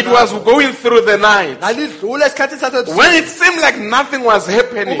kuhle It was going through the night. lalidlula esikhathini sasebusuku When it seemed like nothing was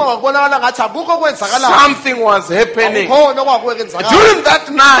happening, uma kwakubonakala ngathi akukho kwenzakalayo something was happening. akukhona okwakwenzakala During that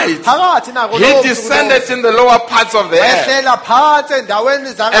night, phakathi nako he descended in the lower parts of the earth ehlela phansi endaweni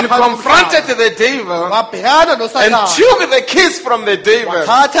and confronted the devil wabhekana and nosathane took the keys from the devil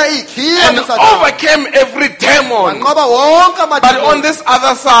wathatha ikhiya and kusathane overcame every demon. wanqoba wonke But on amadimoni this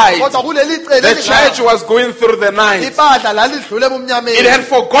other side, kodwa kuleli cele the church was going through the night. ibandla lalidlula It ebumnyameni had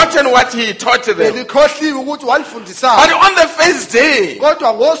forgotten what he taught them. belikhohliwe ukuthi But walifundisana on the first day,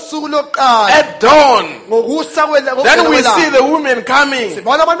 kodwa ngosuku lokuqala at dawn, ngokusa then we see the women coming.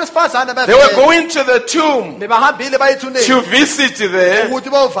 sibona abantu besifazane They were bevela going to the tomb bebahambile bayithuneni to visit there ukuthi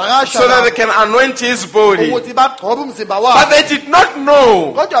bovakasha so that they can anoint his body. ukuthi bagcobe umzimba But wabo they did not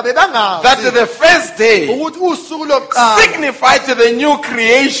know kodwa that bebangazi the first day ukuthi usuku lokuqala signified the new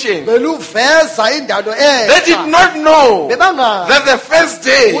creation. beluveza indalo They did entsha not know bebangazi that the first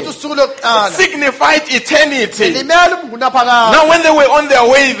day ukuthi usuku lokuqala signified eternity. limele umngunaphakade Now when they were on their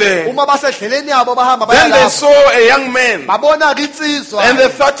way there, uma basedleleni yabo bahamba then they bayalapha saw a young man babona ke insizwa and they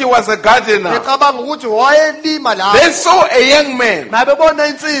thought he was a gardener. becabanga ukuthi wayelima They lapho saw a young man babebona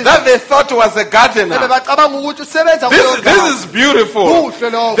insizwa that they thought was a gardener. bebacabanga ukuthi usebenza This is beautiful. kuhle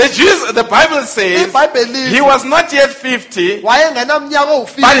lokho The Bible says iBhayibheli he was not yet 50, wayengenamnyaka but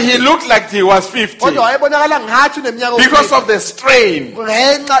owu-50 he looked like he was 50 kodwa wayebonakala ngathi uneminyaka because of the strain.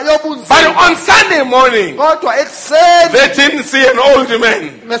 ngenxa But yobunzima on Sunday morning, kodwa ekuseni they didn't see an old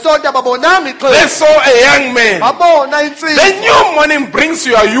man. ngesonto ababonanga They ixesha saw a young man. babona The insizwa new morning brings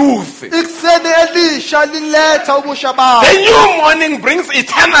your youth. ikuseni elisha liletha ubusha bakho The new morning brings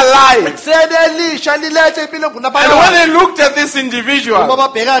eternal life. ikuseni elisha liletha impilo And when engunaphakade they looked at this uma individual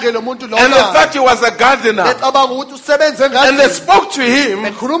babheka-ke lo muntu and they lona thought he was a gardener, becabanga ukuthi usebenze and they ngani spoke to him,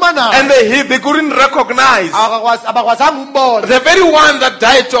 bekhuluma naye and they couldn't recognize abakwazanga umbona the very one that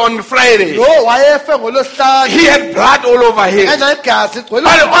died on Friday. lo wayefe ngolosihlanu He had blood all over him. enegazi igcwele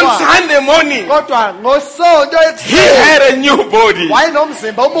But umzimba on wakhe. Sunday morning, kodwa ngosonto he ekuseni had a new body.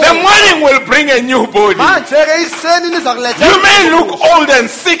 wayenomzimba The omuhle morning will bring a new body. manje-ke ikuseni liza kuletha You may look old and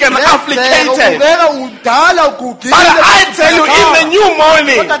sick and afflicted, ubeka udala ugugile but I tell you, in the new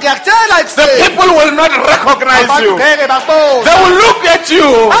morning, kodwa ngiyakutshela the ekuseni people will not recognize abantu you. ngeke babone They will look at you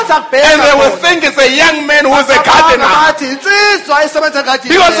bazakubheka and they will bona. think it's a young man who's a Bacabanga gardener. bathi insizwa esebenza engadini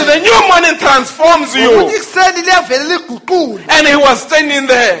Because the new morning transforms ukuthi you. ikuseni liyavele liguqule And he was standing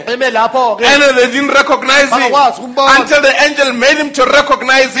there. eme lapho-ke And they didn't recognize him bangakwazi ukumbona until the angel made him to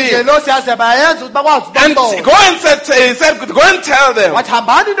recognize him. ngelosi yaze bayenza ukuthi bakwazi And ukubambona go and he said, go and tell them. wathi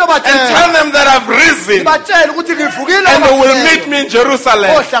hambani into And tell them that I've risen. batshele ukuthi ngivukile And they will abafileyo. meet me in Jerusalem.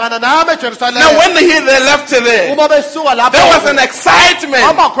 ohlangana nami Now ejerusalema when they left there, uma besuka there was an lapho excitement.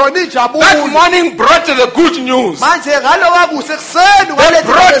 kwaba khona That injabulo morning brought the good news. manje ngaloka kuse ekuseni They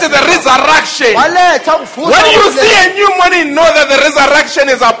brought the resurrection. waletha ukuvusa When you okuleyo. see a new morning, know that the resurrection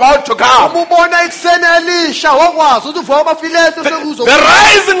is about to come. uma ubona ikuseni elisha wokwazi ukuthi uvuka abafileyo sekuzo The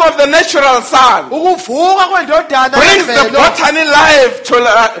rising of the natural sun ukuvuka kwendodana brings the yemvelo botany life to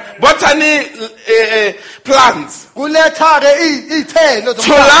botany plants kuletha-ke iy'thelo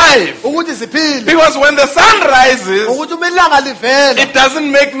to life. ukuthi ziphile Because when the sun rises, ukuthi uma ilanga livela it doesn't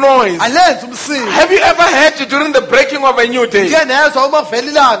make noise. alenzi umsindo Have you ever heard during the breaking of a new day? ke nezwa uma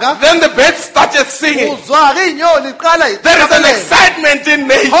kuvela ilanga Then the birds started singing. uzwa-ke iy'nyoni iqala There is an excitement in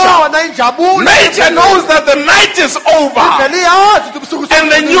nature. khona injabulo Nature knows that the night is over vele iyazi ukuthi ubusuku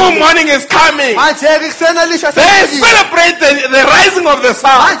and the new morning is coming. manje-ke ikuseni elisha They selifikile. celebrate the rising of the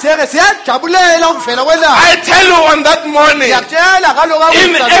sun. manje-ke siyajabulela ukuvela kwelanga I tell you on that morning, ngiyakutshela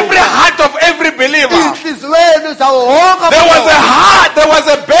in every heart of every believer, iy'nhliziyweni zawo wonke there was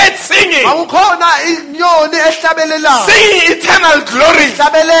a bird singing. akukhona inyoni ehlabelelayo Sing eternal glory.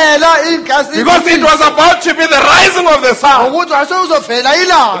 hlabelela ingazi Because it was about to be the rising of the sun. ukuthi wase uzovela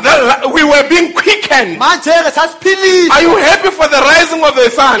ilanga We were being quickened. manje ke sasiphiliswa Are you happy for the rising of the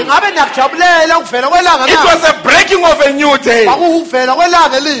sun? ngabe niyakujabulela ukuvela kwelanga It na was a breaking of a new day. akuvela kwelanga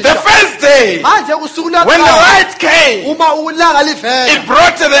The elisha first day, manje kusuku when the lwaqala light came, uma ulanga livela it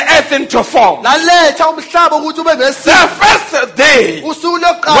brought the earth into form. laletha umhlaba ukuthi ube nesimo The first day, usuku when the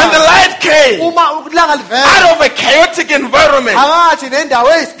lokuqala light came, uma ulanga livela out of a chaotic environment, phakathi nendawo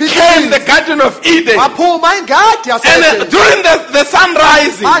came the eyisiphithiphithi Garden of Eden. waphuma ingadi And yasedeni during the sun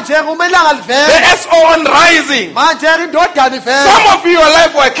rising, manje uma ilanga the livela SON rising, manje indodana ivela some of you, your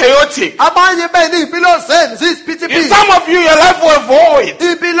life were chaotic. abanye benu iy'mpilo zenu ziyisiphithiphithi Some of you, your life were void.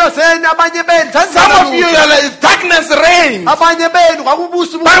 iy'mpilo zenu abanye benu Some of you, your life, darkness reigned. abanye benu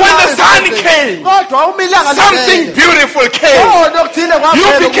kwakubusa But when the sun came, kodwa uma ilanga something livela beautiful came. khona okuthile You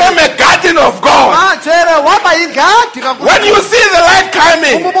kwavela became a garden of God. manje waba ingadi When you see the light uma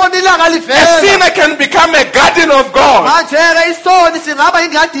coming, ubona ilanga a livela sinner can become a garden of God. manje isoni singaba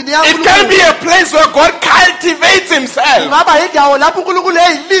ingadini It can be a place where God cultivates himself. kungaba indawo lapho unkulunkulu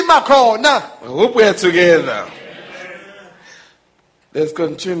eyilima khona I hope we are together. Let's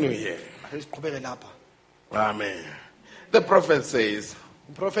continue here. siqhubeke lapha Amen. The prophet says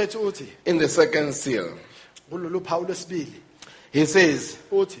umprofethi uthi in the second seal, kulolu phawu lwesibili he says,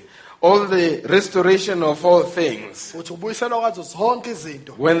 uthi all the restoration of all things, uthi ubuyiselwa kwazo zonke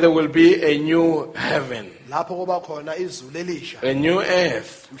izinto when there will be a new heaven, lapho kuba khona izulu elisha a new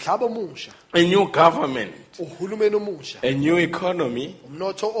earth, umhlaba omusha a new government, uhulumeni omusha a new economy,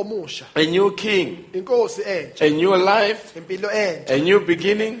 umnotho omusha a new king, inkosi entsha a new life, impilo entsha a new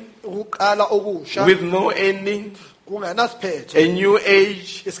beginning ukuqala okusha with no ending, kungenasiphetho a new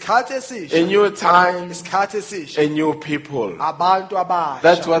age, isikhathi a esisha new time, isikhathi esisha a new people. abantu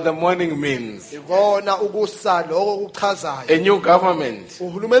That's abasha what the morning means. ikona ukusa lokho okuchazayo A new government,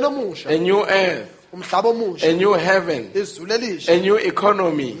 uhulumeni omusha a new earth, umhlaba a omusha new heaven, izulu elisha a new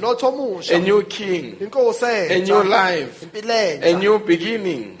economy, umnotho a omusha new king, inkosi a new entsha life, impilo a entsha new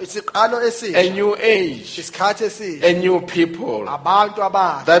beginning, isiqalo a esisha new age, isikhathi esisha a new people. abantu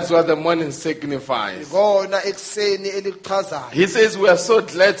abasha That's what the morning signifies. ikona ekuseni elikuchazayo He says we are so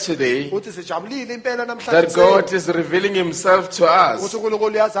glad today uthi sijabulile impela that namhlanje God is revealing himself to us. uthi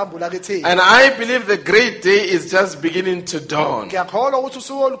uNkulunkulu uyazambula kithi And I believe the great day is just beginning to dawn. ngiyakholwa ukuthi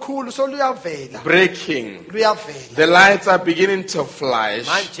usuku olukhulu soluyavela Breaking. luyavela The lights are beginning to flash.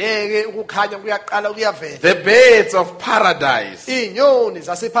 manje ke ukukhanya kuyaqala kuyavela The birds of paradise inyoni is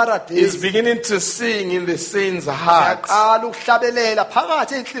zaseparadise beginning to sing in the saints' hearts. yaqala ukuhlabelela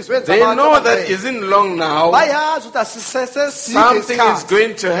phakathi enhlizweni They zabantu know that abangcwele. isn't long now. bayazi ukuthi asiseseside Something is isikhathi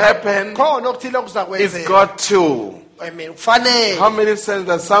going to happen. khona okuthile It's okuzakwenzeka got to. kufanele How many sense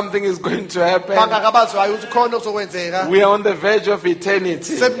that something is going to happen? bangakabazwayo ukuthi khona okuzokwenzeka We are on the verge of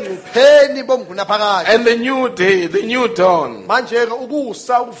eternity. sebungcupheni bomnguna phakathi And the new day, the new dawn. manje ke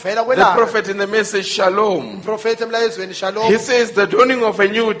ukusa ukuvela The kwelanga prophet in the message, Shalom. umprofeti emlayezweni shalom He says the dawning of a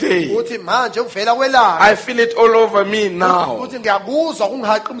new day. uthi manje ukuvela kwelanga I feel it all over me now. uthi ngiyakuzwa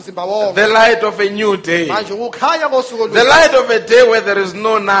kungihaqi umzimba wonke The light of a new day. manje ukukhanya kosuku The light of a day where there is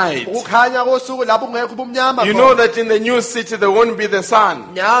no night. ukukhanya kosuku lapho kungekho ubumnyama You know that in the new city there won't be the sun.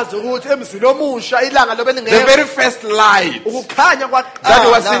 nyazi ukuthi emzini omusha ilanga lobe The lingekho very first light ukukhanya that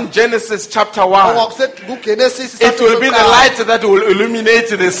was kwaqala in Genesis chapter 1. kugenesis It will be the light that will illuminate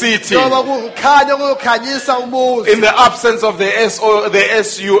the city noma kukhanya kuyokhanyisa umuzi in the absence of the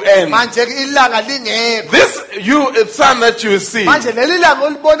SUN. manje ke ilanga lingekho This sun that you see, manje leli langa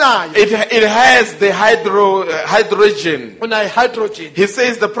olibonayo it has the hydrogen. una hydrogen He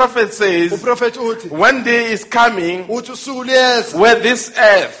says, the prophet says, uprofeti uthi one day is coming uthi usuku liyeza where this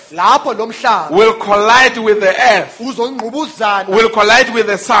earth lapho lo mhlaba will collide with the earth, uzongqubuzana will collide with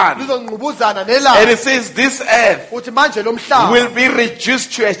the sun. uzongqubuzana And nelanga it says this earth uthi manje lo mhlaba will be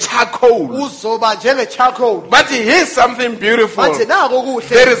reduced to a charcoal. uzoba njenge charcoal But here's something beautiful. manje nako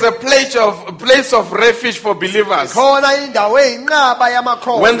There kuhle is a place of refuge for believers. khona indawo eyinqaba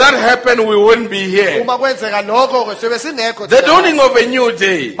yamakhono When that happened, we wouldn't be here. uma kwenzeka lokho ke sobe singekho The dawning of a new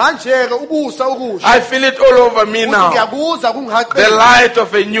day. manje ke ukusa okusha I feel it all over me uthi now. ngiyakuza The kungihaqile light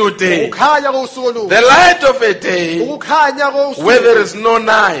of a new day. ukukhanya kosuku oluhle The light of a day ukukhanya where there kosuku is no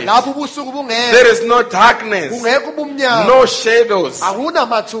night. lapho ubusuku bungekho There is no darkness. kungekho ubumnyama No shadows.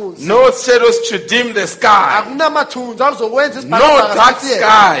 akunamathunzi No shadows to dim the sky. akunamathunzi akuzokwenza No dark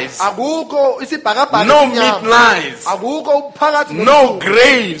skies. akukho isibhakabhaka No esimnyama. cold nights, akukho phakathi no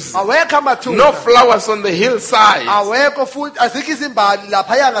graves, awekho amathunga no flowers on the hillside, awekho futhi azikho izimbali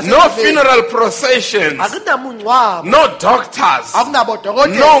laphaya no ngasemhlabeni funeral processions, akunamungcwabo no doctors,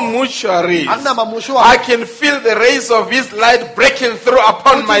 akunabodokotela no mortuaries. I akunamamushwa can feel the rays of His light breaking through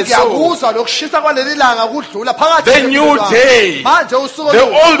upon my soul. ngiyakuzwa lokushisa kwaleli langa kudlula phakathi The new day, manje usuku the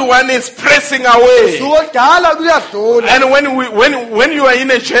old one is pressing away. oludala luyadlula And when you are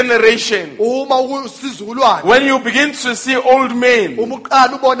in a generation, uma usizukulwane when you begin to see old men uma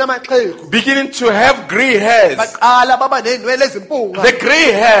uqala ubona amaxhegu beginning to have gray hairs, baqala baba nenwele ezimpunga the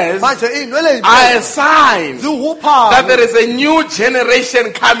gray hairs manje inwele are a sign that ziwuphawu there is a new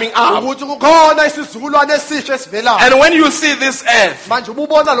generation coming up. ukuthi kukhona isizukulwane esisha esivelayo And when you see this earth manje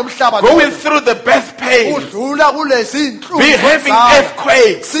ubona lo mhlaba going through the birth pain, udlula kulezi be having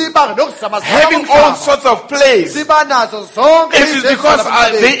earthquakes, siba nokuzamazama having all sorts of plagues, siba nazo zonke it is because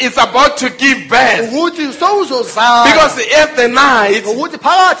it's about to give birth. ukuthi sowuzozala Because at the night, ukuthi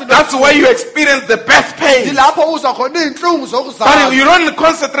phakathi that's where you experience the birth pain. lapho uzwa khona izinhlungu But zokuzala you don't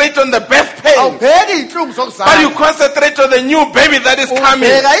concentrate on the birth pain, awubheki izinhlungu but zokuzala you concentrate on the new baby that is coming.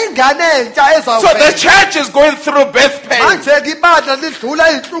 ubheka ingane entsha So the ezawuvela church is going through birth pain. manje ke ibandla lidlula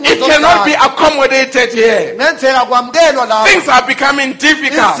izinhlungu It cannot be zokuzala accommodated here. ngenzeka kwamukelwa lapho Things are becoming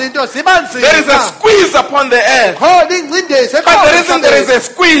difficult. izinto ziba There is a nzima squeeze upon the earth. khona ingcindezi But the reason there is a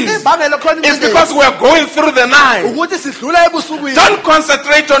squeeze imbangela khona is because we are going through the night. ukuthi sidlula ebusukwini Don't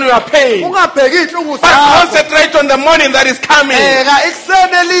concentrate on your pain, ungabheki izinhlungu but zakho concentrate on the morning that is coming. bheka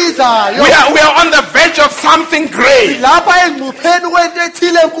ikuseni elizayo We are on the verge of something great. lapha engcupheni kwento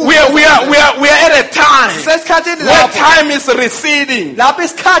ethile enkulu We are at a time sesikhathini where lapho time is receding lapho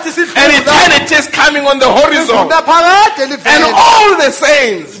isikhathi and sidlula eternity is coming on the horizon. naphakade And livela all the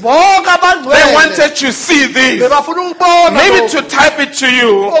saints, bonke they abangcwele wanted to see this. bebafuna ukubona Maybe lokhu. to type it to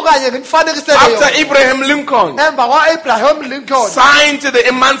you, okanye ngimfanekisele after yona Abraham Lincoln emva kwa-abraham lincoln signed the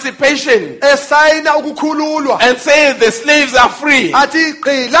emancipation esayina ukukhululwa and said the slaves are free, athi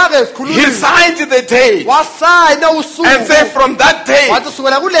gqila-ke he sikhululile signed the date wasayina and said usuku from that day, wathi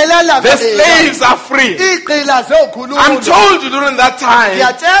sukela kulela langa the lela, slaves are free. igqila I'm zeyokhululwa told during that time,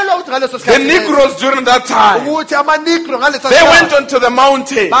 ngiyatshelwa ukuthi ngaleso the sikhathi leso, Negroes during that time, ukuthi amanigro ngaleso they went sikhathi onto the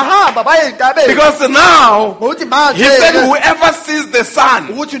mountain bahamba baye ey'ntabeni because now ngokuthi he said manje whoever sees the sun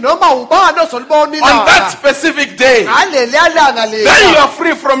ukuthi noma ubani ozolibona on that ilanga specific day, ngaleliya langa then you lela are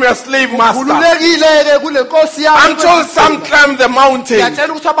free from your slave master. khululekile-ke kule nkosi I'm told some climbed the mountain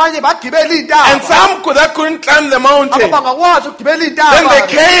ngiyatshela ukuthi abanye bagibela and iy'ntaba some that couldn't climb the mountain. abangakwazi ukugibela Then iy'ntaba they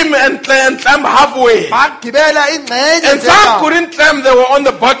came and climbed halfway. bagibela ingxenye And some couldn't climb, they were on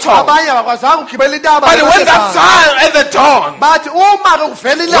the bottom. abanye abakwazanga ukugibela intaba But when that sun at the dawn, bathi uma-ke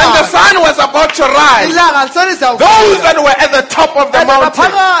kuvela when the ilanga sun was about to rise, ilanga those that were at the top of the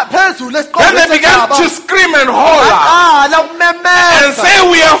mountain, phezulu then they began to scream and holler aqala and ukumemeza say,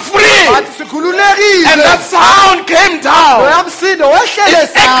 "We are free." bathi sikhululekile And that sound came down. loya msindo wehlele It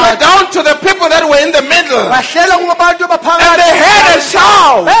echoed down to the people that were in the middle. wahlela kubantu And they heard a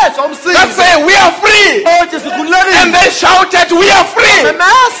shout bezwa that umsindo said, "We are free." othi And sikhululekile they shouted, "We are free."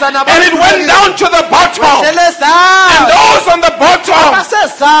 memeza And it went down to the bottom. wahlele And esana those on the bottom, they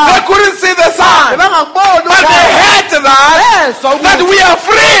basesana couldn't see the sun. bangakuboni But they heard that we are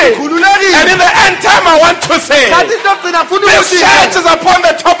free. And khululekile in the end time, I want to say, kanti into yokugcina funa this church is upon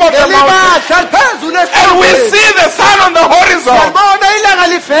the top of the mountain. elibadla phezulu And we see the sun on the horizon. siyabona ilanga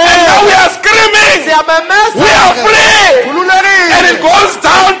And now livela we are screaming, siyamemeza we are free. khululekile And it goes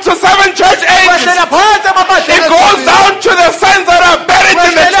down to 7 church ages. wehlela phansi It goes down to the saints that are buried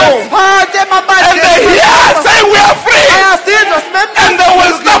in the tomb. phansi And they hear saying, "We are free." ayasizwa And they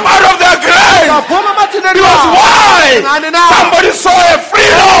will step out of their grave. saphuma emathuneni Because why? ngani na Somebody saw a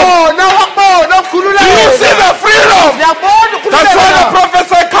freedom. bona wakubona Do you see ukukhululeka the freedom? ngiyabona That's why the ukukhululeka prophet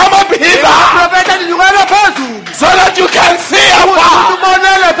said, "Come up hither profeta ninyukela phezulu so that you can see ukuthi afar."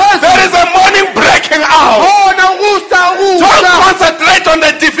 umonele There phezulu is a morning breaking out. bona ukusa Don't ukusa concentrate on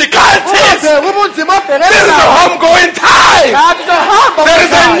the difficulties. ungabheki ubunzima This is a homegoing time. kanti sohamba There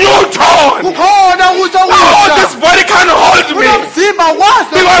is a new tone. kukhona ukusa Oh, this ukusa body can hold me kunomzimba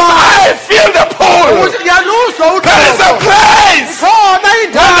wazi because I feel the pull. ukuthi ngiyaluzwa There is a uthando place khona where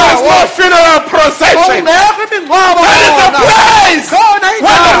there is indawo no funeral procession. ongekho imingcwabo There is a khona place khona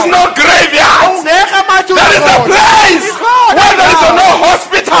where there is indawo no graveyard. ongekho amathuna There is a place where there is no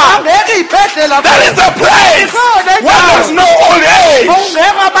hospital. ongekho iy'bhedlela There is a place where there is no old age.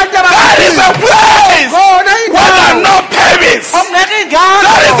 ongekho abantu There is a place khona where there are indawo no babies. ongekho ingane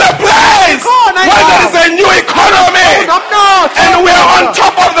There is a place where there is a new economy. nomnotho And we are on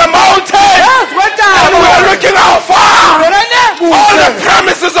top of the mountain. yes And we are looking how far. All the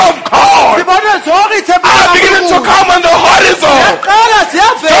promises of God sibone zonke are ithemba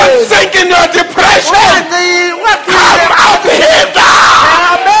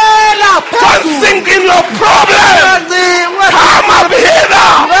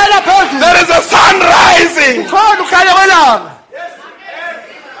rising. khona ukukhanya kwelanga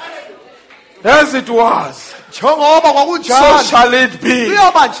As it was, njengoba so kwakunjalo shall it be.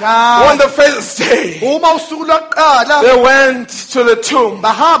 kuyoba On njalo the first day, uma usuku lokuqala they went to the tomb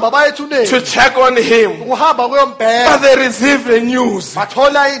bahamba baye to ethuneni check on him. ukuhamba But kuyombheka they received the news.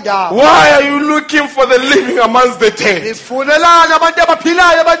 bathola indaba Why are you looking for the living amongst the dead? nifunelani abantu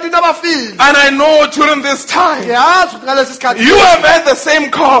abaphilayo ebantwini abafile And I know during this time, ngiyazi ukuthi ngalesi sikhathi you have had the same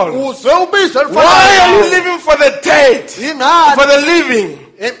call. uzwe ubizo Why are you living for the dead? For ingani the living.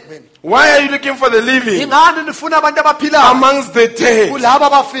 Why are you looking for the living ingani nifuna abantu abaphilayo amongst the dead? kulabo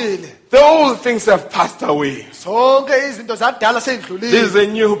abafile The old things have passed away. zonke izinto zakudala This is seyidlulile a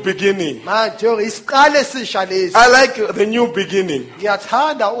new beginning. manje isiqalo esisha lesi I like the new beginning.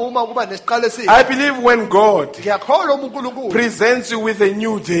 ngiyathanda uma kuba nesiqalo esisha I believe when God ngiyakholwa uNkulunkulu presents you with a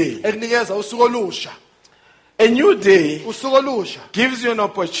new day, ekunikeza usuku olusha a new day usuku olusha gives you an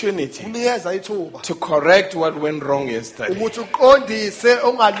opportunity unikeza ithuba to correct what went wrong yesterday. ukuthi uqondise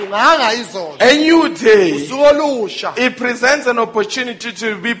ongalunganga izolo A new day, usuku olusha it presents an opportunity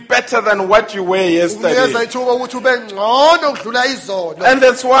to be better than what you were unikeza yesterday. ithuba ukuthi ube ngcono ukudlula izolo And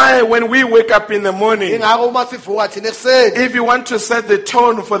that's why when we wake up in the morning, ingakho uma sivuka thina ekuseni if you want to set the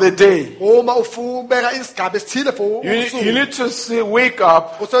tone for the day, uma ubeka isigaba esithile for you usuku need to say, wake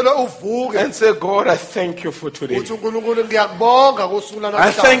up usele uvuke and say, God, I thank you for today. uthi uNkulunkulu ngiyakubonga ngosuku I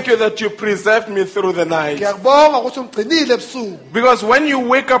lanamhlanje thank you that you preserved me through the night. ngiyakubonga ukuthi ungigcinile ebusuku Because when you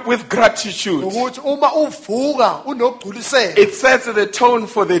wake up with gratitude, ukuthi uma uvuka unokugculisela it sets the tone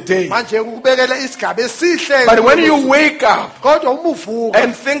for the day. manje ukubekela isigaba esihle But when you wake up kodwa uma uvuka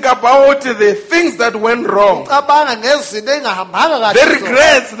and think about the things that went wrong, cabanga ngezinto engahambanga the kahle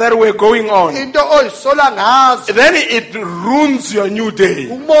regrets that were going on, into oyisola ngazo then it ruins your new day.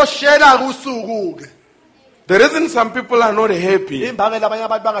 umoshela kusuku ke The reason some people are not happy, imbangela abanye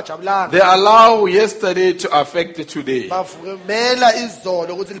abantu bangajabulanga they allow yesterday to affect today. bavumela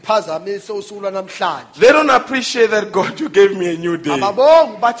izolo ukuthi liphazamise usuku lwanamhlanje They don't appreciate that God, you gave me a new day.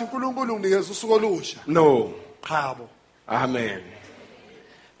 ababonga bathi uNkulunkulu unginikeza usuku olusha No. chabo Amen.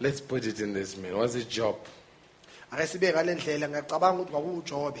 Let's put it in this manner. What's it, Job? ake sibe ngalendlela ngiyacabanga ukuthi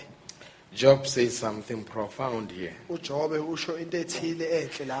kwakuuJobe Job says something profound here. uJobe usho into ethile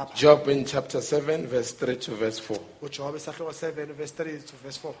enhle lapha Job in chapter 7, verse 3 to verse 4. uJobe sahloko 7 verse 3 to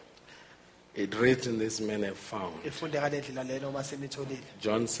verse 4 It reads in this manner, found. ifunde ngalendlela lena uma senitholile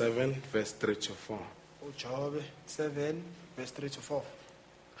John 7, verse 3 to 4. uJobe 7 verse 3 to 4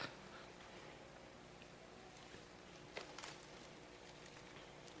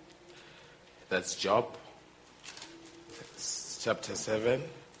 That's Job, chapter 7,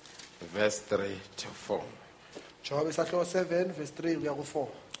 verse 3 to 4. Jobe sahloko 7 verse 3 kuya ku 4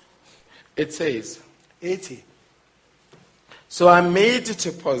 It says, ethi so I made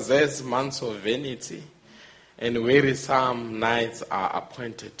to possess months of vanity, and wearisome nights are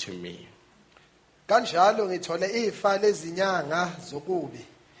appointed to me. kanjalo ngithole ifa lezinyanga zokubi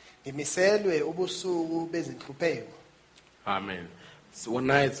ngimiselwe ubusuku bezinhlupheko Amen. So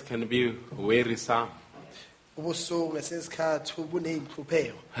nights can be wearisome. ubusuku ngesikhathi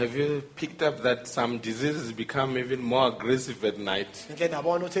buneyinhlupheko Have you picked up that some diseases become even more aggressive at night? ngeke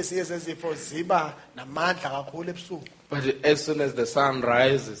nabona ukuthi esinye sezifo ziba namandla kakhulu ebusuku But as soon as the sun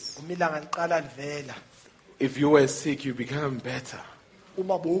rises, umilanga liqala livela if you were sick, you become better.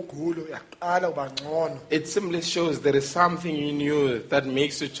 uma bowugula uyaqala uba ngcono It simply shows there is something in you that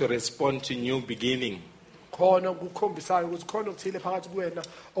makes you to respond to new beginning. khona kukhombisayo ukuthi khona okuthile phakathi kuwena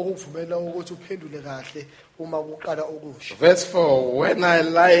okuvumela ukuthi uphendule kahle uma kuqala okusha Verse 4, when I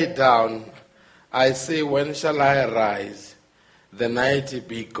lie down, I say, when shall I arise? The night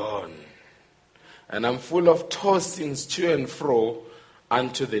be gone. And I'm full of tossings to and fro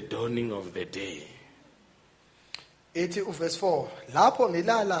unto the dawning of the day. ethi uverse 4 lapho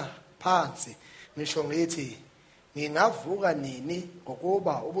ngilala phansi ngisho ngithi ngingavuka nini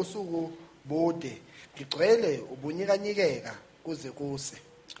ngokuba ubusuku bude ngigcwele ubunyikanyikeka kuze kuse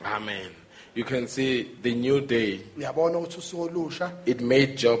Amen. You can see the new day, uyabona ukuthi usuku olusha it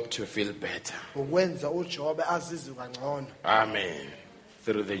made Job to feel better. ukwenza uJobe azizwe kangcono Amen.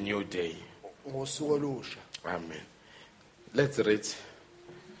 Through the new day. ngosuku olusha Amen. Let's read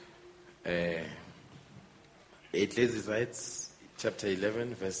Ecclesiastes chapter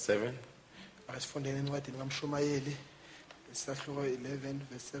 11, verse 7. asifundeni encwadini kaMshumayeli isahluko 11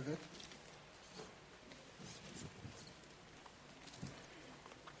 verse 7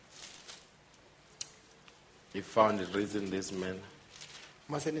 He found it written this man.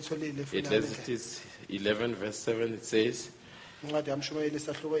 mase nitholile Ecclesiastes 11, verse 7, it says, incwadi kaMshumayeli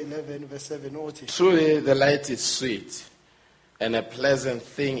isahluko 11 verse 7 uthi truly the light is sweet, And a pleasant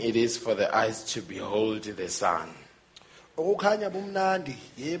thing it is for the eyes to behold the sun. Ukukhanya bumnandi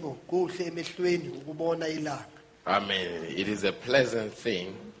yebo kuhle emehlweni ukubona ilanga. Amen. It is a pleasant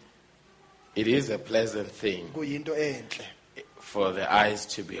thing. It is a pleasant thing Kuyinto enhle for the eyes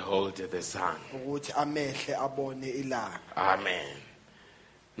to behold the sun. ukuthi amehle abone ilanga. Amen.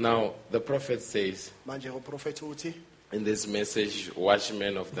 Now, the prophet says Manje uprofeti uthi in this message,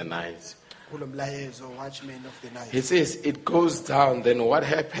 Watchmen of the Night, kulomlayezo watchman of the night. he says, it goes down, then what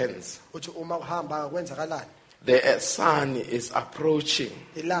happens? Uthi uma uhamba kwenzakalani? The sun is approaching.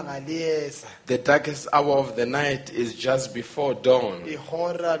 Ilanga liyeza. The darkest hour of the night is just before dawn.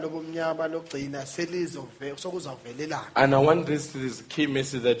 Ihora lobumnyama logcina selizove sokuzavela ilanga. And I want this key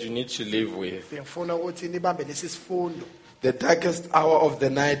message that you need to live with. Ngifuna ukuthi nibambe lesi sifundo. The darkest hour of the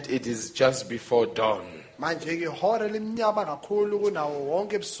night, it is just before dawn. Manje ke ihora lemnyama kakhulu kunawo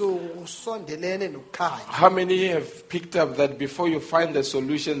wonke ebusuku usondelene nokukhanya. How many have picked up that before you find the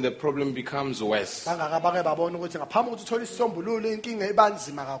solution, the problem becomes worse? Bangakabake babona ukuthi ngaphambi kokuthi uthole isisombululo inkinga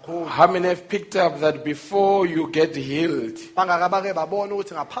ibanzima kakhulu. How many have picked up that before you get healed, Bangakabake babona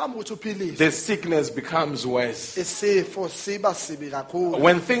ukuthi ngaphambi kokuthi uphiliswe the sickness becomes worse? isifo siba sibi kakhulu.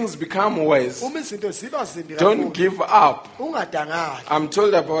 When things become worse, Uma izinto ziba zimbi don't kakhulu give up. ungadangali. I'm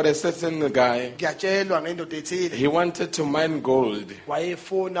told about a certain guy. Ngiyatshelwa ngendoda ethile He wanted to mine gold,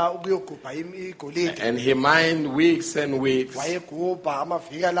 wayefuna ukuyogubha igolide. and he mined weeks and weeks. Wayegubha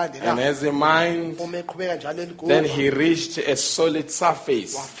amaviki And alandelayo. as he mined, Uma eqhubeka njalo then eligubha he reached a solid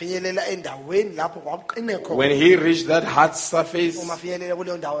surface. wafinyelela endaweni lapho kwaqine khona. When he reached that hard surface, Uma finyelela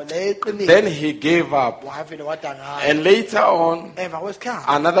kuleyo ndawo leyo eqinile then he gave up. wavele wadangala. And later on, Emva kwesikhathi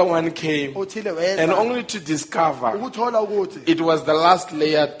another one came, uthile and weza only to discover ukuthola ukuthi it was the last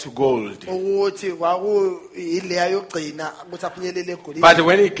layer to gold. ukuthi ileya yokugcina ukuthi afinyelele egolide. But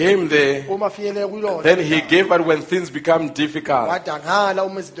when he came there, Uma finyelela kulona then he gave up when things become difficult. wadangala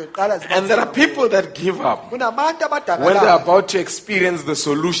uma izinto ziqala ziba And there are nzima. people that give up Kunabantu when they're abadangala about to experience the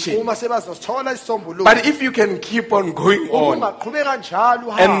solution. uma sebazothola isisombululo. But if you can keep on going on Ungaqhubeka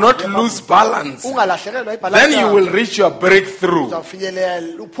njalo and not uhambe, lose balance, ungalahlekelwa ibhalansi then you yakho, will reach your breakthrough.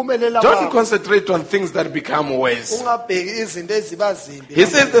 uzawufinyelela uphumelela Don't kwakho. concentrate on things that become worse. Ungabheki izinto eziba zimbi. He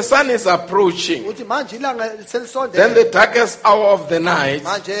says the sun is approaching. uthi manje ilanga Then selisondele. the darkest hour of the night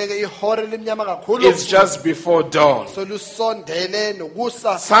Manje ke ihora lemnyama kakhulu is just before dawn. solusondele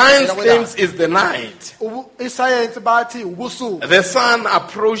nokusa. Science claims it's the night. Isayensi bathi ubusuku. The sun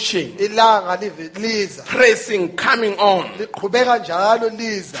approaching, Ilanga liza. pressing, coming on, Liqhubeka njalo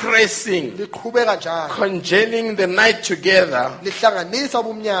liza. pressing, Liqhubeka njalo. congealing the night together Lihlanganisa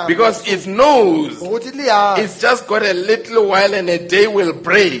ubumnyama. because it knows ukuthi liyazi it's just got a little while and a day will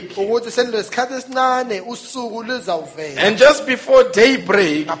break. ukuthi selinesikhathi esincane usuku luzawuvela. And just before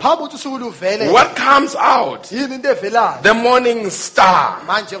daybreak, Ngaphambi kokuthi usuku luvele. what comes out? Yini into evelayo? The morning star.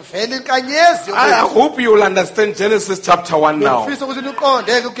 Manje kuvela inkanyezi I yokuthi. hope you will understand Genesis chapter 1 now. Ngifisa ukuthi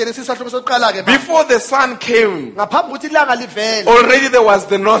niqonde uGenesis isahluko sokuqala ke. Before the sun came, Ngaphambi kokuthi ilanga livele. already there was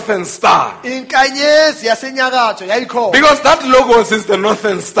the northern star. Inkanyezi yasenyakatho yayikhona. Because that logos is the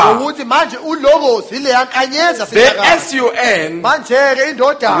northern star. Ukuthi manje ulogos ile yankanyezi The yasenyakatho. sun, Manje ke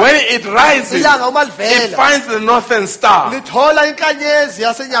indodana when it rises, ilanga uma it livela finds the northern star. lithola inkanyezi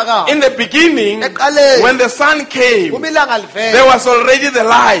yasenyakatho. In the beginning, Ekuqaleni, when the sun came, uma ilanga there livela was already the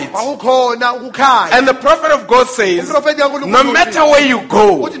light. kwakukhona ukukhanya. And the prophet of God says, Umprofeti kaNkulunkulu no matter where you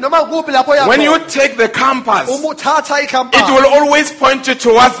go, uthi noma kuphi lapho uya when khona, you take the compass, uma uthatha it ikhampani will always point you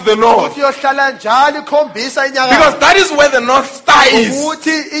towards the north. uthi yohlala njalo ikhombisa Because inyakatho that is where the north star is.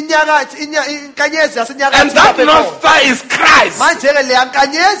 ukuthi inyakatho inkanyezi And yasenyakatho that ilapho north khona. star is Christ. Manje ke le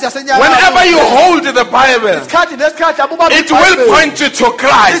yankanyezi yasenyakatho Whenever you hold the Bible, isikhathi nesikhathi abubambe it will point you to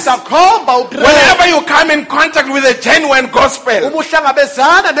Christ. izakhomba uKristu. Whenever you come in contact with a genuine gospel, Uma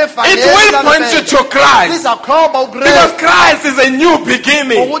uhlangabezana it nevangeli will point you to Christ. lizakhomba Because uKristu. Christ is a new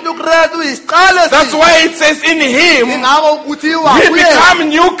beginning. Ukuthi uKristu uyisiqalo That's why it says in Him, ingakho kuthiwa we kuye become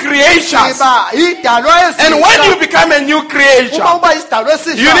new creations. siba idalwa And when you esisha. become a new creation, Uma uba isidalwa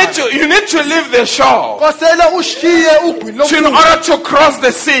you need to leave the shore kosele ushiye ugwini in lomkhulu order to cross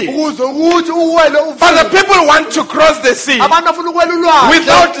the sea. ukuze ukuthi uwele But the ufike. people want to cross the sea Abantu bafuna ukwela ulwandle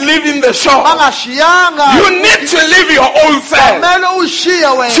without leaving the shore. bangashiyanga. You need to leave your old self Kumele ushiye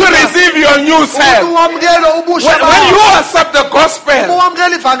to wena receive your new ukuthi self. uwamukele ubusha When you bakho. accept the gospel,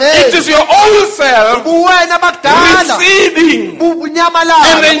 Uwamukele it ivangeli is your old self buwena bakudala receding, and the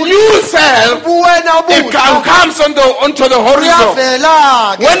bunyamalala new self buwena it obusha comes onto the horizon.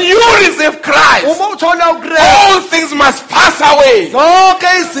 uyavela ke. When you receive Christ, Uma uthola uKristu all things must pass away. zonke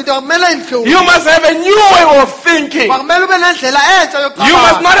izinto kumele indlule. You must have a new way of thinking. Kwakumele ube nendlela entsha You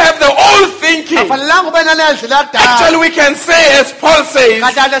must yokucabanga. not have the old thinking. Akufanelanga ube nalendlela yakudala. Actually, we can say, as Paul says,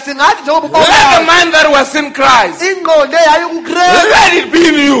 Kanti singathi njengoba let the uPawulo mind that was in Christ, ingqondo eyayi kuKristu let it be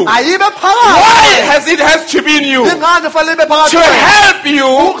in you. ayibe Why phakathi. has to be in you? Ingane fanele ibe To phakathi. help you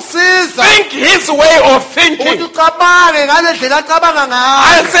Ukusiza think his way of ukuthi thinking. ucabange ngalendlela acabanga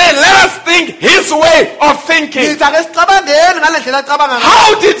I ngayo. say, let us think his way of thinking. Ngithi ake sicabangeni ngalendlela acabanga ngayo.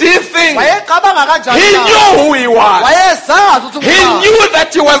 How did he think? Wayecabanga kanjani? He na? knew who he was. Wayesazi ukuthi He ungubani. knew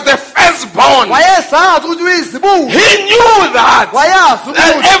that he was the firstborn. Wayesazi ukuthi uyizibulu. He knew that Wayazi and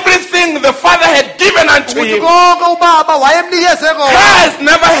ukuthi everything the Father had given unto ukuthi him. konke ubaba wayemnikeze kona. Christ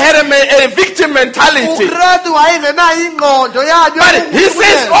never had a victim mentality. uKristu wayengenayo ingqondo yayo. But he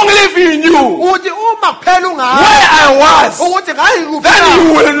says only if you knew uthi uma kuphela ungazi where I was, ukuthi ngayikuphi then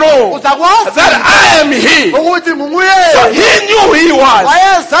you will know uzakwazi that I am he. ukuthi So nguye. he knew who he was.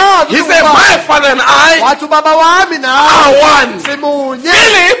 Wayesazi He ukuthi said, ungubani. my Father and I wathi ubaba wami nawe are one. simunye.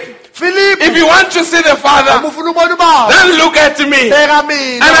 Philip, Philip if you want to see the Father, uma ufuna ubona ubaba then look at me. bheka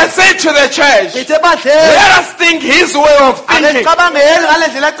mina. And I say to the church, Ngithe badleni let us think his way of thinking. akecabangeli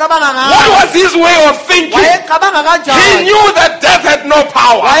ngalendlela acabanga What ngayo. was his way of thinking? Wayecabanga He kanjani? knew that death had no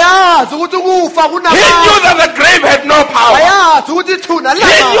power. Wayazi ukuthi ukufa He knew kunamandla. that the grave had no power. Wayazi ukuthi ithuna He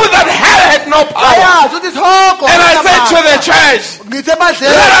knew lama. that hell had no power. Wayazi ukuthi ishogo And I said to the linamandla. church, Ngithe let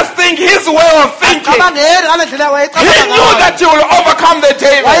badleni us think his way of thinking. acabangeli ngalendlela He wayecabanga knew ngayo. that he will overcome the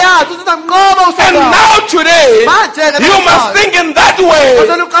devil. Wayazi ukuthi uzamnqoba And uSathane. now today, you must think in that way.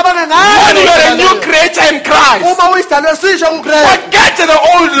 Kumele ucabange When you are a new ngayo. creature in Christ, Uma uyidalwe esisha kuKristu. forget the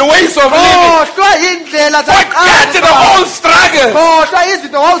old ways of living. Khohlwa indlela Forget the zakuqala. old struggle. Khohlwa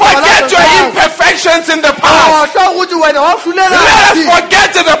izinto Forget your wawuzibalazo. imperfections in the past. Khohlwa ukuthi wena wawuhlulela Let us kuphi. forget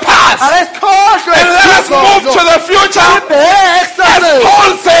the past. Ake sikhohlwe And let us move to the future. Sibheke As ekusaseni.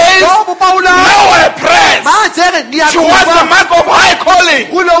 Paul says, Ngoba uPawulo now I press manje-ke towards the ngiyaqhuba mark of high calling.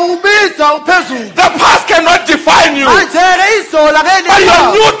 kulo ubiza uphezulu. The past cannot define you, Manje-ke izola but your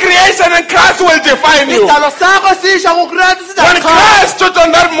new creation in Christ will define you. isidalo sakho esisha kuKristu When sizakuchaza. Christ stood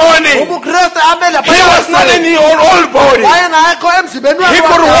on that morning, Uma uKristu amele he was not in his old body. wayengekho emzimbeni He wakhe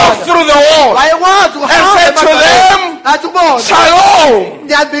could walk wakudala. through the wall. Wayekwazi And said to them, athi kubona Shalom.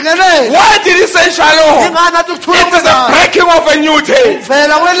 ngiyabingelela. Why did he say shalom? ingani athi ukuthula It is the okuncane. breaking of a new day.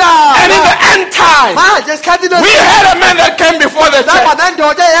 Vela And in kwelanga the end time, manje esikhathini we had a man that came before the saba church.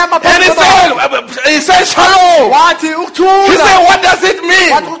 nendoda ehamba And he said shalom. wathi He ukuthula said, what does it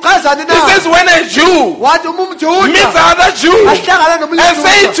mean? wathi kuchazani He na says, when a Jew wathi uma meets umjuda another Jew ahlangana and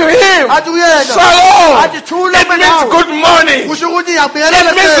say to him, athi kuyena shalom, athi thula it means good morning. kusho ukuthi It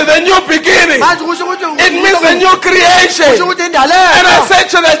ngiyabingelela means sena. the new beginning. manje kusho ukuthi It means a new creation. kusho ukuthi And I indaleko said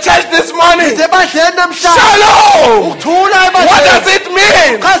to the church this morning, sebadleni namhlanje shalom. ukuthula What does ebadleni it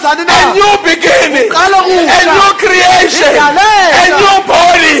mean? Chazani na. A new beginning. Uqala A okusha. new creation. A new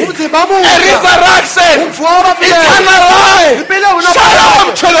body. umzimba A omusha resurrection. umvuka abafileyo Eternal life. impilo unokuphila. Shalom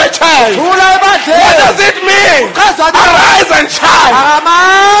to the church. thula What ebadleni does it mean? Chazani na. Arise and shine.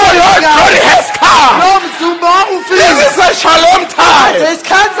 For your glory has come. lo mzimba wakho This ufile is a shalom time.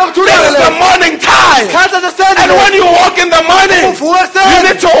 isikhathi This is the sokuthula morning time. isikhathi And saseseni when you walk in the morning, uvuka you ekuseni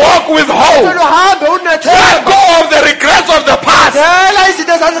need to walk with hope. kumele uhambe Let unethemba go of the regrets of the past dela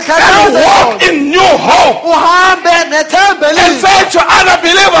izinto and zazikhathaza walk in new hope. uhambe nethemba And elihle say to other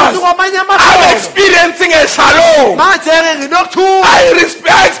believers, kwamanye I'm amadoda experiencing a shalom. manje-ke nginokuthula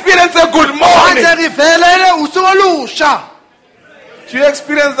I experience a good morning. manje ngivelele usuku olusha. Do you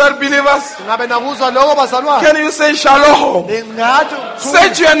experience that, believers? ngabe nakuzwa lokho bazalwane Can you say shalom? ngathi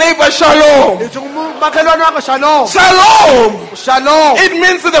Say to your neighbor, shalom. lithi umakhelwane wakho shalom Shalom. shalom It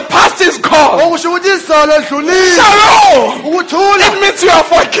means the past is gone. okusho ukuthi izolo lidlulile Shalom. ukuthula It means you are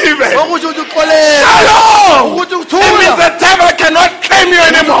forgiven. okusho ukuthi uxolele Shalom. ukuthi It means ukuthula the devil cannot claim you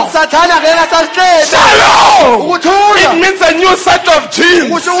anymore. sathana ngeke asasihleli Shalom. ukuthula It means a new set of genes.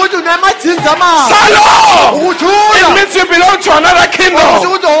 kusho ukuthi unamajinsi amahle Shalom. It ukuthula means you belong to another kusho kingdom.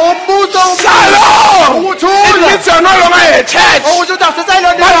 ukuthi umbuso Shalom. It ukuthula means you're no longer a church, okusho ukuthi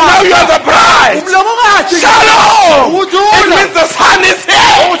but now you are the bride. umlomo kathi Shalom. It ukuthula means the sun is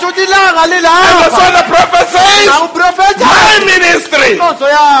here. okusho ukuthi ilanga And lilapha that's what the prophet says. uprofetha My ministry inkonzo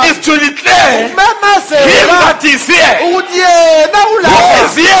yami is to declare him memezela that is here. ukuthi yena Who is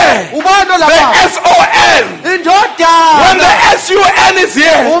ulapha here? ubani The olapha S-O-N. When indodana the S-U-N is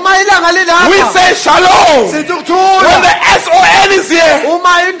here, uma ilanga we lilapha say shalom. sithi When ukuthula the S-O-N is here,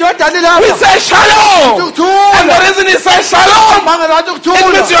 uma indodana we ilapha say shalom. And the ukuthula reason he says shalom, bangela wathi it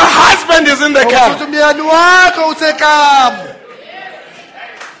ukuthula means your husband is in the ukuthi camp. umyeni wakho usekambo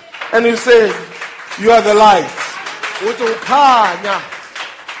And you say, you are the light. uthi ukhanya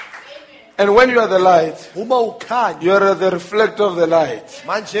And when you are the light, uma ukhanya you are the reflector of the light.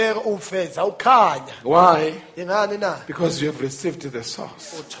 manje ufeza ukhanya. Why? Ingani na? Because you have received the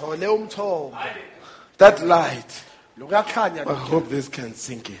source. Uthole umthombo. That light, Lokuyakhanya I hope this can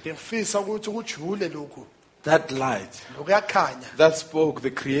sink in. ngifisa ukuthi ukujule lokhu. That light Lokuyakhanya that spoke the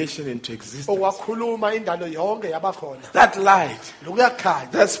creation into existence. okwakhuluma indalo yonke yabakhona. That light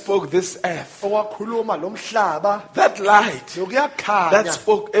Lokuyakhanya that spoke this earth. okwakhuluma lomhlaba. That light that Lokuyakhanya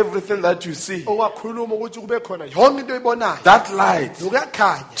spoke everything that you see. okwakhuluma ukuthi kube khona yonke into oyibonayo. That light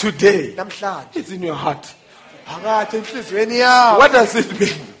Lokuyakhanya today, namhlanje it's in your heart. phakathi enhliziyweni yakho. What does it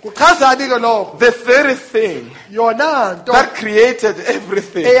mean? Kuchazani ke lokho? The very thing Yona nto that created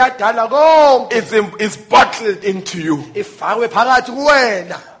everything eyadala konke is bottled into you. ifakwe phakathi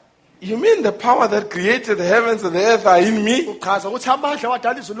kuwena. You mean the power that created the heavens and the earth are in me? Uchaza ukuthi amandla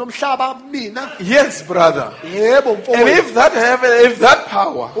wadala izulu nomhlaba mina. Yes, brother. Yebo And mfowethu. if that heaven, if that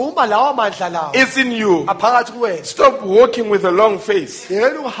power Uma lawa mandla lawo is in you, aphakathi kuwena. stop walking with a long face.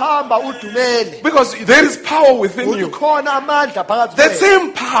 Yena uhamba udumele. Because there is power within Uthi you. khona amandla phakathi The kuwena.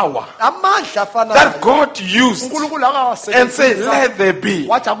 same power Amandla afanayo. that God used uNkulunkulu and said, akawasebenzisa. let there be.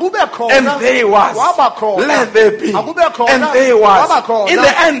 Wathi akube khona. And there was. Waba khona. Let there be. Akube khona. And there was. Waba khona. In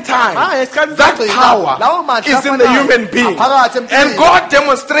the end time, esikhathini that sagcina, power lawo mandla is in the afanayo human being. aphakathi emntwini. And God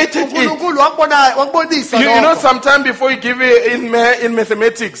demonstrated it. uNkulunkulu wakubonisa You know, lokho. sometime before you give it in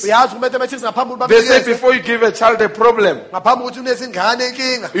mathematics, Uyazi umathematics ngaphambi they say ukuthi before you give a child a problem, ngaphambi ukuthi unezingane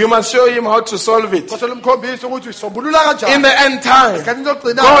inkinga. you must show him how to solve it. Kodwa lumkhombisa ukuthi uyisombulula kanjani. In the end time, Esikhathini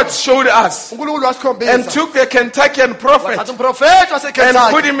sokugcina God showed us uNkulunkulu wasikhombisa. and took a Kentuckian prophet Wathatha umprofeti and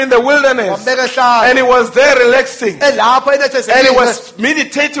waseKentucky put him in the wilderness. wambeka ehlane. And he was there relaxing. Elapho And he enethezekile was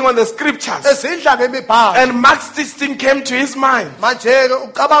meditating on the scriptures. esidla ngemibhalo. And Mark 16 came to his mind. Manje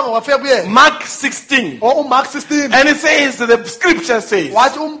ucabanga wafika kuyena. Mark 16. uMark 16 And it says, the scripture says,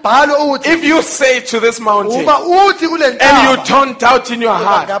 wathi umbhalo uthi if you say to this mountain, uma uthi kule and you ntaba don't doubt in your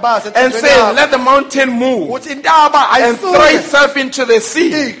heart, and say, let the mountain move, uthi intaba and throw ayisuke itself into the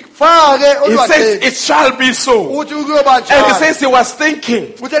sea, ifake he says, olwandle. it shall be so. Uthi kuyoba And he njalo. says he was thinking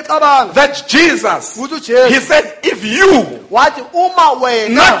Uthi ecabanga that Jesus, uthi uJesu he said, if you, wathi uma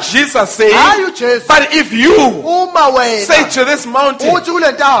wena not Jesus saying, hayi uJesu but if you uma say wena to this mountain, uthi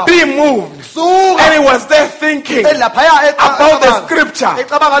kule ntaba be moved. suka And he was there thinking elaphaya about the scripture.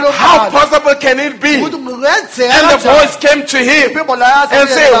 ecabanga lo How mbhalo possible can it be? uthi kungenzeka And the kanjani. voice came to him Iphimbo layazi and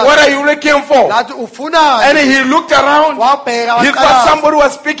said, kuyena. what are you looking for? Lathi ufunani And he looked around. wabheka He thought somebody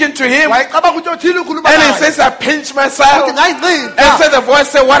was speaking to him. wayecabanga ukuthi othile ukhuluma And he naye. says, I pinched myself. Uthi ngayincinta And said, the voice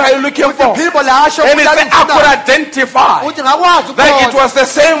said, what are you looking for? iphimbo lasho And he ukuthi said, I could ufunani. identify Uthi ngakwazi that it ukubona was the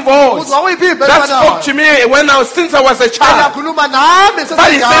same voice ukuthi wakuyiphimbo that spoke to me since I was a child. eyakhuluma nami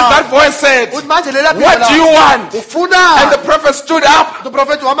But he says, that voice said, uthi manje lela what do you want? ufuna And the prophet stood up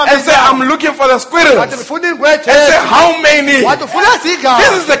uprofeti wama and said, I'm looking for the wathi squirrels. ngifuna And ingwethe said, how many? wathi ufuna zingaki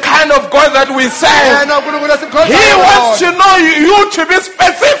This is the kind of God that we serve. yena uNkulunkulu esimkhonza He wants to know you to be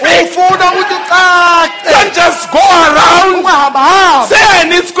specific. ufuna ukuthi ucace Don't just go around. ungahamba hamba Say, I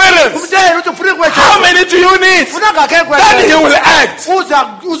need squirrels. umtshela ukuthi ufuna ingwethe How many do you need? ufuna ngakhe Then he ingwethe will act.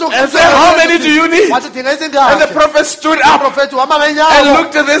 And say, how many do you need? wathi udinga And the izingaki prophet stood up uprofeti wama and ngenyawo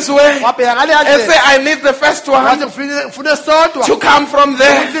looked this way wabheka ngaleya and ndlela said, I need the first wathi one ngifuna esodwa to come from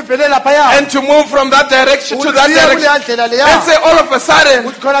there sivele laphaya and to move from that direction to that kuleya direction. ndlela leya And say, all of a sudden,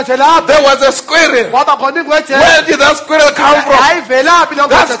 uthi khona nje lapho there was a squirrel. kwaba khona ingwethe Where did that squirrel come from? ayivelaphi lo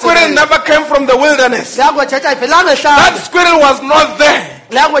That squirrel never came from the wilderness. ngwethe ayivelanga That ehlane squirrel was not there.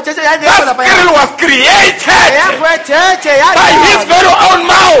 leya ngwethe yayingekho That laphaya squirrel was created leya ngwethe by his very own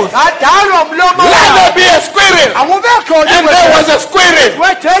mouth. yadalwa umlomo Let wakhe there be a squirrel. akube khona And there was a squirrel.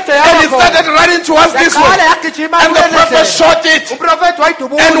 ngwethe And he started running towards this way. yaqala yagijima And the prophet shot it uprofeti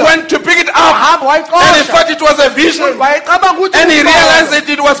wayidubula and went to pick it up. hamba And he wayiqosha thought it was a vision. wayecabanga ukuthi And he umbono. realized that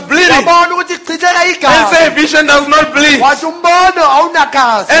it was bleeding. wabona ukuthi chitheka And igazi say, vision does not bleed. wathi umbono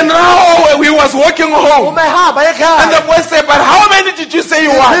awunagazi And now he was walking home. umehamba And the ekhaya boy said, but how many did you say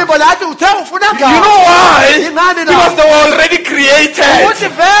you want? iphimbo lathi uthe ufuna You know why? Ingani na? Because they were already created. ukuthi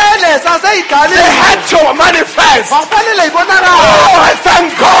vele They saseyigalile had to manifest. wafanele ibonakala Oh, I thank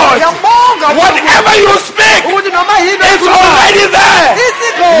God. ngiyabonga Whatever you speak, ukuthi noma yini it's already there.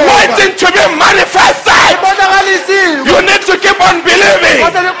 isikhona Waiting to be manifested. ibonakalisiwe You need to keep on believing.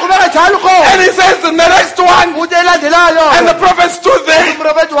 kodwa liqhubeka njalo And khona he says in the next one, uthi elandelayo and the prophet stood there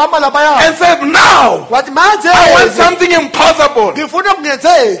uprofeti uProfeti wama laphaya and said, now wathi manje I want something impossible. ngifuna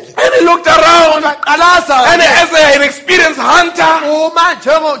ukungenzeki And he looked around, waqalaza and as an experienced hunter, uma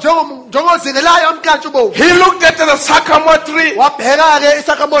njengozingelayo umkantshubo he looked at the sycamore tree wabheka ke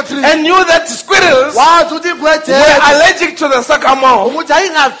isakhamo tree and knew that squirrels wazi ukuthi ingwethe were allergic to the sycamore. ukuthi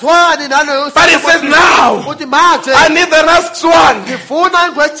ayingazwani naloyo But he said, now ukuthi manje I need the next one ngifuna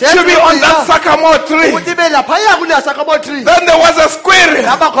ingwethe to be on that sycamore tree. ukuthi ibe laphaya kuleya sakhamo tree Then there was a squirrel.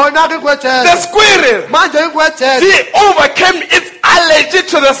 lapha khona ke ingwethe The squirrel, manje ingwethe he overcame its allergy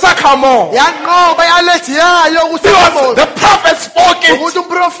to the sycamore. yanqoba iallergy yayo Because kusakhamo the prophet spoke it. ukuthi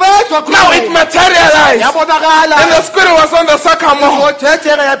umprofeti Now it materialized. yabonakala And the squirrel was on the sycamore.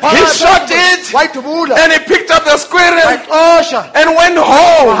 He shot it wayidubula and he picked up the squirrel wayixosha and went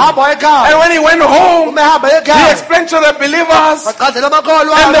home. wahamba ekhaya And when he went home, umehamba he ekhaya explained to the believers, wachazela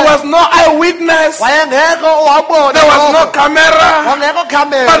amakholwa and there was no eyewitness, wayengekho owabona there was no camera, wangekho but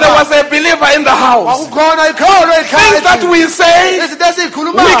there camera was a believer in the house. wakukhona ikholo Things that we say, izinto we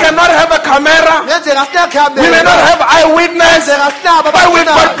esiyikhulumayo cannot have a camera, ngenzeka we may not sinecamera have eyewitness, ngenzeka sinabo but we've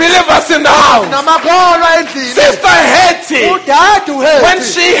got believers in the house. namakholwa endlini Sister Hetty, udade when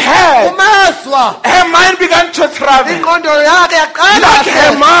uhethi she heard, umezwa her mind began to travel. ingqondo yakhe yaqala Not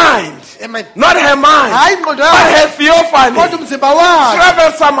her mind, Amen. not her mind, hayi ingqondo but yakhe her theophany kodwa umzimba wakhe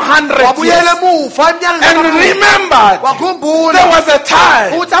traveled some hundred wabuyela years emuva and eminyaka remembered wakhumbula there was a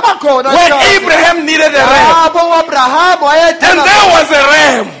time ukuthi abakhona when Abraham needed a ram, lapho uAbraham and there was a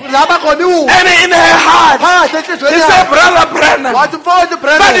ram, lapha khona iwu and in her heart phakathi he enhliziyweni said, yakhe Brother Brennan, wathi mfowethu that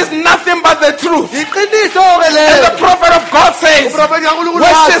Brennan is nothing but the truth. iqiniso ke And leyo the prophet of God says, uprofeti kaNkulunkulu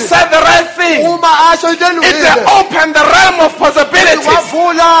when she wathi said the right thing, uma asho into it elungile opened the realm of possibilities.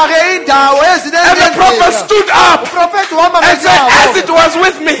 wavula ke indawo And the prophet stood up uprofeti wama and said, as it was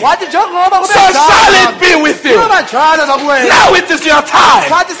with me, wathi njengoba so shall it be with you. kuba njalo nakuwena Now it is your time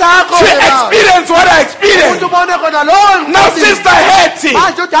isikhathi sakho to wena. experience what I Ukuthi experienced. ubone khona lowo Now Sister Hetty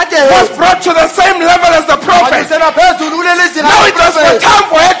manje udade was brought to the same level as the prophet. wanyusela phezulu kuleli zinga Now it was the time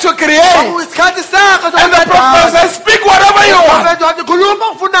for her to create. isikhathi sakho And the prophet said, speak whatever you want. uprofeti wathi khuluma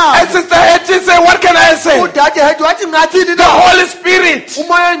And okufunayo Sister Hetty said, what can I say? udade hethu wathi ngathini The na Holy Spirit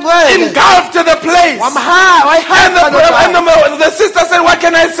umoya engcwele engulfed the place. And the sister said, what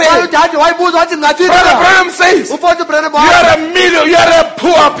can I say? udade wayibuza wathi ngathini Brother na Branham says, umfowethu Brennan you are a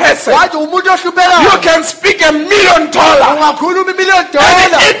poor person. wathi umuntu You ohluphekayo can speak $1 million ungakhuluma $1,000,000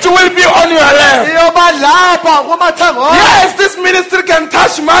 and it will be on your lap. iyoba lapha kwamathango Yes, this ministry can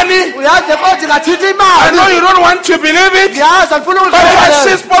touch money. uyazi kodwa ngathitha I imali know you don't want to believe it, ngiyazi angifuna but as she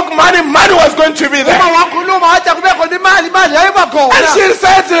ukukholwa spoke money, money was going to be uma there. wakhuluma wathi akube khona imali yayiba And khona she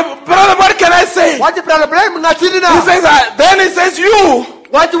said, brother, what can I say? wathi Brother Brennan ngathini He na says, then he says, you,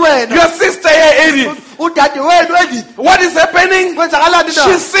 wathi wena your sister here, Edith, udade wenu Edith what is happening? kwenzakalani na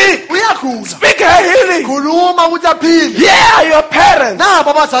She's sick. uyagula Speak her healing. khuluma ukuthi aphile Yeah, your parents, nabo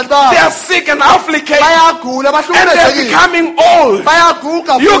abazali they babo are sick and afflicted bayagula and they're bahlukumezekile becoming old.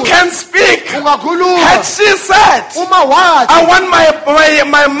 bayaguga You futhi. can speak. ungakhuluma Had she said, uma wathi I want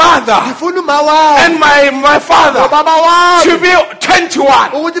my mother ngifuna uma wami and my father baba wami to be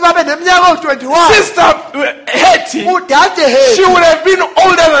 21. ukuthi babe neminyaka ewu-21 Sister Hetty, udade she hethu would have been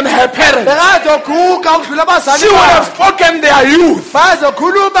older than her parents. bekazoguga ukudlula abazali She would have babo spoken their youth.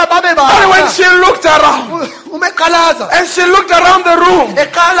 bazokhuluma babe But when baba she looked around, uma eqalaza and she looked around the room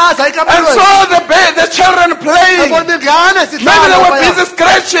eqalaza and ekamerweni saw the children playing, ebona ingane maybe they were busy zihlala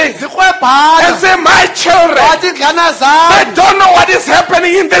scratching, and zikwebhana say, my children, wathi ingane I zami don't know what is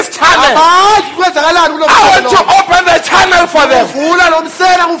happening in this channel. abazi kwenzakalani kulo I want to mselo open the channel for them. vula lo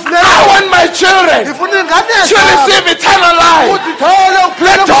msela I ngufuneka want my children ngifuna ingane to zami receive eternal life. ukuthi thole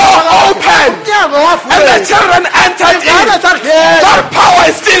The door opened umnyango and the wavuleka children entered ingane in. zangena That power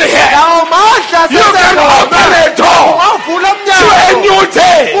is still here. lawo mandla You can open a door wavula to a umnyango new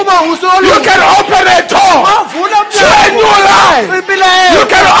day. uma You usolu can open a door wavula to a umnyango new life. impilo You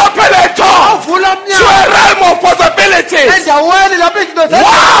can open a door wavula to a umnyango realm of possibilities. endaweni lapho izinto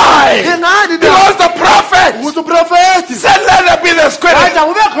Why? ingani na Because the prophet ukuthi uprofethi said, let there be the spirit. wathi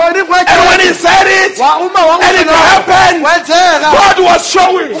kube khona And when he ingwethe said it, uma and it happened, kwenzeka God was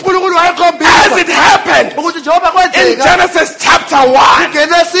showing unkulunkulu as wayekhombisa it happened ukuthi njengoba in kwenzeka Genesis chapter 1.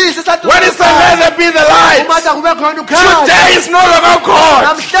 ngenesisi When he said, let there be the light, umathi kube khona ukhanya today is no longer God,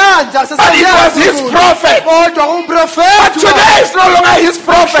 namhlanje but it was his prophet. kodwa But umprofethi today is no longer his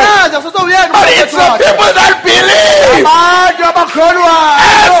prophet, namhlanje sesewuyena but it's the people that believe. abantu umkhono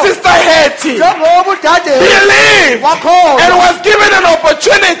As wayo Sister Hetty njengoba udade believed and wakholwa was given an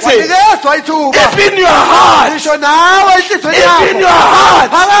opportunity, wanikezwa ithuba if in your heart, ngisho nawe enhliziyweni if in your yakho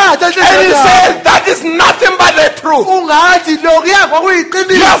heart, phakathi and you enhliziyweni yakho say that is nothing but the truth, ungathi lokuya you are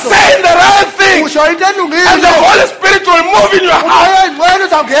kwakuyiqiniso saying the right thing, usho into and the elungile Holy Spirit will move in your heart umoya engcwele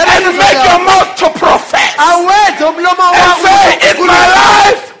uzawungena and make your mouth to profess awenze umlomo and wakho say, in my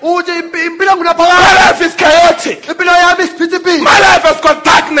life, uthi impilo my ngunaphakade life is chaotic, impilo yami isiphithiphithi my life has got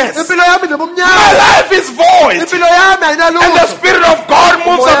darkness, impilo yami my nobumnyama life is void, impilo yami and the ayinalutho Spirit of God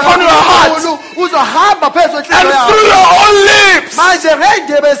moves upon your heart, uzohamba phezu and kwenhliziyo through yakho your own lips, manje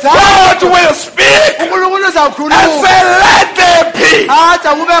ngey'ndebe zakho God will speak unkulunkulu and uzawukhuluma say, let there be. athi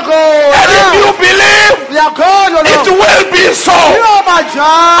akube And if khona you believe, uyakholwa it lokho will be so. kuyoba I'm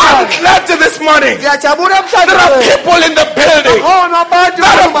njalo glad this morning ngiyajabula there are emhlanje people in the building khona abantu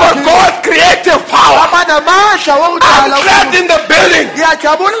that have got God's creative power. abanamandla I'm wokudala glad in the building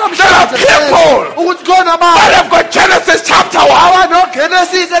ngiyajabula there are people ukuthi khona that abantu have got Genesis chapter 1.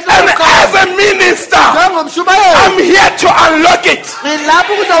 abanogenesis And as a minister, njengomshumayeli I'm here to unlock it.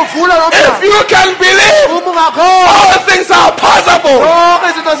 ngilapho ukuzawuvula lo If mnyango you can believe, uma ungakholwa all things are possible. zonke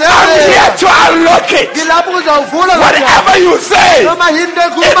izinto I'm here ziyenzeka to unlock it. ngilapho ukuzawuvula lo mnyango Whatever you say, noma yini into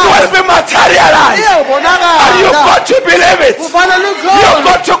it will ekhulumayo be materialized. And you've iyobonakala got to believe it. kufanele You've ukholwe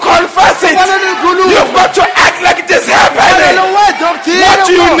got to confess it. kufanele ukhulume You've got to act like it is kufanele happening. wenze okuthile What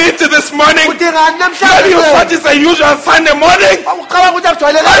do you kuwo. need this morning? udingani Maybe you thought namhlanje it's a usual Sunday morning. ucabanga ukuthi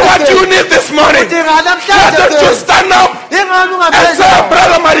akujwayelekile But what do you need this morning? udingani Why don't you namhlanje stand up ingani and say, ungaphezulu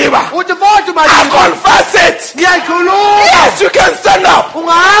Brother Mariba, uthi mfowethu I madiba confess it. ngiyayikhuluma Yes, you can stand up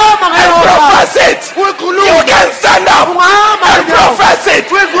ungahamba and ngayona profess it. You uyikhuluma can stand up ungahamba and profess it.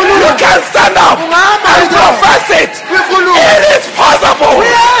 You can stand up and profess it. uyikhuluma It is possible.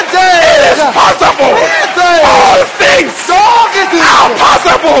 It is uyenzeka possible. All things zonke are izinto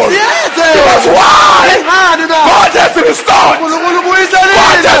possible. Because ziyenzeka why? ingani na God has restored. unkulunkulu God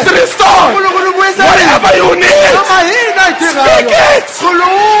ubuyiselile has restored. unkulunkulu ubuyiselile Whatever you need, noma yini speak ayidingayo it.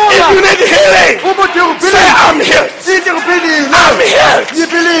 khuluma If you need healing, uma udinga say, ukuphilisa I'm healed. ithi ngiphilile I'm healed.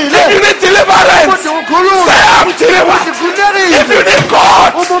 ngiphilile If you need deliverance, uma udinga ukukhuluma say, I'm delivered. If you ngikhululekile need God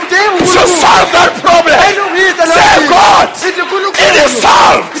uma udinga to unkulunkulu solve that problem, ayilungise say, God, ithi it is unkulunkulu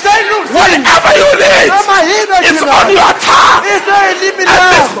solved. isayilungise Whatever you need, noma yini it's on ayidingayo your tongue. iseyilimi At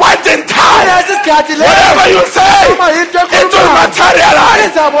this lakho point in time, kulesi sikhathi whatever leso you say, noma yini it will ekhulumayo materialize.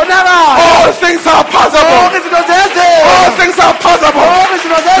 izabonakala All things are possible. zonke izinto ziyenzeka All things are possible. zonke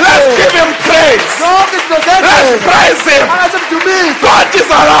izinto Let's ziyenzeka give him praise. zonke izinto Let's ziyenzeka praise him. akasemdumisa God is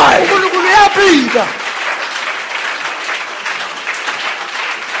alive. unkulunkulu uyaphila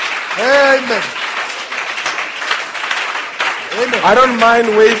amen amen I don't mind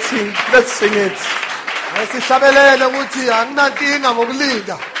waiting. Let's sing it. sihlabelele ukuthi anginankinga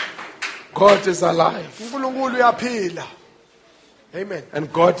ngokulinda God is alive. unkulunkulu uyaphila amen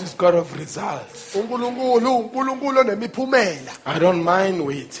And God is God of results. unkulunkulu onemiphumela I don't mind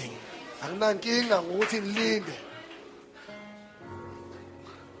waiting. anginankinga ngokuthi ngilinde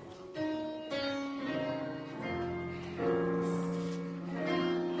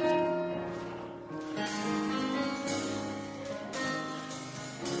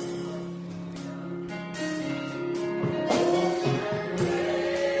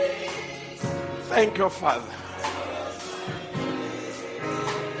Thank you, Father.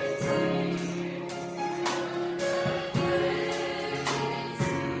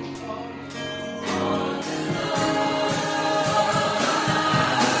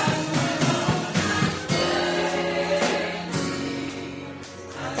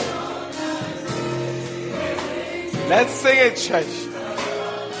 Let's sing it, church.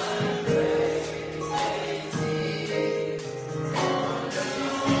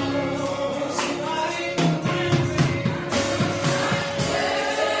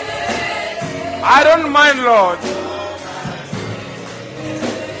 I don't mind, Lord.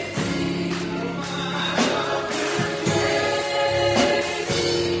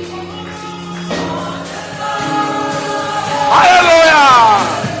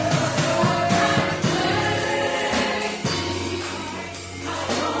 Hallelujah.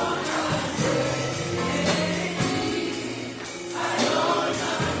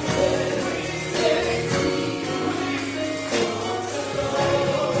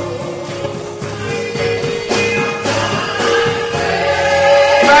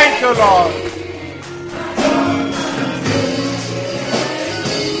 Thank you, Lord.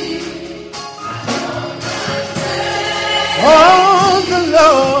 Oh, the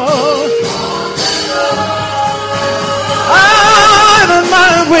Lord. I don't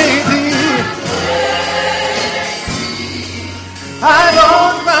mind waiting.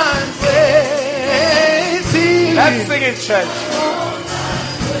 don't mind waiting. Let's sing it, church.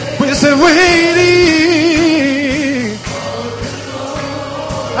 We say waiting.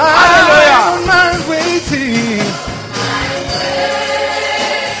 Hallelujah. I don't mind waiting.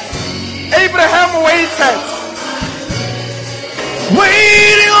 Abraham waited.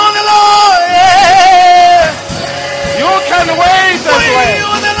 Waiting on the Lord. Yeah. You can wait as Waiting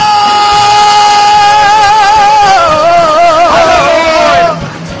well. on the Lord. Hallelujah.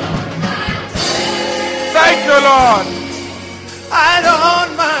 Thank you, Lord. I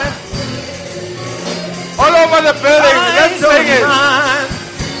don't mind. All over the building. Let's sing it. Mind.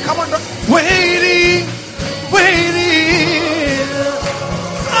 Come on, waiting, waiting.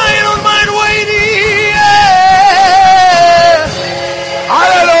 I don't mind waiting. Yeah.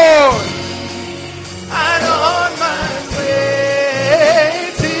 Hallelujah. I don't mind waiting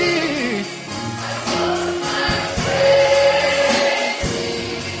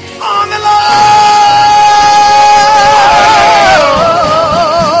on the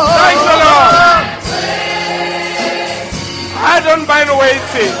Lord. Thank you, Lord. I don't mind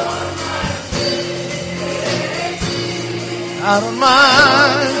waiting. I don't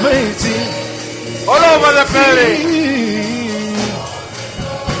mind waiting. All over the building.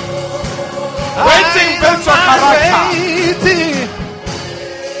 Waiting builds your character. Waiting.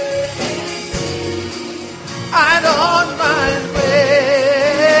 I don't mind waiting.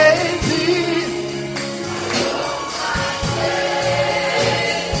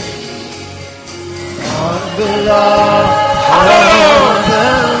 On the Lord. Hallelujah. On the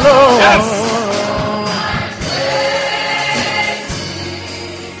Lord. Yes.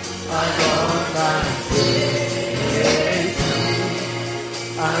 I don't mind waiting.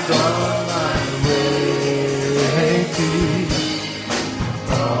 I don't mind waiting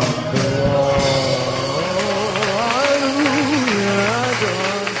on the Lord. Hallelujah. I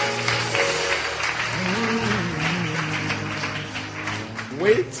don't.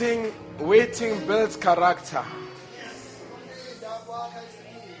 Waiting builds character.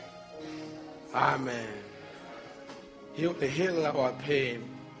 Amen. He will heal our pain.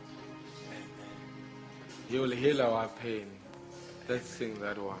 He will heal our pain. Let's sing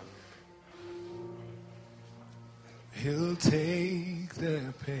that one. He'll take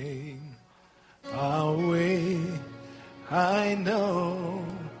the pain away. I know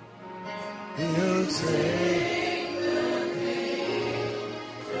He'll take the pain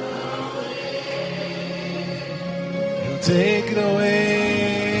away. He'll take it away.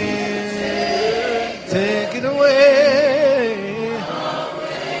 Take it away.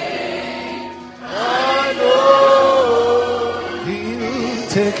 I know He'll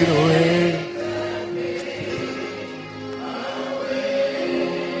take it away.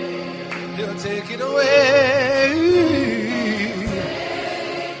 He'll take it away.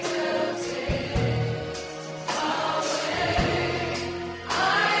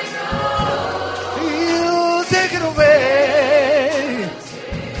 He'll take it away.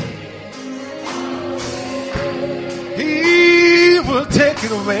 He will take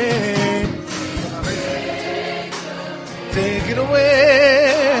it away. Take it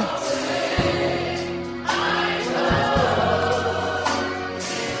away.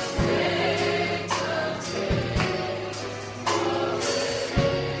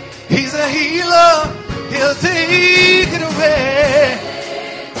 He's a healer. He'll take it away.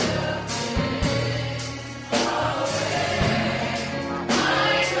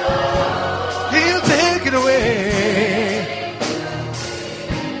 He'll take it away.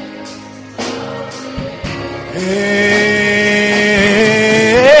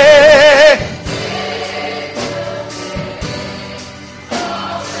 Hey.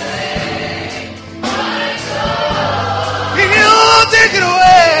 He'll take it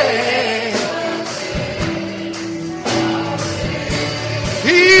away.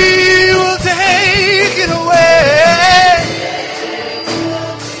 He will take it away.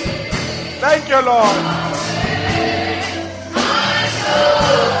 Thank you, Lord.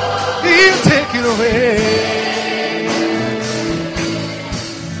 He'll take it away.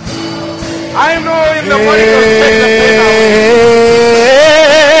 I know in the morning He'll take the pain away.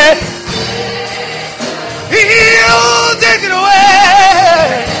 He'll take it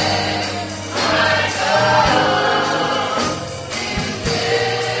away.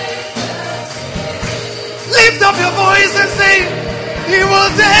 Lift up your voice and sing. He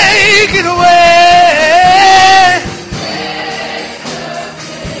will take it away.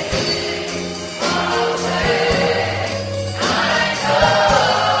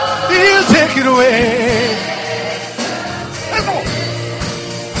 He'll take it away. Let's go.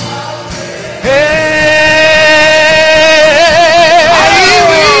 Hey,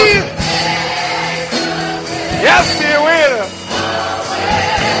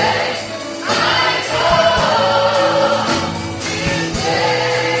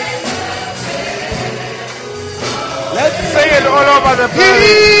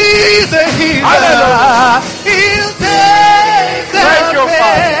 Hallelujah. He'll take the Thank you,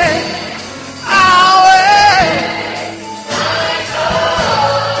 Father. pain away.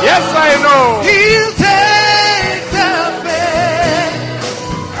 Yes, I know. He'll take the pain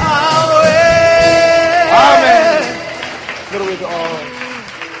away. Amen. Through it all.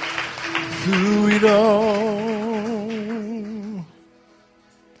 Through it all.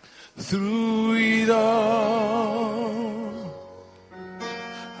 Through it all.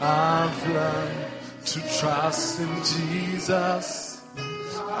 I've learned to trust in Jesus.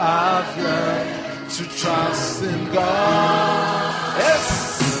 I've learned to trust in God. Yes.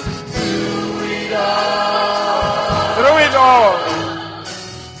 Through it all. Through it all.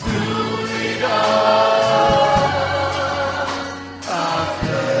 Through it all. I've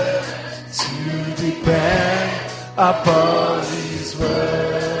learned to depend upon His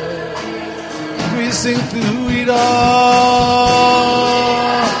word. We sing through it all.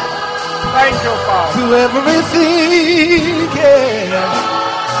 Thank you, Father. Through everything, yeah.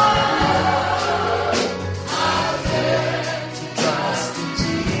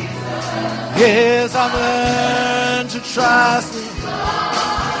 Yes, I've learned to trust Him.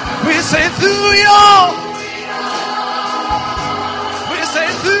 We say through it all. We say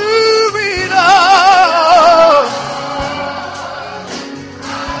through it all.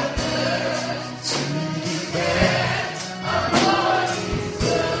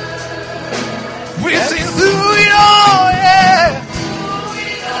 We sing through it all, yeah.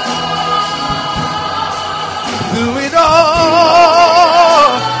 Through it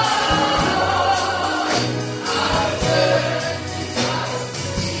all.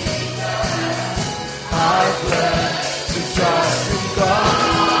 I've learned to trust in God.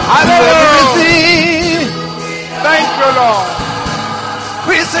 Hallelujah. Everything. Thank you, Lord.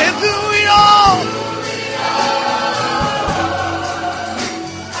 We say through it all.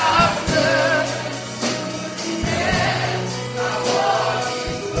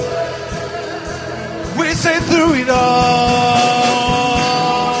 We say through it all.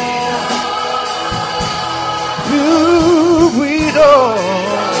 Through it all.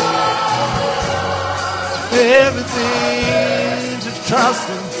 Everything to trust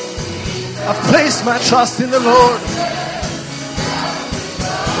Him. I've placed my trust in the Lord.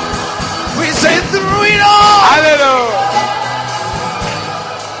 We say through it all. Hallelujah.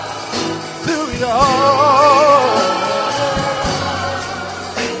 Through it all.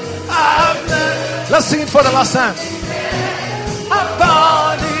 Let's sing it for the last time.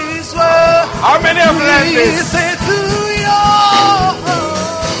 Upon His word. How many have learned We this? say through it all.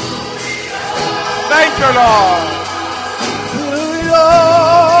 Thank you, Lord. Through it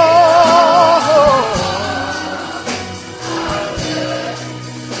all.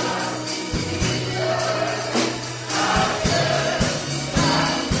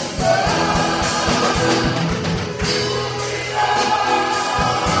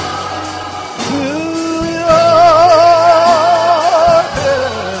 Through it all.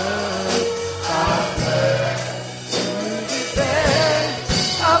 I've learned to depend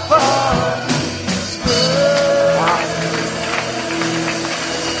upon His word.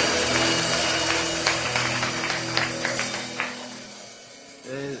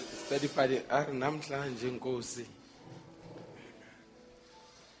 Study party ari namhlanje Nkosi.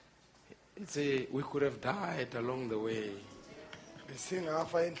 It's we could have died along the way,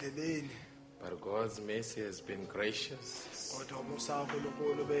 Besingafa endleleni but God's mercy has been gracious kodwa umusa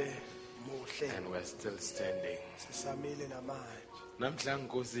kaNkulunkulu bemuhle and we're still standing. sisamile namanje. Namhlanje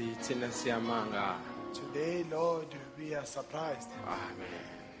Nkosi thina siyamanga. Today, Lord, we are surprised.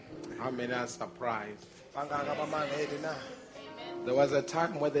 Amen. How many are surprised? Bangaka bamangele na. There was a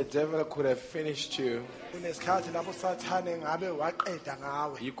time where the devil could have finished you. Kunesikhathi lapho sathane ngabe waqeda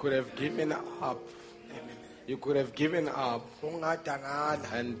ngawe. You could have given up. You could have given up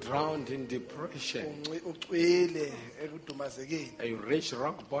Ungadangala. and drowned in depression. Ucwile ekudumazekeni. And you reached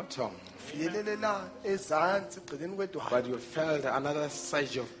rock bottom, Fiyelela ezantsi gqinini kwedwala. but you felt another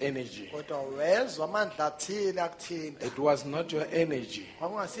surge of energy. Kodwa wezwa amandla athile akuthinta. It was not your energy,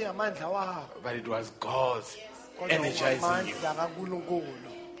 Kwakungasiyo amandla wakho. but it was God's Kodwa energizing you. amandla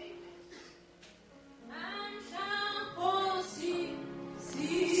kaNkulunkulu.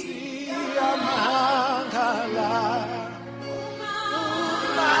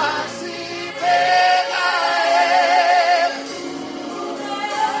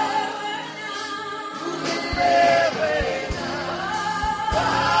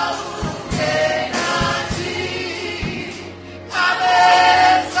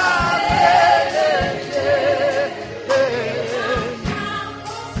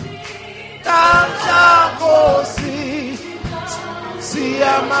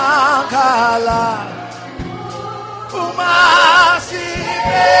 Makala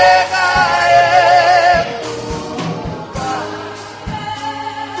Umasibeka emuva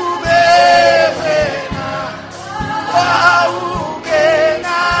Kubevena Waukenathi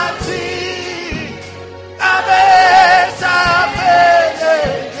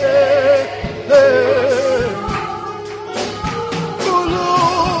Abesafeneke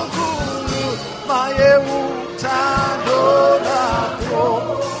Kulukulu Maye uthando lakho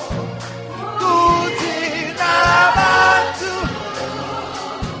Kuthina bantu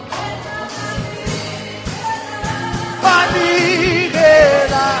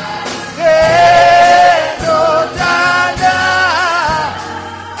Banikela ngendodana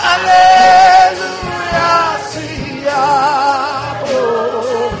Alleluia siyabonga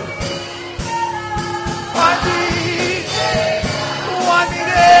Banikela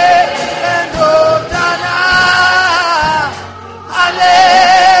ngendodana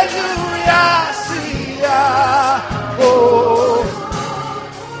Alleluia siyabonga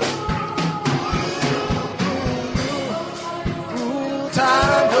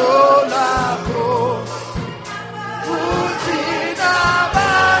Uthando lakho kuthina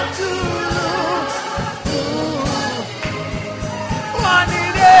bantu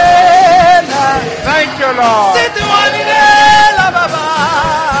Wanidela Thank you, Lord. Sithi wanidela baba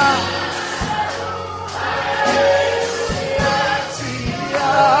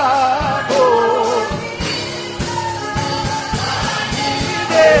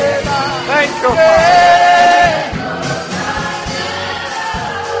Thank you, Father.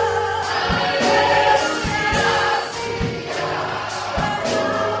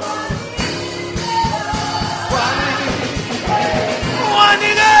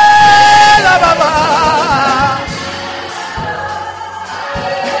 Wanidela baba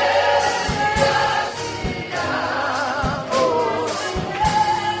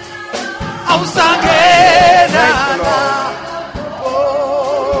awusangena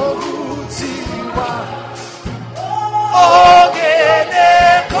okuthiwa ongene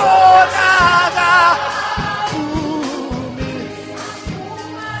khona kakhulu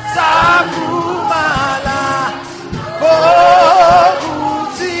sakumala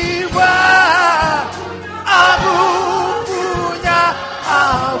okuthiwa akuphunya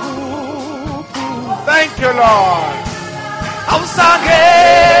akuphunya Thank you, Lord.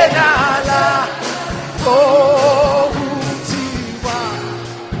 awusangena la okuthiwa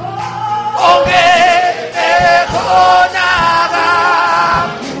ongene khona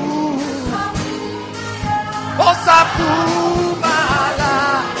kakhulu osaphuma la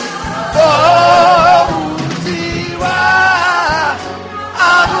okuthiwa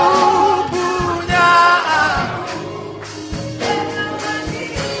akuphunya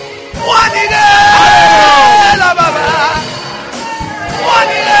wanidela baba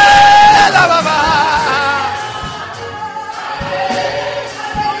wanidela baba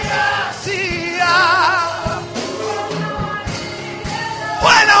siya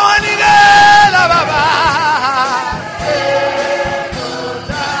wena wanidela baba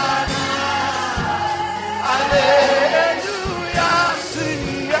Alleluia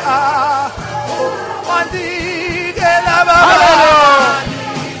siya wanidela baba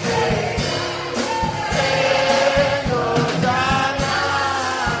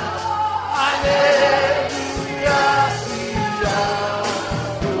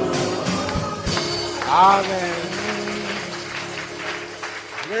Amen.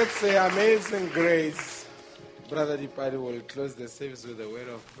 Let's say Amazing Grace. Brother Dipadi will close the service with a word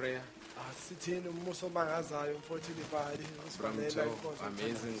of prayer Sithini umuso mangazayo mfowethu Dipali from Job.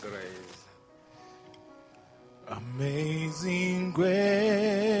 Amazing Grace. Amazing grace,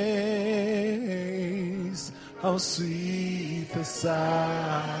 how sweet the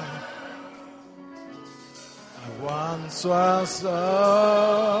sound. I once was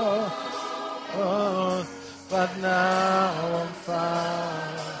lost, but now I'm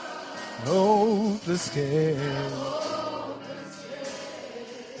found. Hopeless case,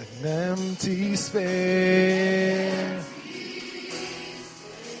 an empty space.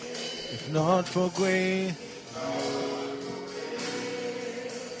 If not for grace,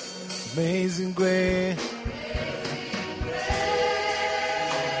 amazing grace.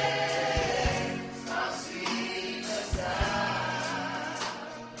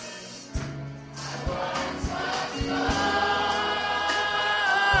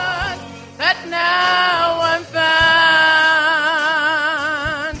 But now I'm found,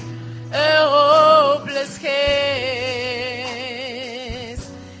 a hopeless case,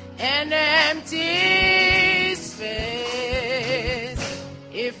 an empty space.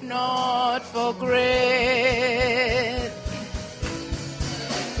 If not for grace,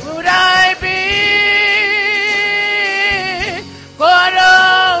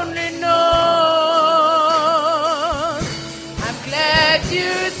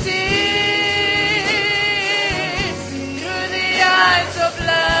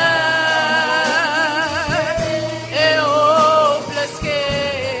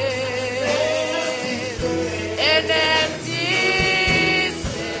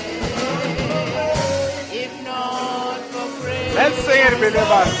 it,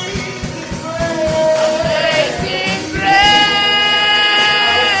 believers. Amazing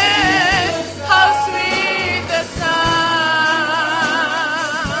grace, how sweet the sound.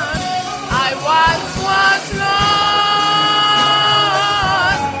 I once was lost,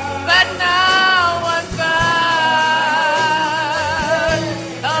 but now I'm found.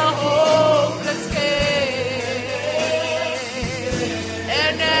 A hopeless case,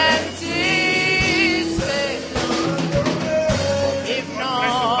 an empty space. If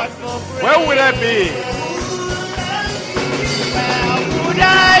not for grace, Where would I be? where would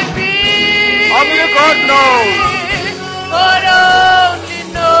I be? Only God knows. God only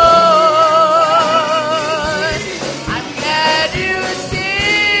knows. I'm glad you see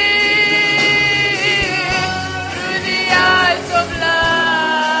through the eyes of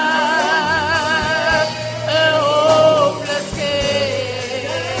love a hopeless case.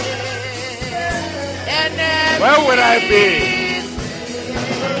 And Where would I be?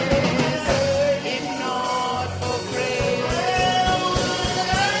 if not for grace,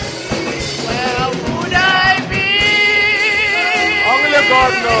 where would I be? Only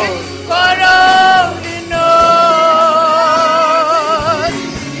God knows. God only knows.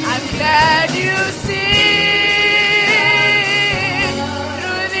 I'm glad you see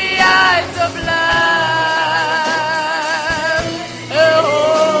through the eyes of love a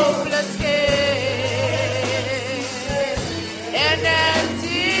hopeless case, an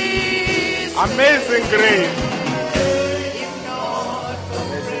empty Amazing grace. if not for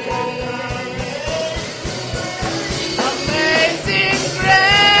grace. Amazing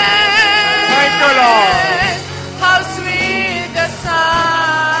grace. Thank you, Lord. How sweet the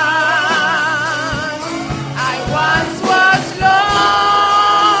sound. I once was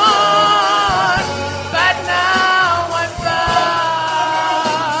lost, but now I'm found.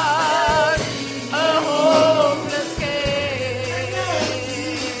 A hopeless case,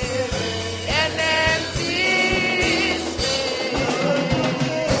 an empty space.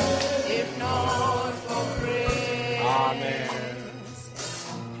 If not for grace. Amen.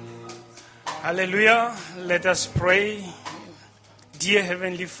 Hallelujah. Let us pray. Dear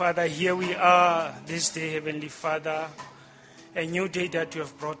Heavenly Father, here we are this day, Heavenly Father. A new day that you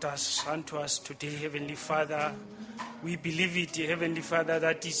have brought us unto us today, Heavenly Father. We believe it, Heavenly Father,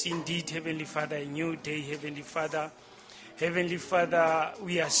 that is indeed, Heavenly Father, a new day, Heavenly Father. Heavenly Father,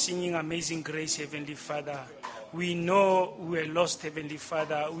 we are singing Amazing Grace, Heavenly Father. We know we are lost, Heavenly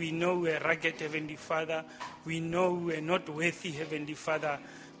Father. We know we are rugged, Heavenly Father. We know we are not worthy, Heavenly Father,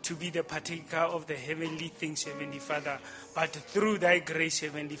 to be the partaker of the heavenly things, Heavenly Father. But through thy grace,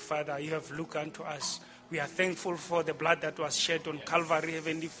 Heavenly Father, you have looked unto us. We are thankful for the blood that was shed on Calvary,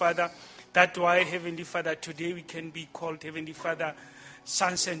 Heavenly Father. That's why, Heavenly Father, today we can be called, Heavenly Father,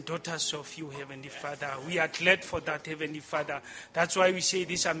 sons and daughters of you, Heavenly Father. We are glad for that, Heavenly Father. That's why we say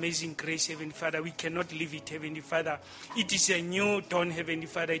this amazing grace, Heavenly Father. We cannot leave it, Heavenly Father. It is a new dawn, Heavenly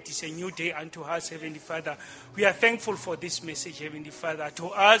Father. It is a new day unto us, Heavenly Father. We are thankful for this message, Heavenly Father. To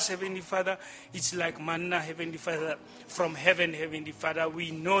us, Heavenly Father, it's like manna, Heavenly Father, from heaven, Heavenly Father.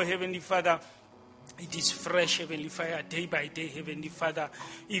 We know, Heavenly Father, it is fresh, Heavenly Father, day by day, Heavenly Father.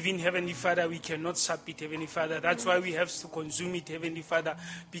 Even, Heavenly Father, we cannot sap it, Heavenly Father. That's why we have to consume it, Heavenly Father.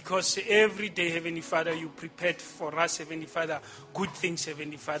 Because every day, Heavenly Father, you prepared for us, Heavenly Father, good things,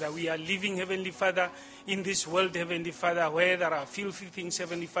 Heavenly Father. We are living, Heavenly Father, in this world, Heavenly Father, where there are filthy things,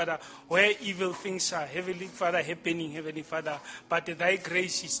 Heavenly Father, where evil things are, Heavenly Father, happening, Heavenly Father. But thy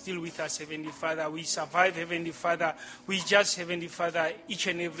grace is still with us, Heavenly Father. We survive, Heavenly Father. We just, Heavenly Father, each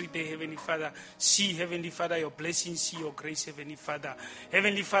and every day, Heavenly Father, see, Heavenly Father, your blessings, see your grace, Heavenly Father.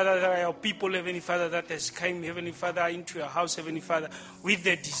 Heavenly Father, there are your people, Heavenly Father, that has come, Heavenly Father, into your house, Heavenly Father, with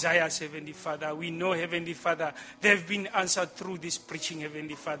their desires, Heavenly Father. We know, Heavenly Father, they've been answered through this preaching,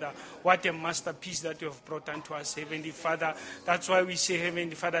 Heavenly Father. What a masterpiece that you have brought unto us, Heavenly Father. That's why we say,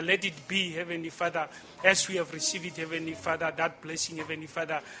 Heavenly Father, let it be, Heavenly Father, as we have received it, Heavenly Father, that blessing, Heavenly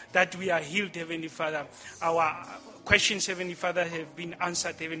Father, that we are healed, Heavenly Father. Our questions, Heavenly Father, have been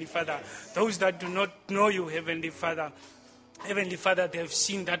answered, Heavenly Father. Those that do not know you, Heavenly Father, Heavenly Father, they have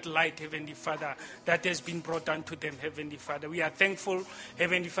seen that light, Heavenly Father, that has been brought unto them, Heavenly Father. We are thankful,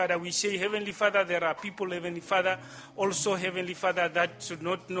 Heavenly Father. We say, Heavenly Father, there are people, Heavenly Father, also, Heavenly Father, that should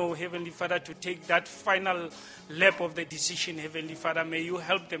not know, Heavenly Father, to take that final lap of the decision, Heavenly Father. May you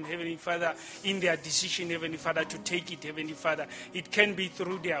help them, Heavenly Father, in their decision, Heavenly Father, to take it, Heavenly Father. It can be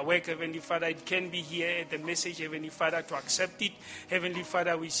through their work, Heavenly Father. It can be here at the message, Heavenly Father, to accept it. Heavenly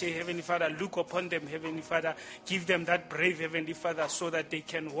Father, we say, Heavenly Father, look upon them, Heavenly Father. Give them that brave, Heavenly Father, so that they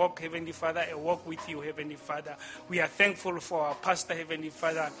can walk, Heavenly Father, and walk with you, Heavenly Father. We are thankful for our pastor, Heavenly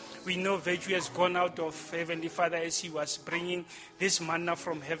Father. We know virtue has gone out of Heavenly Father as he was bringing this manna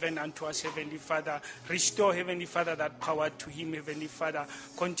from heaven unto us, Heavenly Father. Restore, Heavenly Father, that power to him, Heavenly Father.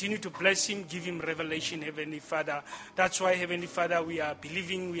 Continue to bless him, give him revelation, Heavenly Father. That's why, Heavenly Father, we are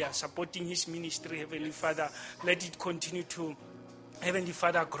believing, we are supporting his ministry, Heavenly Father. Let it continue to, Heavenly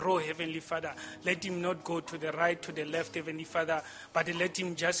Father, grow, Heavenly Father. Let him not go to the right, to the left, Heavenly Father, but let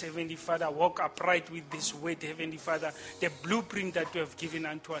him just, Heavenly Father, walk upright with this word, Heavenly Father, the blueprint that you have given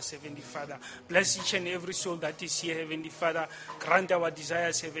unto us, Heavenly Father. Bless each and every soul that is here, Heavenly Father. Grant our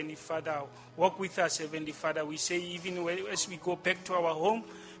desires, Heavenly Father. Walk with us, Heavenly Father. We say even as we go back to our home,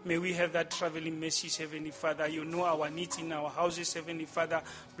 may we have that traveling mercies, Heavenly Father. You know our needs in our houses, Heavenly Father.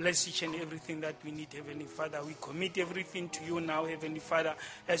 Bless each and everything that we need, Heavenly Father. We commit everything to you now, Heavenly Father,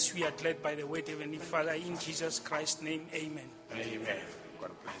 as we are led by the word, Heavenly Father. In Jesus Christ's name, amen. Amen.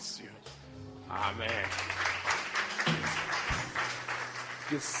 God bless you. Amen.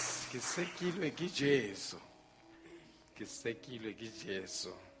 Ke sekilwe ke Jesu. Ke sekilwe ke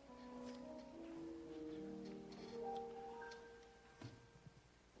Jesu.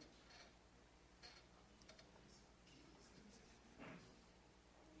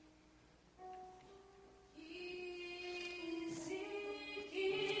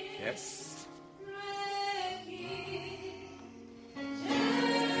 Yes.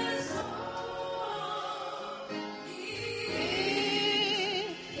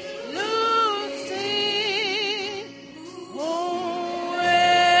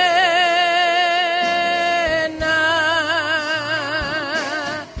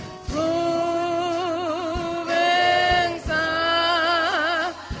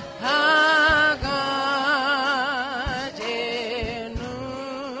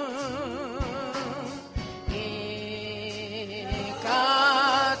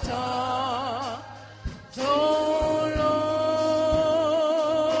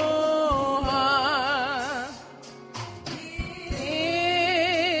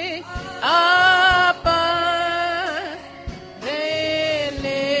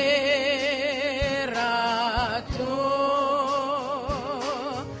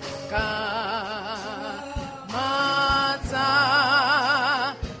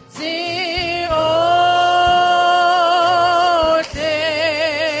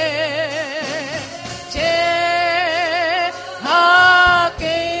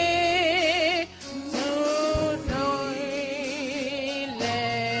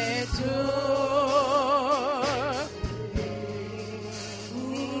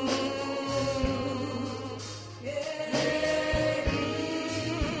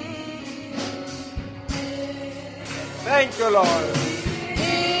 Thank you, Lord.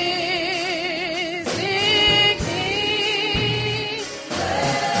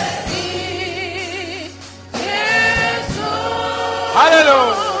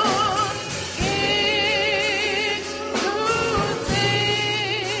 Hallelujah.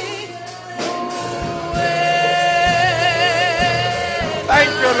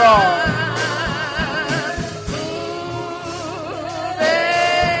 Thank you, Lord.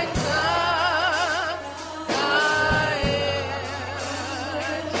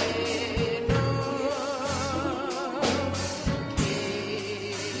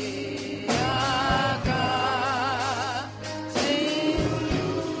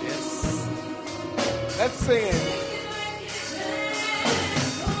 Let's sing it.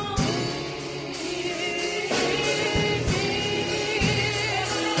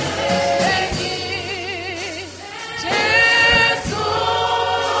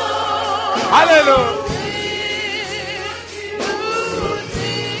 Hallelujah.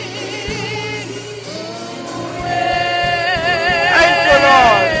 Thank you,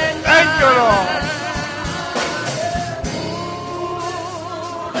 Lord. Thank you, Lord.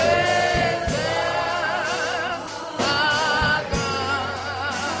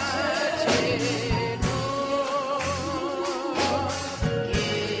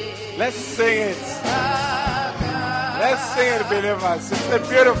 Let's sing it. Let's sing it, believers. It's a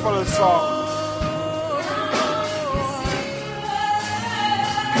beautiful song.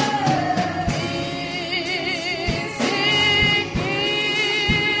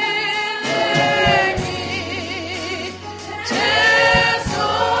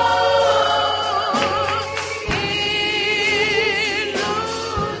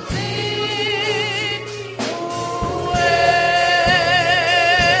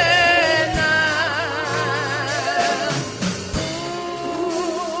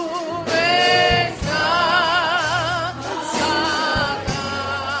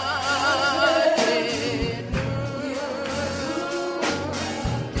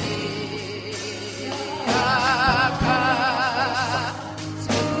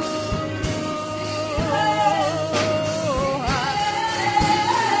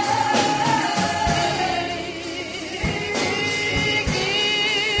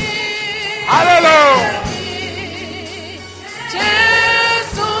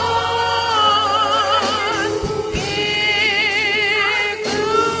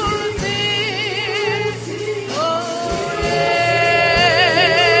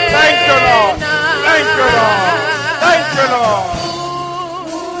 you, Lord.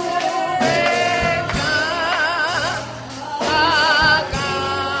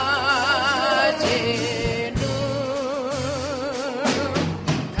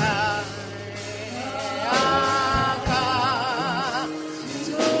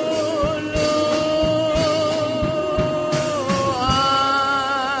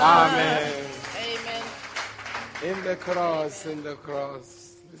 Amen. Amen. In the cross, in the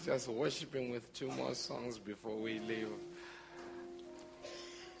cross. Let's just worship Him with 2 more songs before we leave.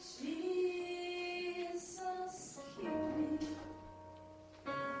 Jesus, hear me.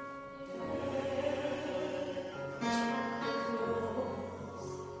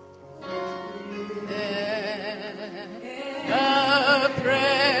 The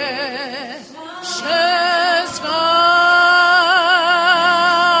precious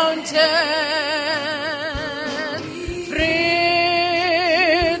fountain,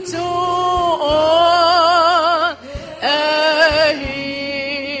 free to all, a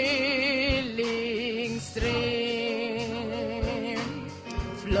healing stream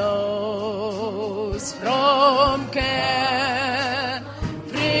flows from Calvary's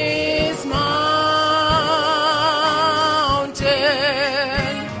mountain.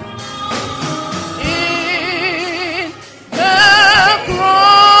 In the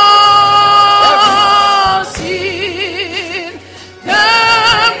cross, in the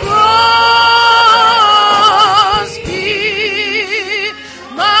cross, be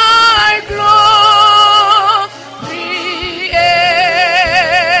my glory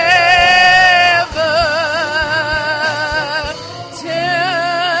ever,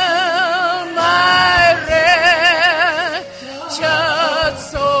 till my wretched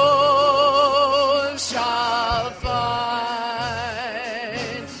soul shall find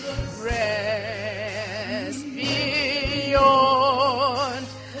rest beyond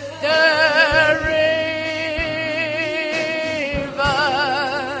the river,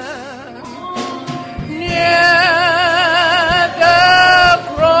 near the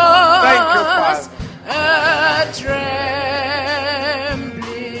Thank you, cross, Father. a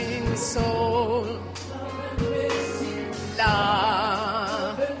trembling soul,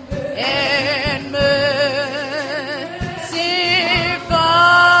 love and mercy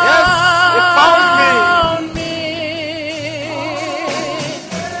found me.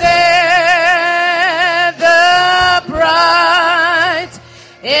 There the bright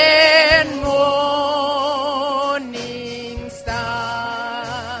and morning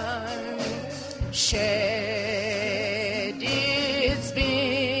star shed its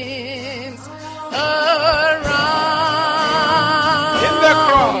beams around In the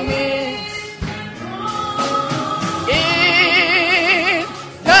cross. me. In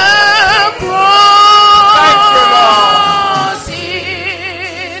the cross,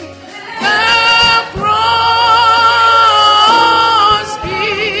 in the cross, be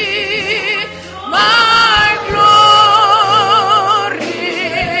my glory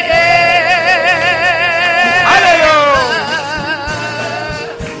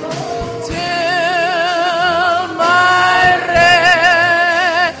till my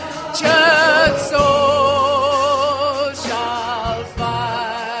wretched soul shall find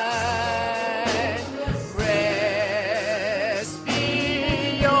rest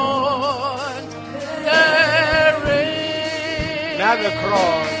beyond the river. Now the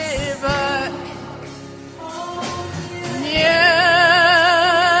cross.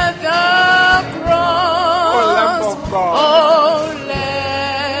 Near the cross, Oh, Lamb of God. oh,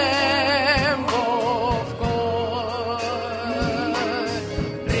 Lamb of God,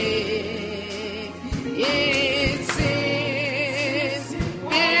 bring its sins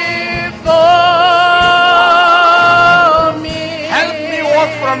before me. Help me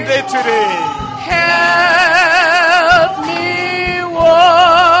walk from day to day. Help me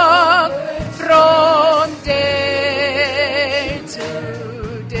walk from day to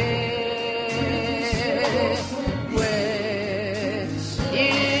day, when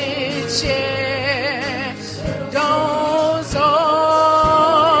each shadows over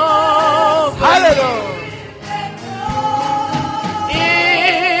me. Hallelujah.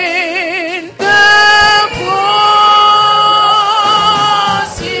 In the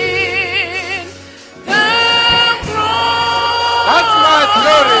cross, in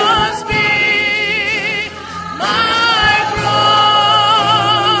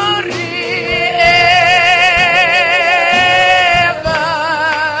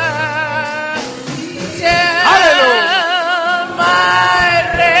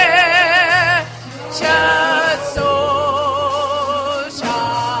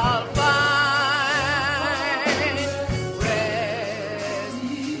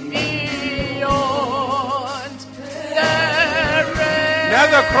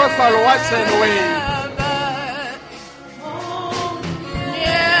shall watch and wait.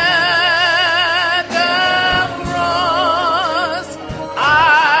 Near the cross,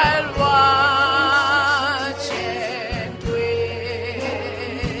 I'll watch and wait,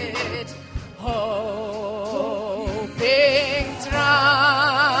 hoping,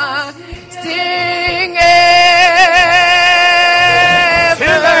 trusting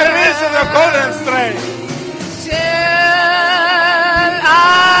Till I reach the golden string. till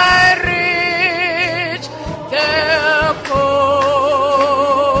I reach the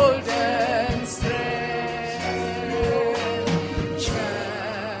golden strand,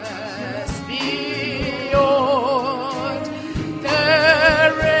 just beyond the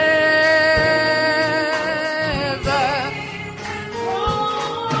river.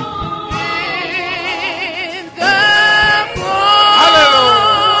 In the crossing,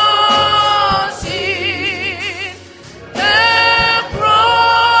 the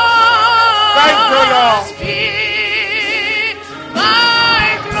Thank you, Lord. cross be my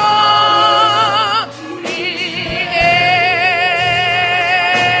glory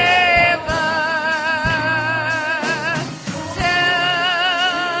ever.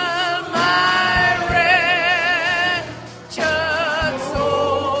 Till my wretched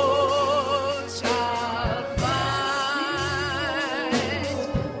soul shall find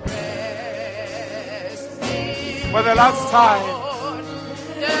rest For the last time. beyond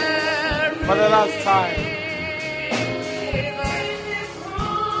For the last time.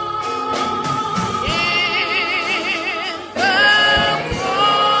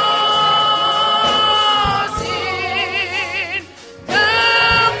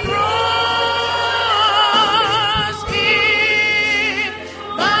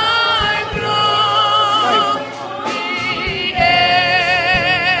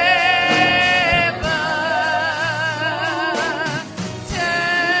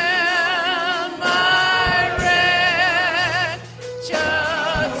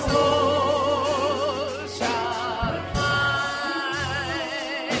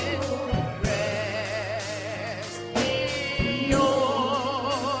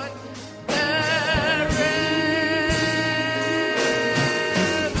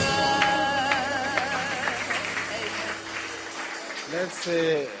 Let's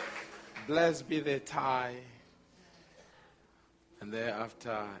say, blessed be the tie. And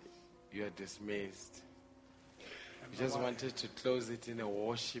thereafter, you are dismissed. We just wanted to close it in a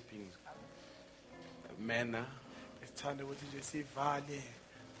worshiping manner. Sithanda ukuthi nje sivale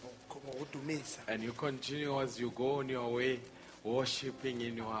ngokudumisa. And you continue as you go on your way, worshiping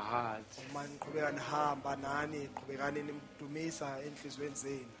in your heart. Uma niqhubeka nihamba nani qhubekani nimdumisa enhlizweni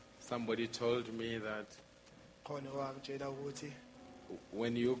zenu. Somebody told me that Khona wangitshela ukuthi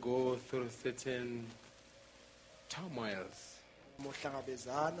when you go through certain turmoils,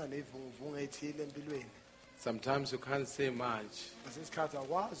 mohlangabezana nevunguvungu ethile empilweni. sometimes you can't say much, Ngesikhathi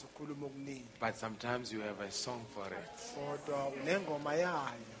akwazi ukukhuluma okuningi, but sometimes you have a song for it. kodwa unengoma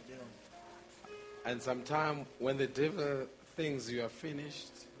yayo leyo. And sometimes when the devil thinks you are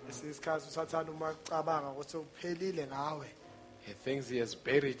finished, Ngesikhathi usathana uma cabanga ukuthi uphelile ngawe, he thinks he has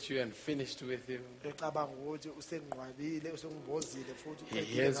buried you and finished with you. ecabanga ukuthi usenqwabile, usengibozile futhi He uqedile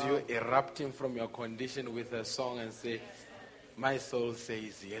hears you ngawe. erupting from your condition with a song and say, my soul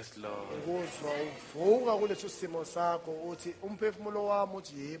says, yes, Lord. Ukuzwa uvuka kuleso simo sakho uthi umphefumulo wami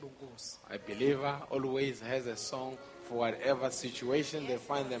uthi yebo Nkosi. A believer always has a song for whatever situation they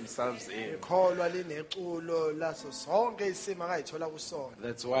find themselves in. Ikholwa lineculo laso sonke isimo akayithola kusona.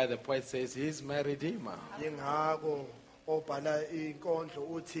 That's why the poet says he's my redeemer. Yingakho obhala inkondlo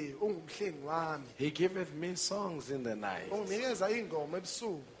uthi ungumhlengi wami, He giveth me songs in the night. unginikeza ingoma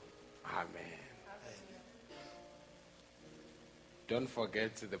ebusuku. Amen. Don't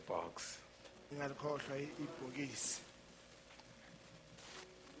forget the box. Ingalikhohlwa ibhokisi.